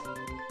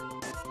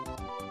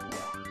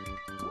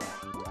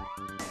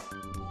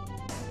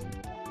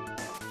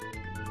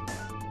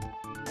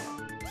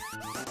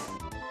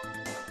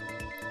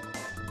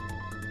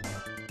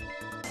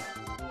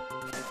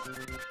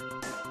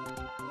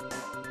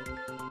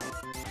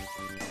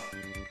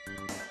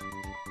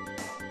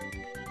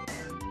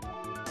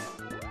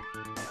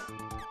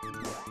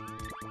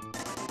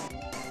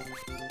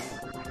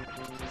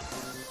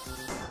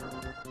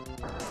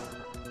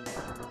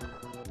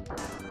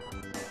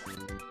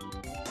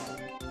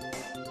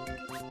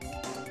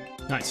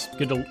 Nice.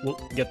 Good to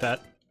get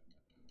that.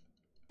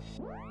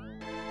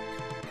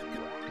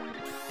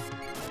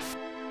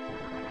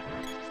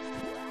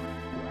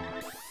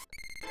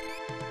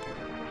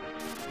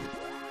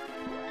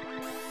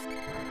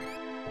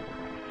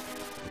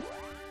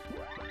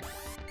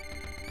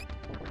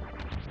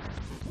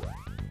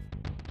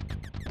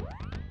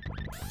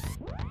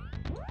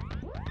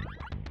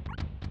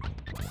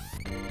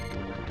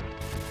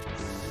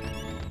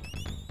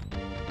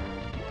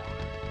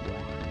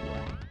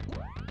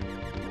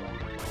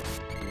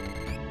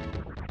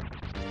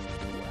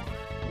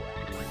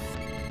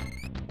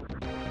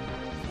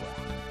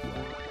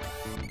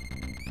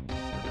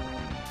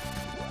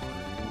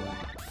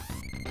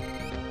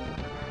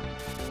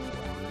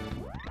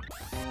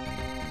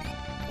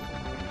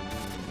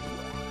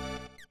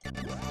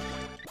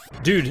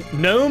 Dude,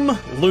 Gnome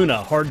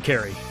Luna, hard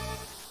carry.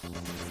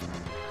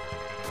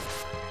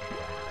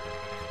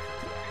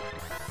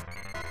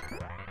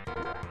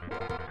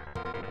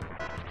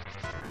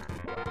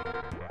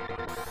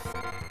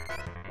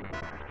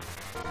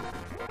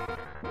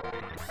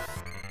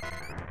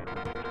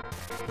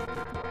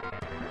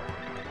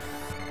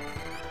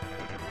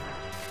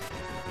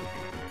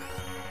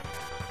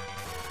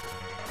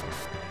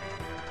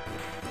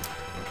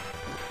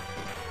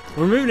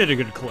 We're moving at a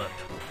good clip.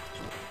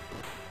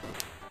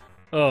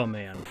 Oh,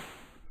 man.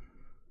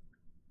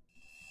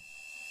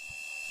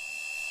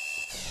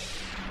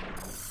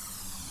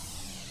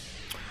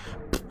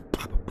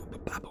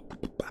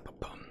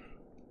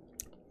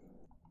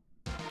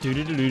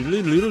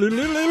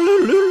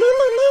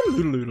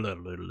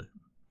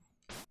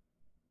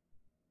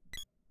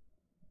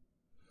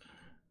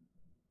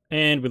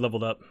 And we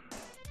leveled up.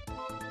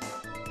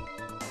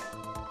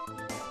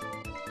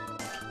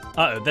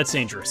 Uh-oh, that's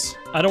dangerous.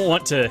 I don't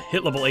want to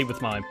hit level 8 with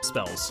my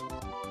spells.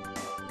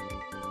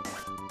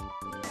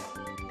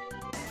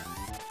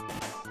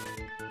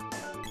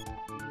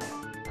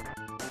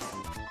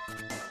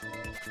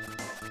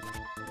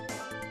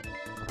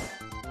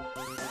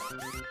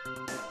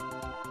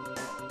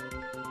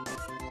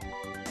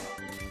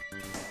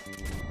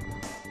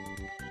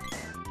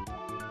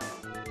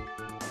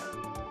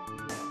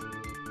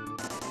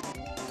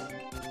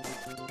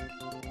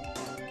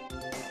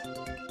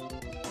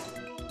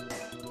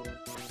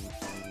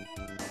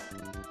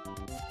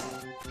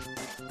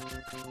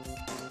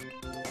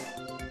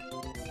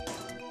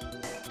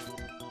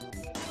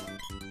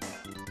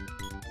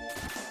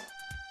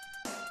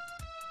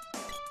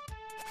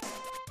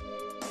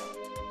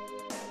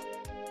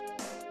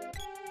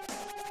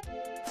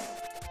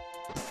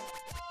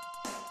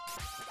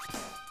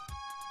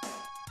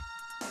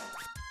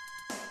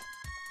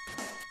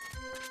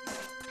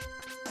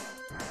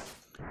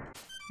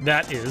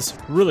 That is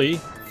really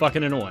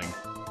fucking annoying.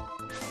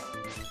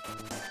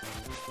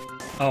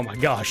 Oh my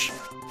gosh.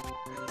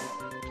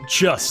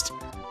 Just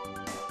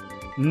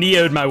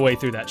Neo'd my way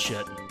through that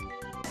shit.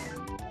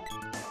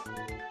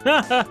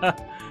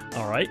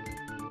 Alright.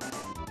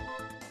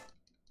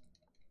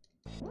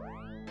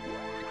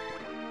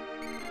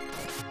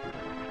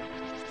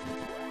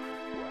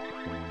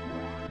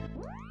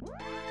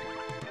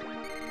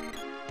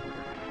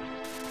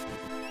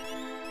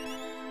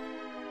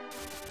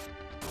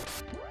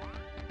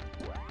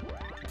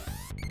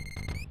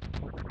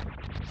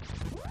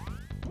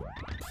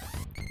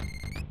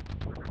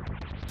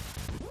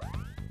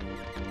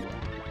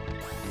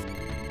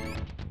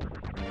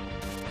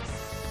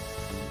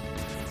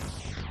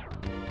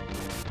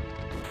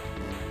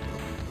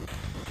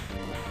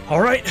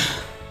 Alright.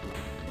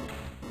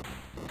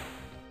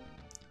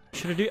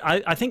 Should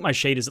I think my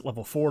shade is at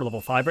level 4,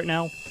 level 5 right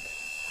now.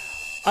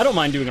 I don't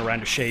mind doing a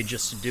round of shade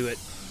just to do it.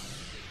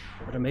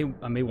 But I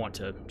may want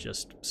to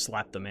just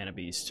slap the Mana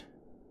Beast.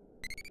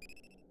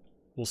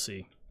 We'll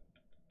see.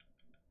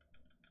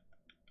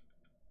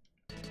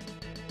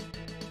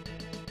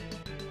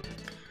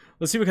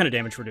 Let's see what kind of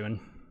damage we're doing.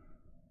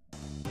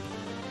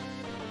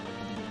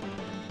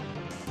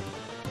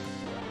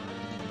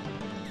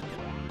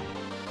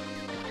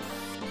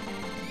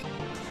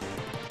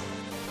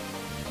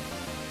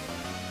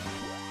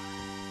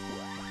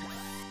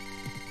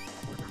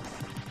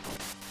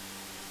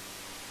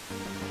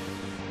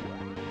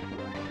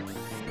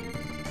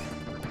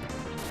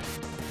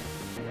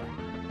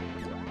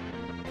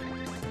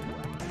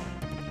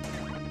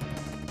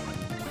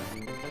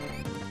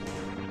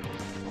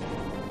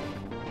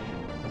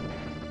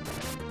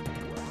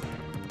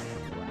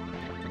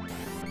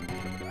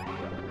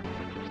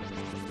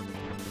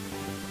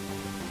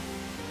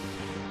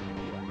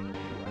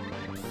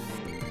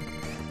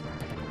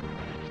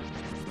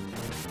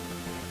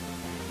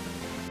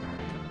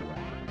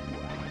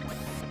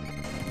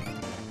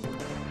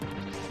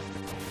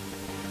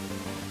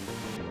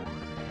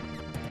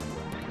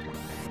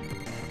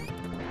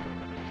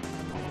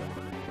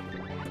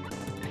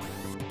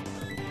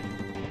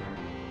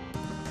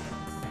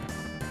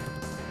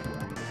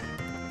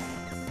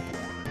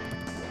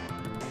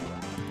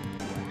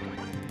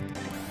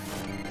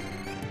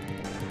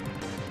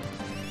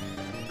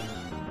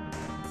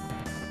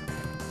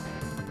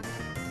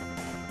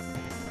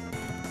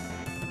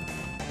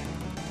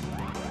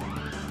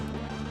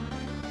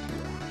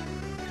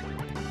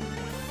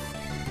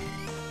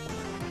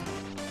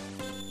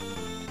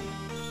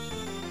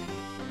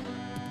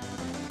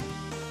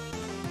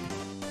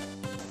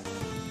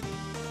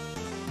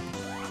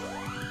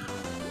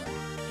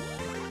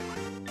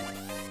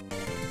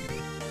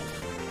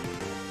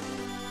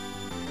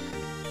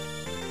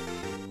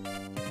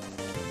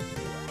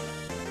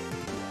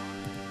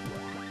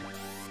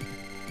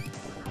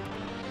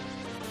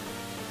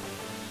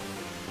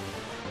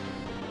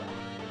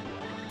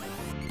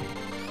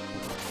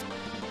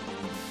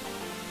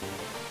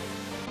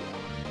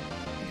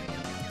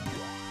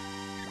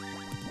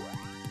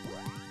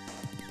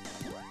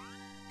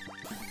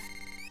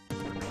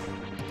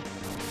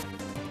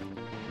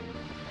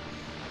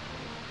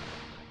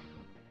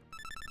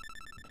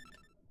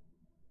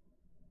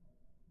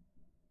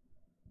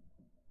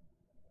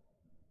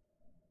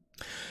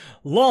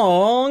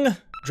 long,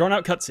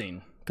 drawn-out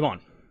cutscene. Come on.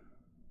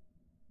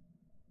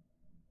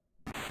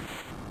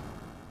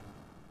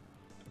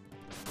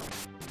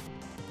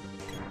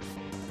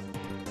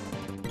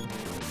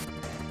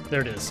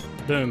 There it is.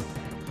 Boom.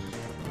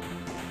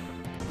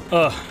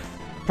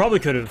 Probably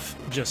could have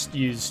just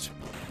used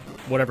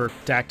whatever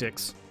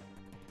tactics.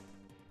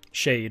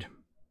 Shade.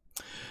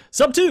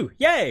 Sub 2!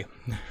 Yay!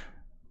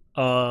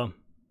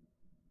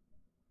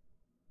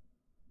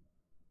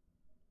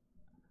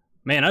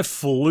 Man, I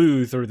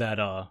flew through that,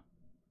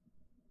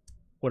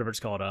 whatever it's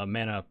called,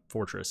 Mana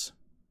Fortress.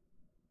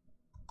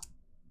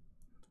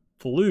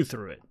 Flew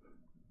through it.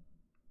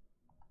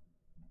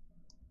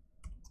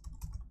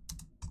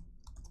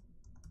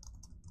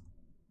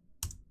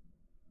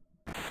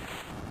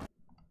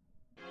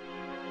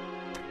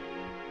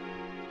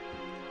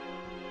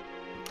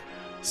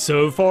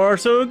 So far,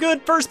 so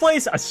good. First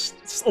place.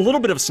 A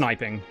little bit of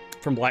sniping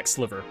from Black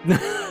Sliver.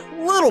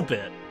 Little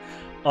bit.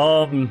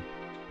 I'm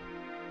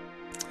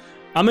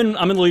in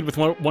the lead with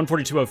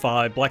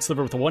 142.05. Black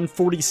Sliver with a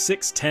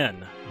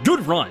 146.10.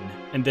 Good run.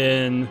 And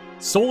then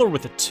Solar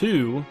with a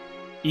 2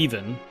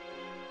 even.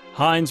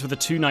 Hines with a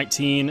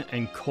 219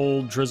 and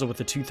Cold Drizzle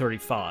with a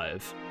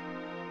 235.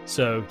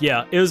 So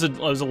yeah, it was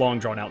a long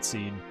drawn out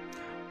seed.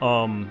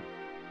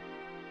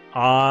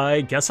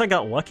 I guess I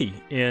got lucky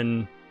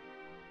in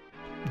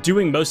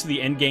doing most of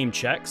the end game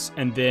checks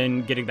and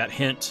then getting that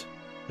hint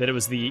that it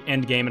was the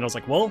end game, and I was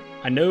like, well,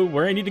 I know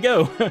where I need to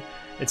go.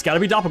 It's got to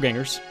be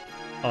doppelgangers.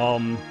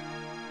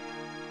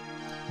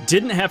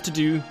 Didn't have to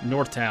do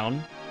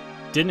Northtown.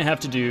 Didn't have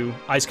to do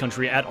Ice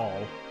Country at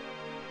all.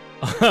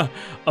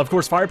 Of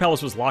course, Fire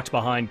Palace was locked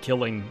behind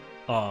killing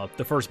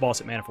the first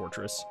boss at Mana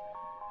Fortress.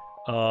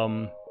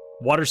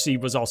 Water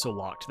Seed was also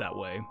locked that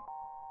way.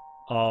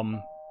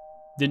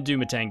 Didn't do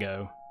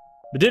Matango,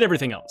 but did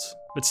everything else.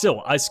 But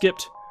still, I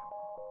skipped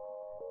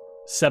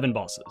 7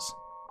 bosses.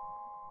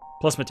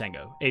 Plus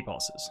Matango, 8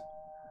 bosses.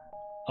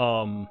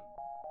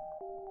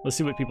 Let's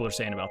see what people are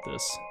saying about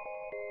this.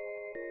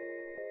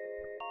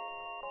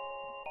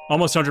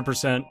 Almost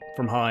 100%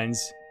 from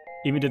Hines.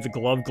 Even did the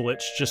glove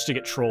glitch just to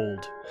get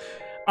trolled.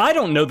 I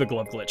don't know the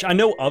glove glitch. I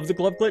know of the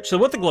glove glitch. So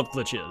what the glove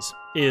glitch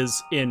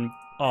is in,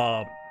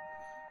 what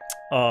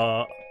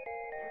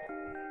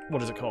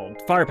is it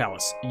called? Fire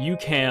Palace. You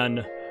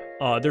can,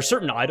 there's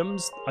certain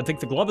items. I think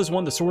the glove is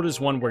one, the sword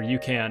is one, where you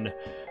can,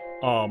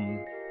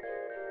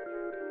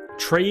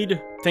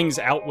 trade things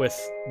out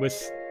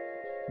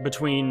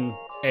between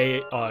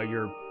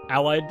your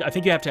allied. I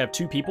think you have to have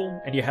 2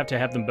 people, and you have to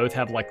have them both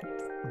have, like,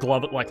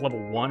 glove at, like, level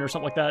 1 or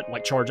something like that,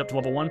 like, charge up to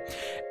level 1,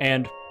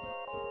 and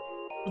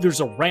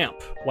there's a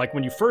ramp. Like,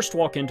 when you first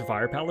walk into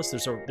Fire Palace,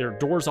 there are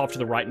doors off to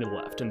the right and the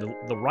left, and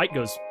the right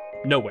goes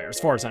nowhere, as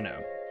far as I know.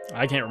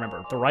 I can't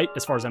remember. The right,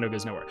 as far as I know,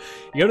 goes nowhere.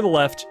 You go to the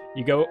left,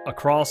 you go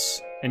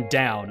across and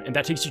down, and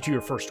that takes you to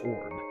your first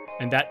orb.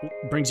 And that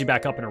brings you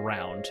back up and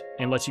around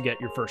and lets you get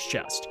your first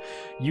chest.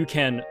 You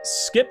can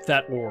skip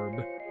that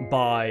orb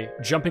by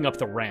jumping up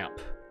the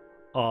ramp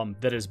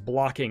that is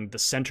blocking the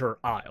center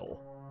aisle.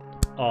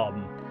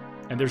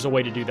 And there's a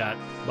way to do that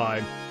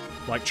by,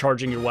 like,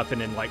 charging your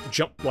weapon and, like,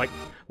 jump, like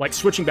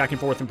switching back and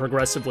forth and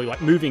progressively,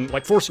 like, moving,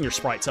 like, forcing your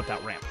sprites up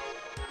that ramp.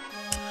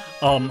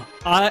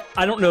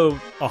 I don't know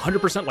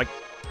 100%, like,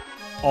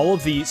 all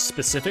of the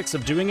specifics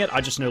of doing it.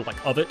 I just know,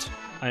 like, of it,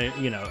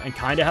 and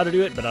kind of how to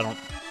do it, but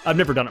I've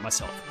never done it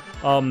myself.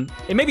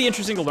 It may be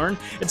interesting to learn.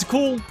 It's a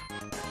cool,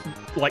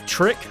 like,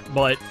 trick,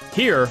 but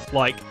here,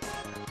 like,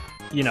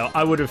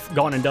 I would have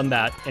gone and done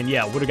that, and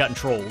yeah, would have gotten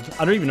trolled.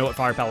 I don't even know what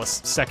Fire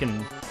Palace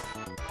second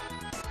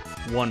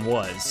one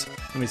was.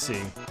 Let me see.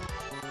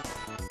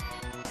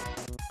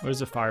 Where's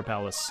the Fire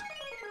Palace?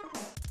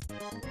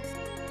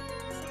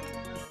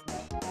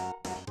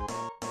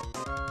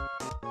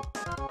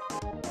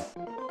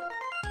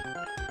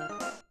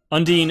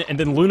 Undine, and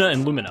then Luna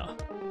and Lumina.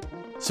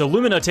 So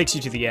Lumina takes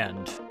you to the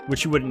end,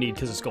 which you wouldn't need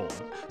because it's gold.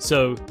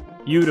 So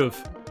you would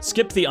have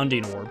skipped the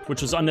Undine orb,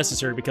 which was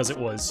unnecessary because it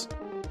was,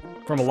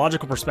 from a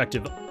logical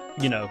perspective,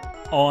 in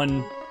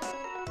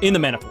the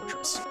Mana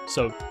Fortress.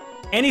 So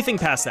anything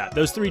past that,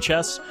 those 3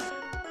 chests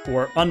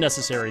were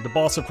unnecessary. The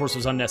boss, of course,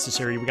 was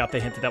unnecessary. We got the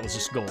hint that that was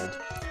just gold.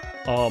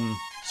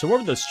 So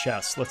what were those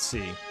chests? Let's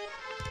see.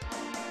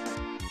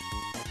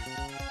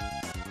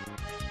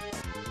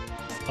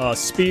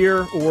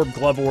 Spear, orb,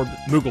 glove orb,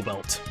 Moogle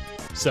belt.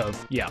 So,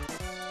 yeah.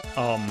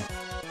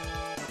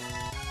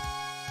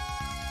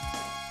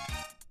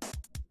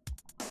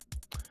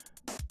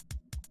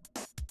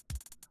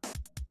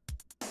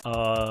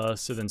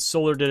 So then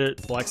Solar did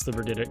it, Black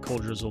Sliver did it,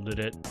 Cold Drizzle did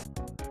it.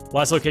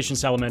 Last location,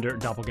 Salamander,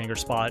 Doppelganger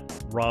spot,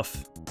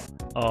 rough.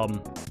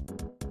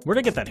 Where'd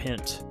I get that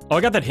hint? Oh,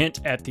 I got that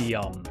hint at the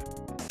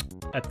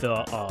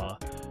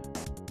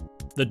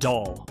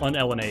doll on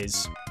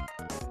LNA's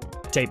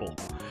table.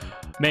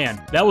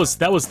 Man, that was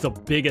the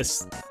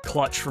biggest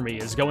clutch for me,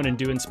 is going and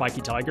doing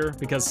Spiky Tiger,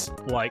 because,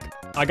 like,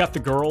 I got the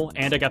girl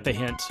and I got the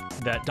hint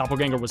that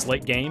Doppelganger was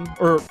late game,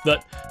 or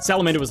that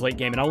Salamander was late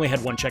game, and I only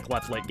had 1 check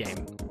left late game,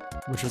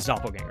 which was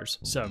Doppelgangers.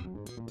 So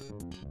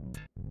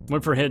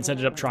Went for hints,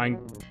 ended up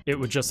trying it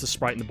with just the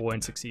sprite and the boy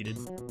and succeeded.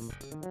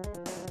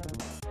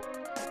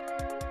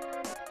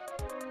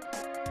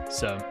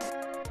 So.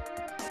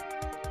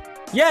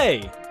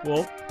 Yay!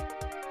 Well,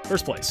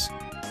 first place.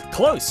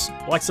 Close!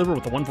 Black Silver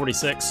with the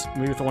 146,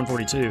 me with the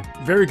 142.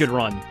 Very good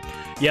run.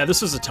 Yeah,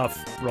 this was a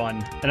tough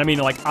run. And I mean,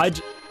 like,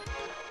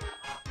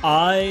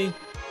 I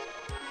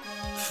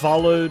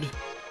followed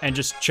and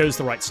just chose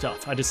the right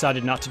stuff. I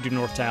decided not to do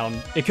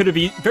Northtown. It could have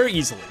been very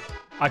easily.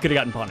 I could have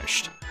gotten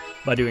punished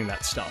by doing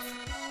that stuff.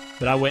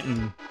 But I went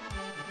and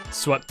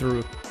swept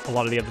through a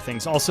lot of the other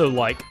things. Also,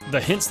 like,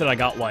 the hints that I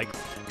got, like,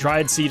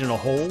 Dryad Seed in a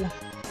Hole,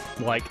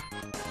 like,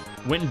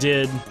 went and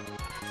did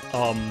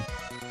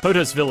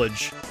Potos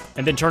Village,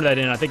 and then turned that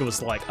in. I think it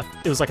was like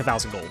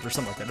 1,000 gold or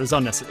something like that. It was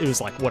unnecessary. It was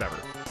like, whatever.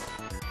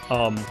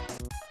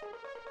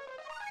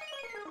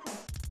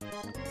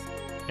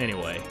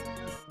 Anyway.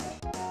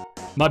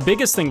 My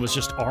biggest thing was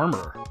just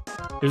armor.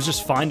 It was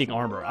just finding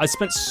armor. I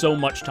spent so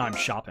much time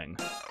shopping.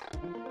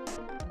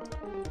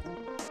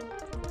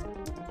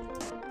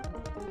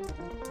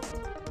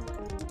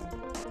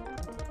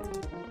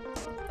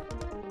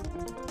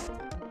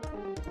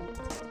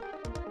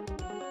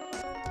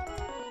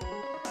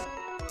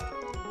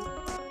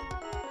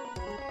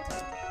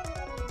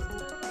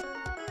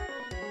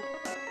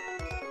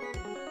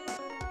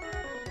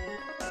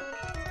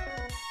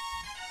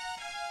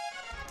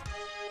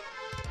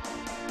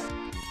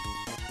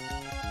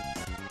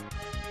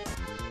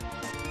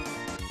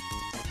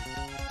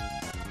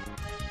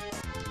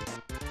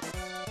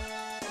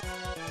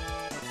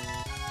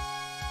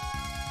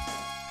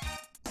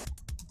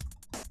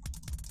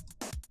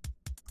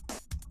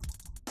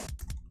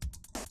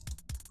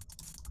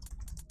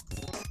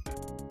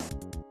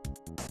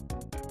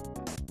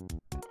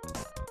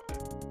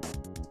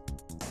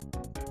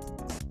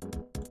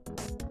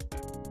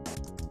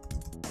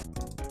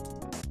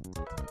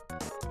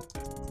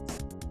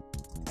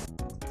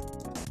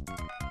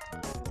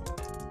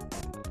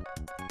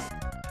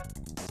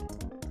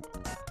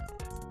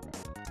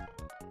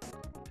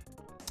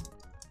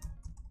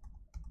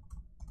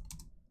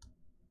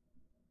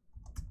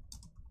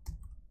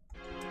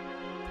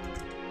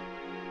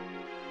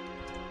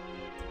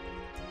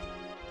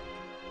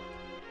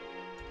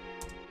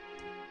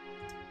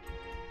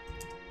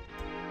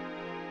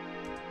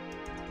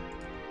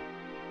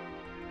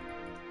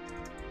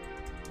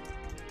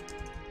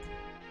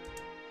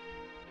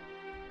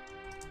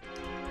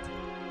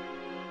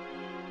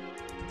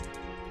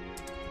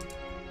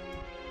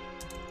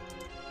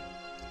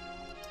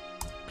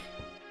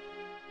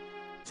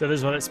 So this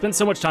is what I spent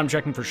so much time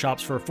checking for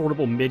shops for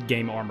affordable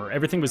mid-game armor.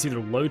 Everything was either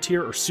low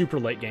tier or super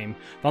late game.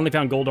 Finally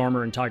found gold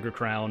armor and Tiger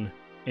Crown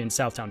in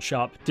Southtown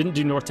shop. Didn't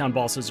do Northtown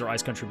bosses or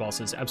Ice Country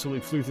bosses.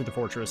 Absolutely flew through the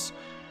fortress.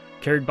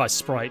 Carried by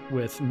Sprite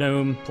with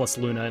Gnome plus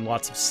Luna and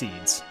lots of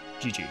seeds.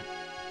 GG.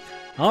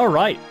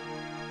 Alright.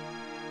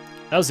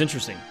 That was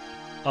interesting.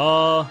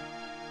 And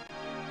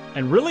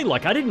really,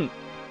 like, I didn't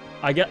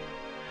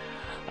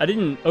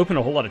open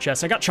a whole lot of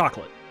chests. I got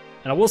chocolate.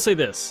 And I will say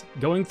this,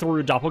 going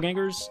through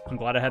doppelgangers, I'm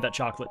glad I had that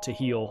chocolate to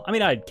heal. I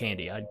mean, I had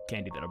candy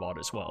that I bought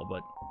as well,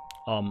 but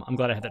I'm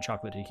glad I had that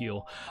chocolate to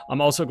heal. I'm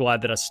also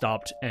glad that I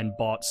stopped and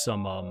bought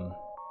some,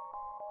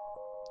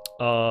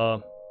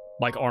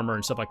 like armor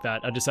and stuff like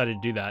that. I decided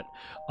to do that.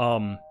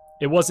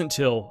 It wasn't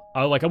till,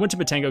 I went to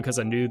Matango because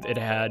I knew it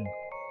had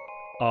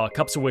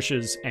Cups of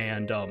Wishes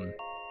and,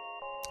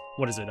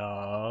 what is it,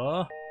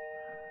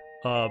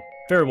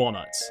 Fairy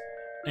Walnuts.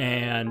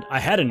 And I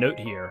had a note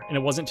here, and it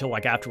wasn't until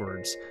like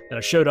afterwards that I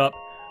showed up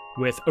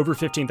with over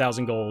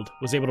 15,000 gold,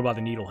 was able to buy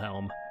the Needle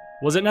Helm.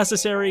 Was it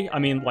necessary? I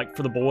mean, like,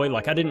 for the boy,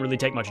 like, I didn't really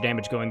take much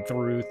damage going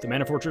through the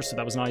Mana Fortress, so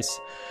that was nice.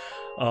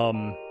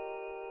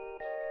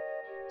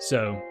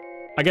 So,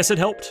 I guess it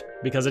helped,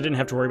 because I didn't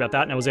have to worry about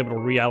that, and I was able to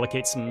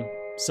reallocate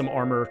some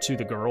armor to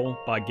the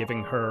girl by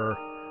giving her,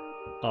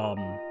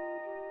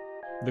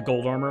 the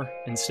gold armor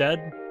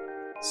instead.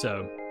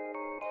 So,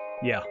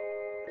 yeah.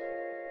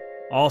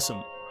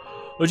 Awesome.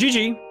 Well,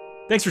 GG.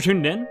 Thanks for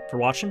tuning in, for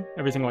watching,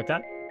 everything like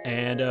that.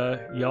 And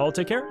y'all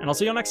take care, and I'll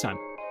see y'all next time.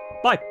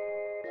 Bye.